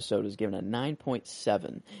next episode was given a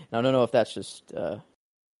 9.7. Now, I don't know if that's just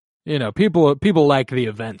people like the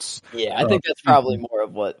events. Yeah, I think that's probably more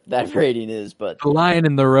of what that rating is. But The Lion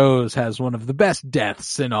in the Rose has one of the best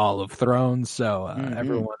deaths in all of Thrones, so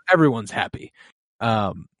everyone's happy.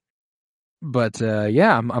 I'm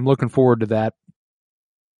looking forward to that.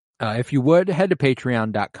 If you would, head to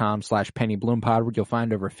patreon.com/PennyBloomPod, where you'll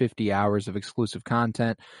find over 50 hours of exclusive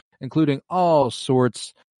content, including all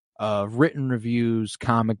sorts of written reviews,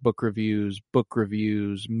 comic book reviews,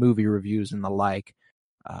 movie reviews, and the like.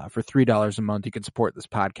 For $3 a month, you can support this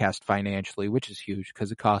podcast financially, which is huge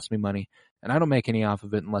because it costs me money, and I don't make any off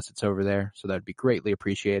of it unless it's over there, so that'd be greatly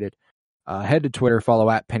appreciated. Head to Twitter, follow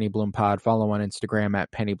at PennyBloomPod, follow on Instagram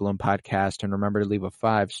at PennyBloomPodcast, and remember to leave a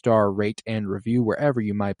 5-star rate and review wherever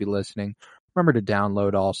you might be listening. Remember to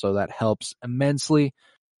download also. That helps immensely.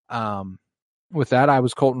 With that, I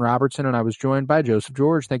was Colton Robertson, and I was joined by Joseph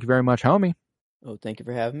George. Thank you very much, homie. Oh, thank you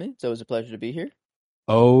for having me. It's always a pleasure to be here.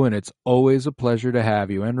 Oh, and it's always a pleasure to have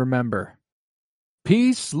you. And remember,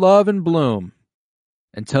 peace, love, and bloom.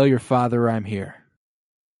 And tell your father I'm here.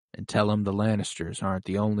 And tell him the Lannisters aren't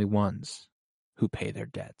the only ones who pay their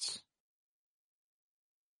debts.